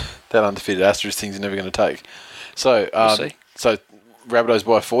 That undefeated asterisk thing's never going to take. So, We'll see. So Rabbitohs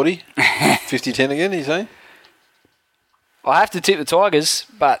by 40, 50-10 again, are you saying? I have to tip the Tigers,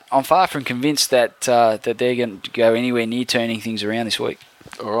 but I'm far from convinced that that they're going to go anywhere near turning things around this week.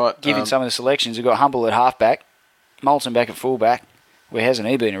 All right. Given some of the selections, we've got Humble at halfback, Moulton back at fullback. Where hasn't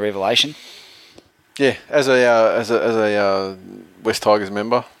he been a revelation? Yeah, as a West Tigers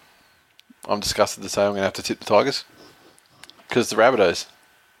member, I'm disgusted to say I'm going to have to tip the Tigers because the Rabbitohs.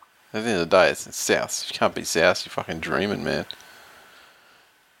 At the end of the day, it's South. You can't beat South. You're fucking dreaming, man.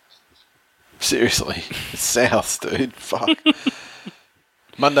 Seriously. It's South, dude. Fuck.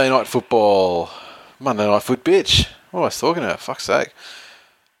 Monday night football. Monday night foot, bitch. What was I talking about? Fuck's sake.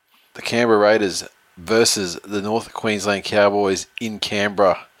 The Canberra Raiders versus the North Queensland Cowboys in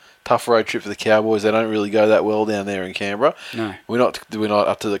Canberra. Tough road trip for the Cowboys. They don't really go that well down there in Canberra. No. We're not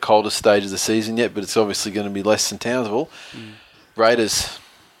up to the coldest stage of the season yet, but it's obviously going to be less than Townsville. Raiders,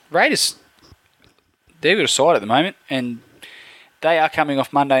 they've got a side at the moment, and they are coming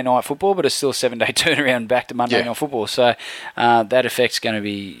off Monday night football, but it's still a 7-day turnaround back to Monday night football. So that effect's going to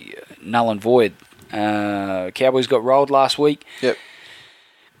be null and void. Cowboys got rolled last week. Yep.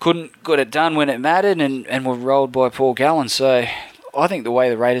 Couldn't get it done when it mattered, and were rolled by Paul Gallen. So I think the way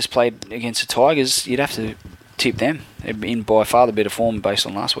the Raiders played against the Tigers, you'd have to tip them in by far the better form based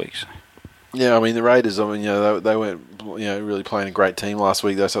on last week's. Yeah, I mean the Raiders. I mean, they weren't really playing a great team last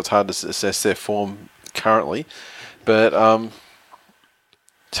week though, so it's hard to assess their form currently. But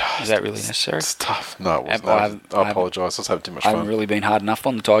is that really necessary? It's tough. No, it wasn't. I apologise. I was having too much fun. I haven't really been hard enough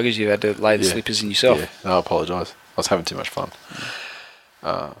on the Tigers. You had to lay the slippers in yourself. Yeah, no, I apologise. I was having too much fun.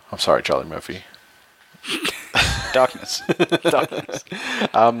 I'm sorry, Charlie Murphy. Darkness.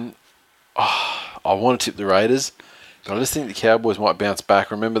 I want to tip the Raiders, but I just think the Cowboys might bounce back.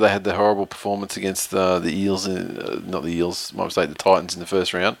 Remember, they had the horrible performance against the Eels, not the Eels, my mistake, the Titans in the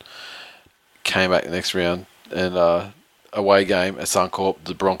first round. Came back the next round, and away game at Suncorp,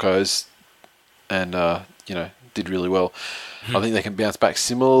 the Broncos, and did really well. I think they can bounce back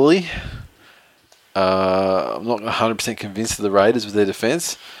similarly. I'm not 100% convinced of the Raiders with their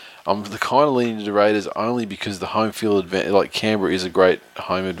defence. I'm kind of leaning to the Raiders only because the home field advantage, like Canberra, is a great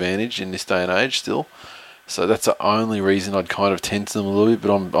home advantage in this day and age still. So that's the only reason I'd kind of tend to them a little bit,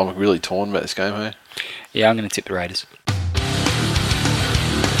 but I'm really torn about this game here. Yeah, I'm going to tip the Raiders.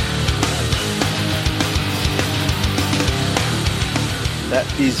 That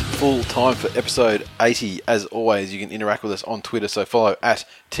is full time for episode 80. As always, you can interact with us on Twitter, so follow at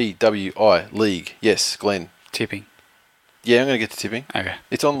TWI League. Yes, Glenn. Tipping. Yeah, I'm going to get to tipping. Okay.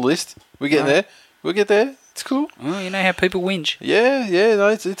 It's on the list. We're getting there. We'll get there. It's cool. Well, you know how people whinge. Yeah, no,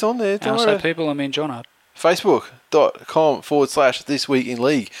 it's on there. I'll say people, I mean John Hart. Facebook.com/This Week in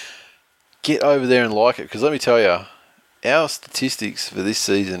League. Get over there and like it, because let me tell you, our statistics for this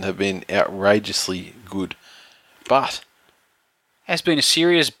season have been outrageously good. But has been a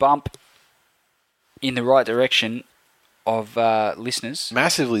serious bump in the right direction of listeners.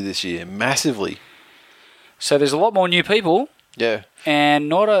 Massively this year. Massively. So there's a lot more new people. Yeah. And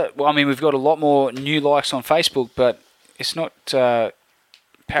we've got a lot more new likes on Facebook, but it's not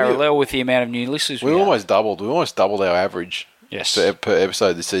parallel with the amount of new listeners we almost doubled. We almost doubled our average. Yes. Per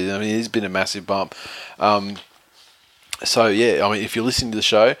episode this season. I mean, it's been a massive bump. So, yeah, I mean, if you're listening to the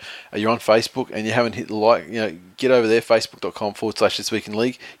show, you're on Facebook and you haven't hit the like, get over there, facebook.com/This Week in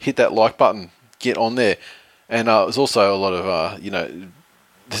League. Hit that like button. Get on there. And there's also a lot of,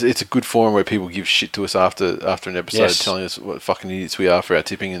 it's a good forum where people give shit to us after an episode, telling us what fucking idiots we are for our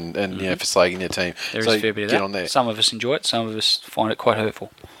tipping and for slagging their team. There is a fair bit of that. Get on there. Some of us enjoy it. Some of us find it quite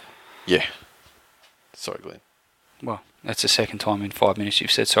hurtful. Yeah. Sorry, Glenn. Well, that's the second time in 5 minutes you've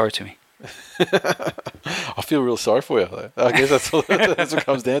said sorry to me. I feel real sorry for you, though. I guess that's what it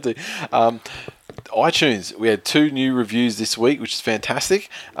comes down to. iTunes, we had 2 new reviews this week, which is fantastic.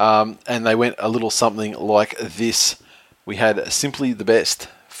 And they went a little something like this. We had Simply the Best,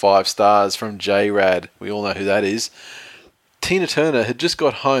 5 stars from J-Rad. We all know who that is. Tina Turner had just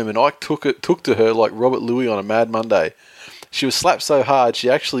got home and Ike took to her like Robert Louis on a Mad Monday. She was slapped so hard she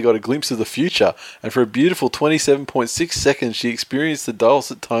actually got a glimpse of the future, and for a beautiful 27.6 seconds she experienced the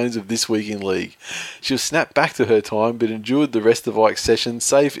dulcet tones of This Week in League. She was snapped back to her time but endured the rest of Ike's session,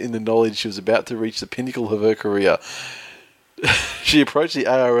 safe in the knowledge she was about to reach the pinnacle of her career. She approached the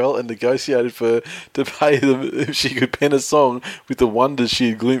ARL and negotiated to pay them if she could pen a song with the wonders she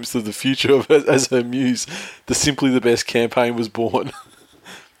had glimpsed of the future of her, as her muse. The Simply the Best campaign was born.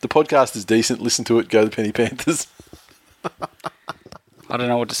 The podcast is decent. Listen to it. Go the Penny Panthers. I don't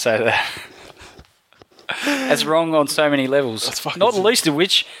know what to say to that. That's wrong on so many levels. Not the least of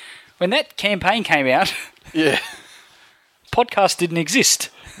which, when that campaign came out, podcast didn't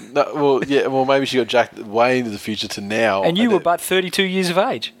exist. No, well, maybe she got jacked way into the future to now. And you were but 32 years of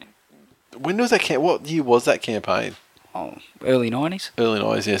age. When was that? What year was that campaign? Oh, early 90s. Early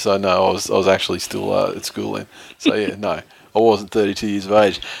 90s, yes. I know. I was actually still at school then. So yeah, no, I wasn't 32 years of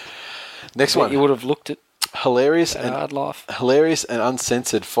age. Next one. You would have looked at hilarious and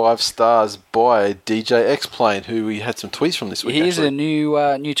uncensored 5 stars by DJ X-Plane, who we had some tweets from this week. He's a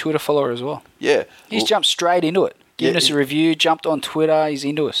new Twitter follower as well. Yeah, he's jumped straight into it. Giving us a review, jumped on Twitter. He's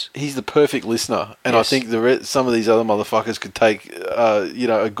into us. He's the perfect listener, and I think some of these other motherfuckers could take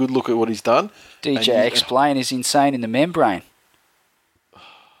a good look at what he's done. DJ Explain is insane in the membrane.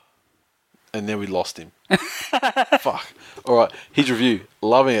 And then we lost him. Fuck. All right, his review.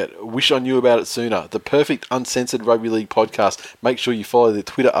 Loving it. Wish I knew about it sooner. The perfect uncensored rugby league podcast. Make sure you follow their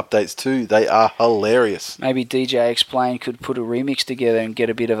Twitter updates too. They are hilarious. Maybe DJ Explain could put a remix together and get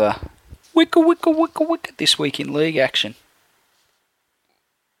a bit of a wicka This Week in League action.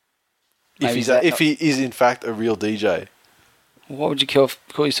 If he is in fact a real DJ. What would you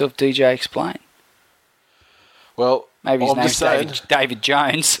call yourself, DJ Explain? Well, Maybe his name's David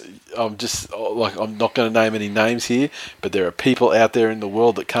Jones. I'm not going to name any names here, but there are people out there in the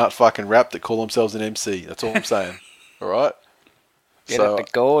world that can't fucking rap that call themselves an MC. That's all I'm saying. All right? Get it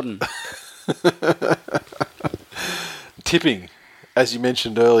to Gordon. Tipping, as you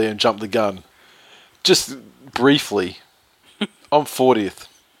mentioned earlier and jumped the gun. Just briefly, I'm 40th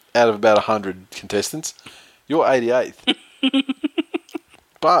out of about 100 contestants. You're 88th.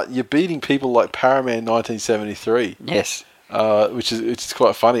 But you're beating people like Paraman 1973. Yes. Which is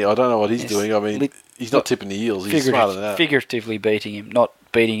quite funny. I don't know what he's doing. I mean, he's not tipping the eels. He's smarter than that. Figuratively beating him, not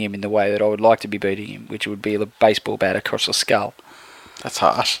beating him in the way that I would like to be beating him, which would be a baseball bat across the skull. That's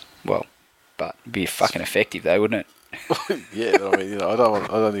harsh. Well, but it'd be fucking effective though, wouldn't it? Yeah, but I mean, I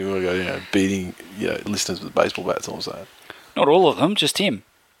don't even want to go, beating, listeners with baseball bats. All I'm saying. Not all of them, just him.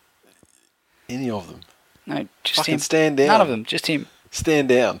 Any of them? No, just fucking him. Stand down. None of them, just him. Stand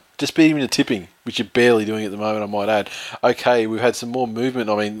down. Just beat him into tipping, which you're barely doing at the moment, I might add. Okay, we've had some more movement.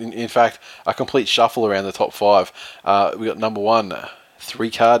 I mean, in fact, a complete shuffle around the top 5. We got number 1,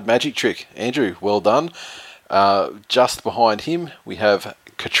 3-card magic trick. Andrew, well done. Just behind him, we have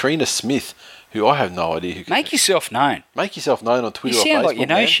Katrina Smith, who I have no idea who. Make yourself known. Make yourself known on Twitter. You sound or Facebook, like you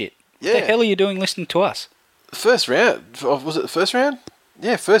know shit. Yeah. What the hell are you doing listening to us? First round. Was it the first round?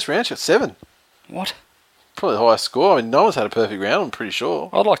 Yeah, first round. She got 7. What? Probably the highest score. I mean, no one's had a perfect round, I'm pretty sure.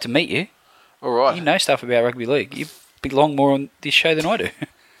 I'd like to meet you. All right. You know stuff about rugby league. You belong more on this show than I do.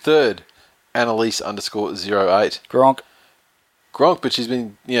 Third, Annalise _08. Gronk, but she's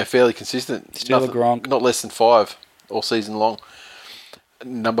been fairly consistent. Still a Gronk. Not less than 5 all season long.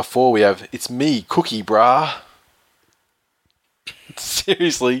 Number 4, we have It's Me, Cookie, brah.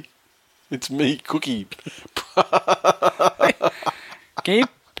 Seriously, it's me, Cookie.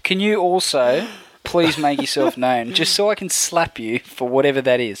 Can you also please make yourself known, just so I can slap you for whatever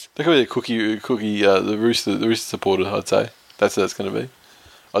that is? That could be a cookie. The rooster supporter. I'd say that's what it's going to be.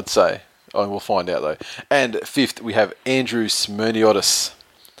 I'd say. We'll find out though. And 5th, we have Andrew Smyrniotis,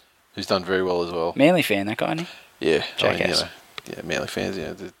 who's done very well as well. Manly fan, that guy, isn't he? Yeah, Jackass. Manly fans.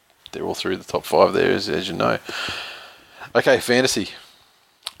 They're all through the top 5 there, as you know. Okay, fantasy.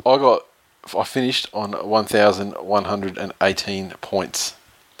 I finished on 1,118 points.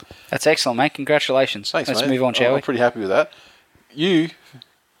 That's excellent, mate. Congratulations. Thanks, Let's mate. move on, shall we? I'm pretty happy with that. You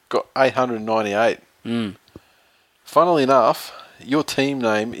got 898. Funnily enough, your team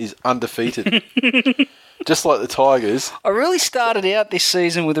name is Undefeated. Just like the Tigers. I really started out this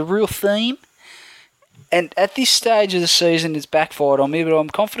season with a real theme, and at this stage of the season it's backfired on me, but I'm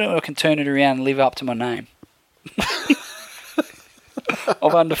confident I can turn it around and live up to my name.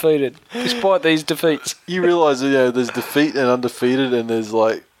 Of Undefeated, despite these defeats. You realise there's defeat and undefeated, and there's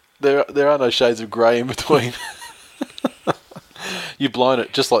there are no shades of grey in between. You've blown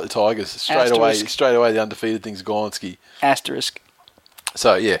it, just like the Tigers. Straight away, the undefeated thing's gone, ski. Asterisk.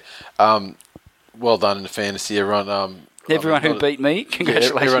 So yeah, well done in the fantasy, everyone. Everyone who beat me,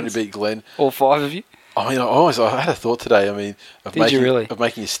 congratulations. Yeah, everyone who beat Glenn. All 5 of you. I mean, I had a thought today. I mean, of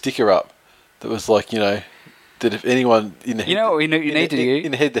making a sticker up that was that if anyone in the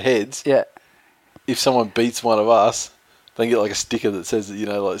in head-to-heads, yeah, if someone beats one of us, they can get a sticker that says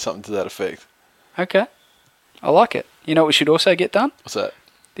something to that effect. Okay, I like it. You know what we should also get done? What's that?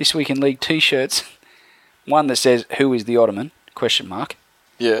 This Week in League T-shirts. One that says "Who is the Ottoman?" ?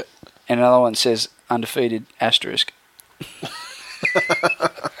 Yeah. And another one says "Undefeated." Asterisk.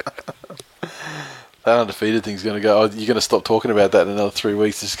 That undefeated thing's going to go. You're going to stop talking about that in another 3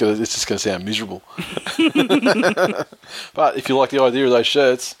 weeks. It's just going to sound miserable. But if you like the idea of those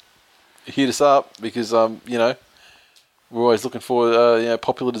shirts, hit us up because we're always looking for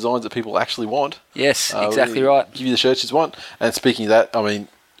popular designs that people actually want. Yes, exactly right. Give you the shirts you want. And speaking of that, I mean,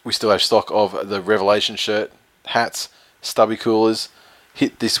 we still have stock of the Revelation shirt, hats, stubby coolers.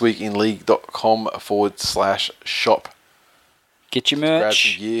 Hit thisweekinleague.com/shop. Get your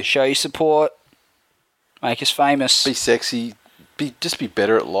merch. Show your support. Make us famous. Be sexy. Just be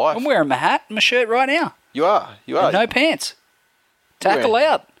better at life. I'm wearing my hat and my shirt right now. You are. And no pants. Tackle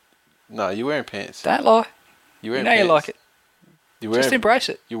out. No, you're wearing pants. Don't lie. You're wearing pants. You like it. Just embrace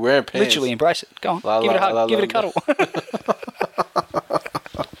it. You're wearing pants. Literally embrace it. Go on. Give it a hug. Give it a cuddle.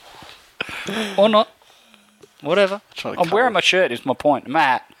 Or not. Whatever. I'm wearing my shirt is my point. My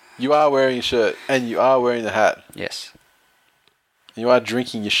hat. You are wearing a shirt and you are wearing the hat. Yes. You are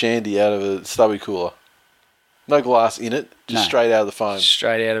drinking your shandy out of a stubby cooler. No glass in it, just straight out of the foam.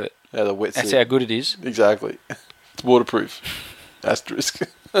 Straight out of it. Out of the wetsuit. That's how good it is. Exactly. It's waterproof. Asterisk.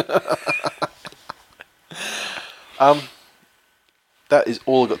 That is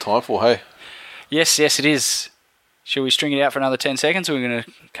all I've got time for, hey? Yes, it is. Shall we string it out for another 10 seconds or are we going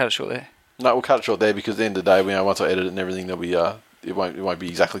to cut it short there? No, we'll cut it short there because at the end of the day, once I edit it and everything, there'll be it won't be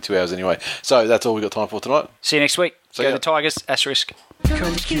exactly 2 hours anyway. So that's all we've got time for tonight. See you next week. So Go the Tigers, asterisk.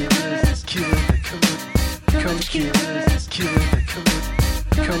 Come kill us, kill the commit. Come kill us, kill the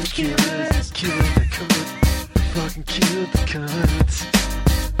commit. Come kill us, kill the commit. Fucking kill the cunts.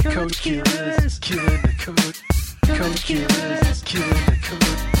 Come kill us, kill the commit. Come kill us, kill the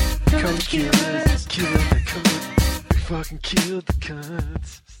commit. Come kill us, kill the commit. Fucking kill the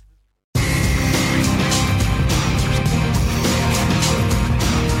cunts.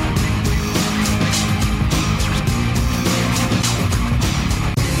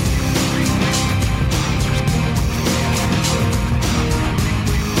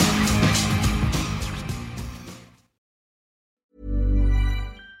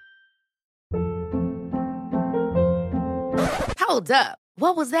 Hold up.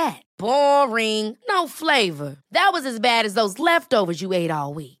 What was that? Boring. No flavor. That was as bad as those leftovers you ate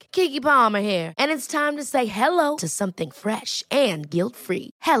all week. Keke Palmer here. And it's time to say hello to something fresh and guilt-free.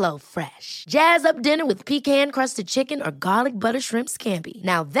 Hello Fresh. Jazz up dinner with pecan-crusted chicken or garlic butter shrimp scampi.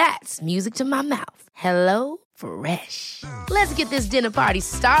 Now that's music to my mouth. Hello Fresh. Let's get this dinner party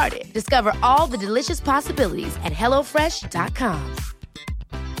started. Discover all the delicious possibilities at HelloFresh.com.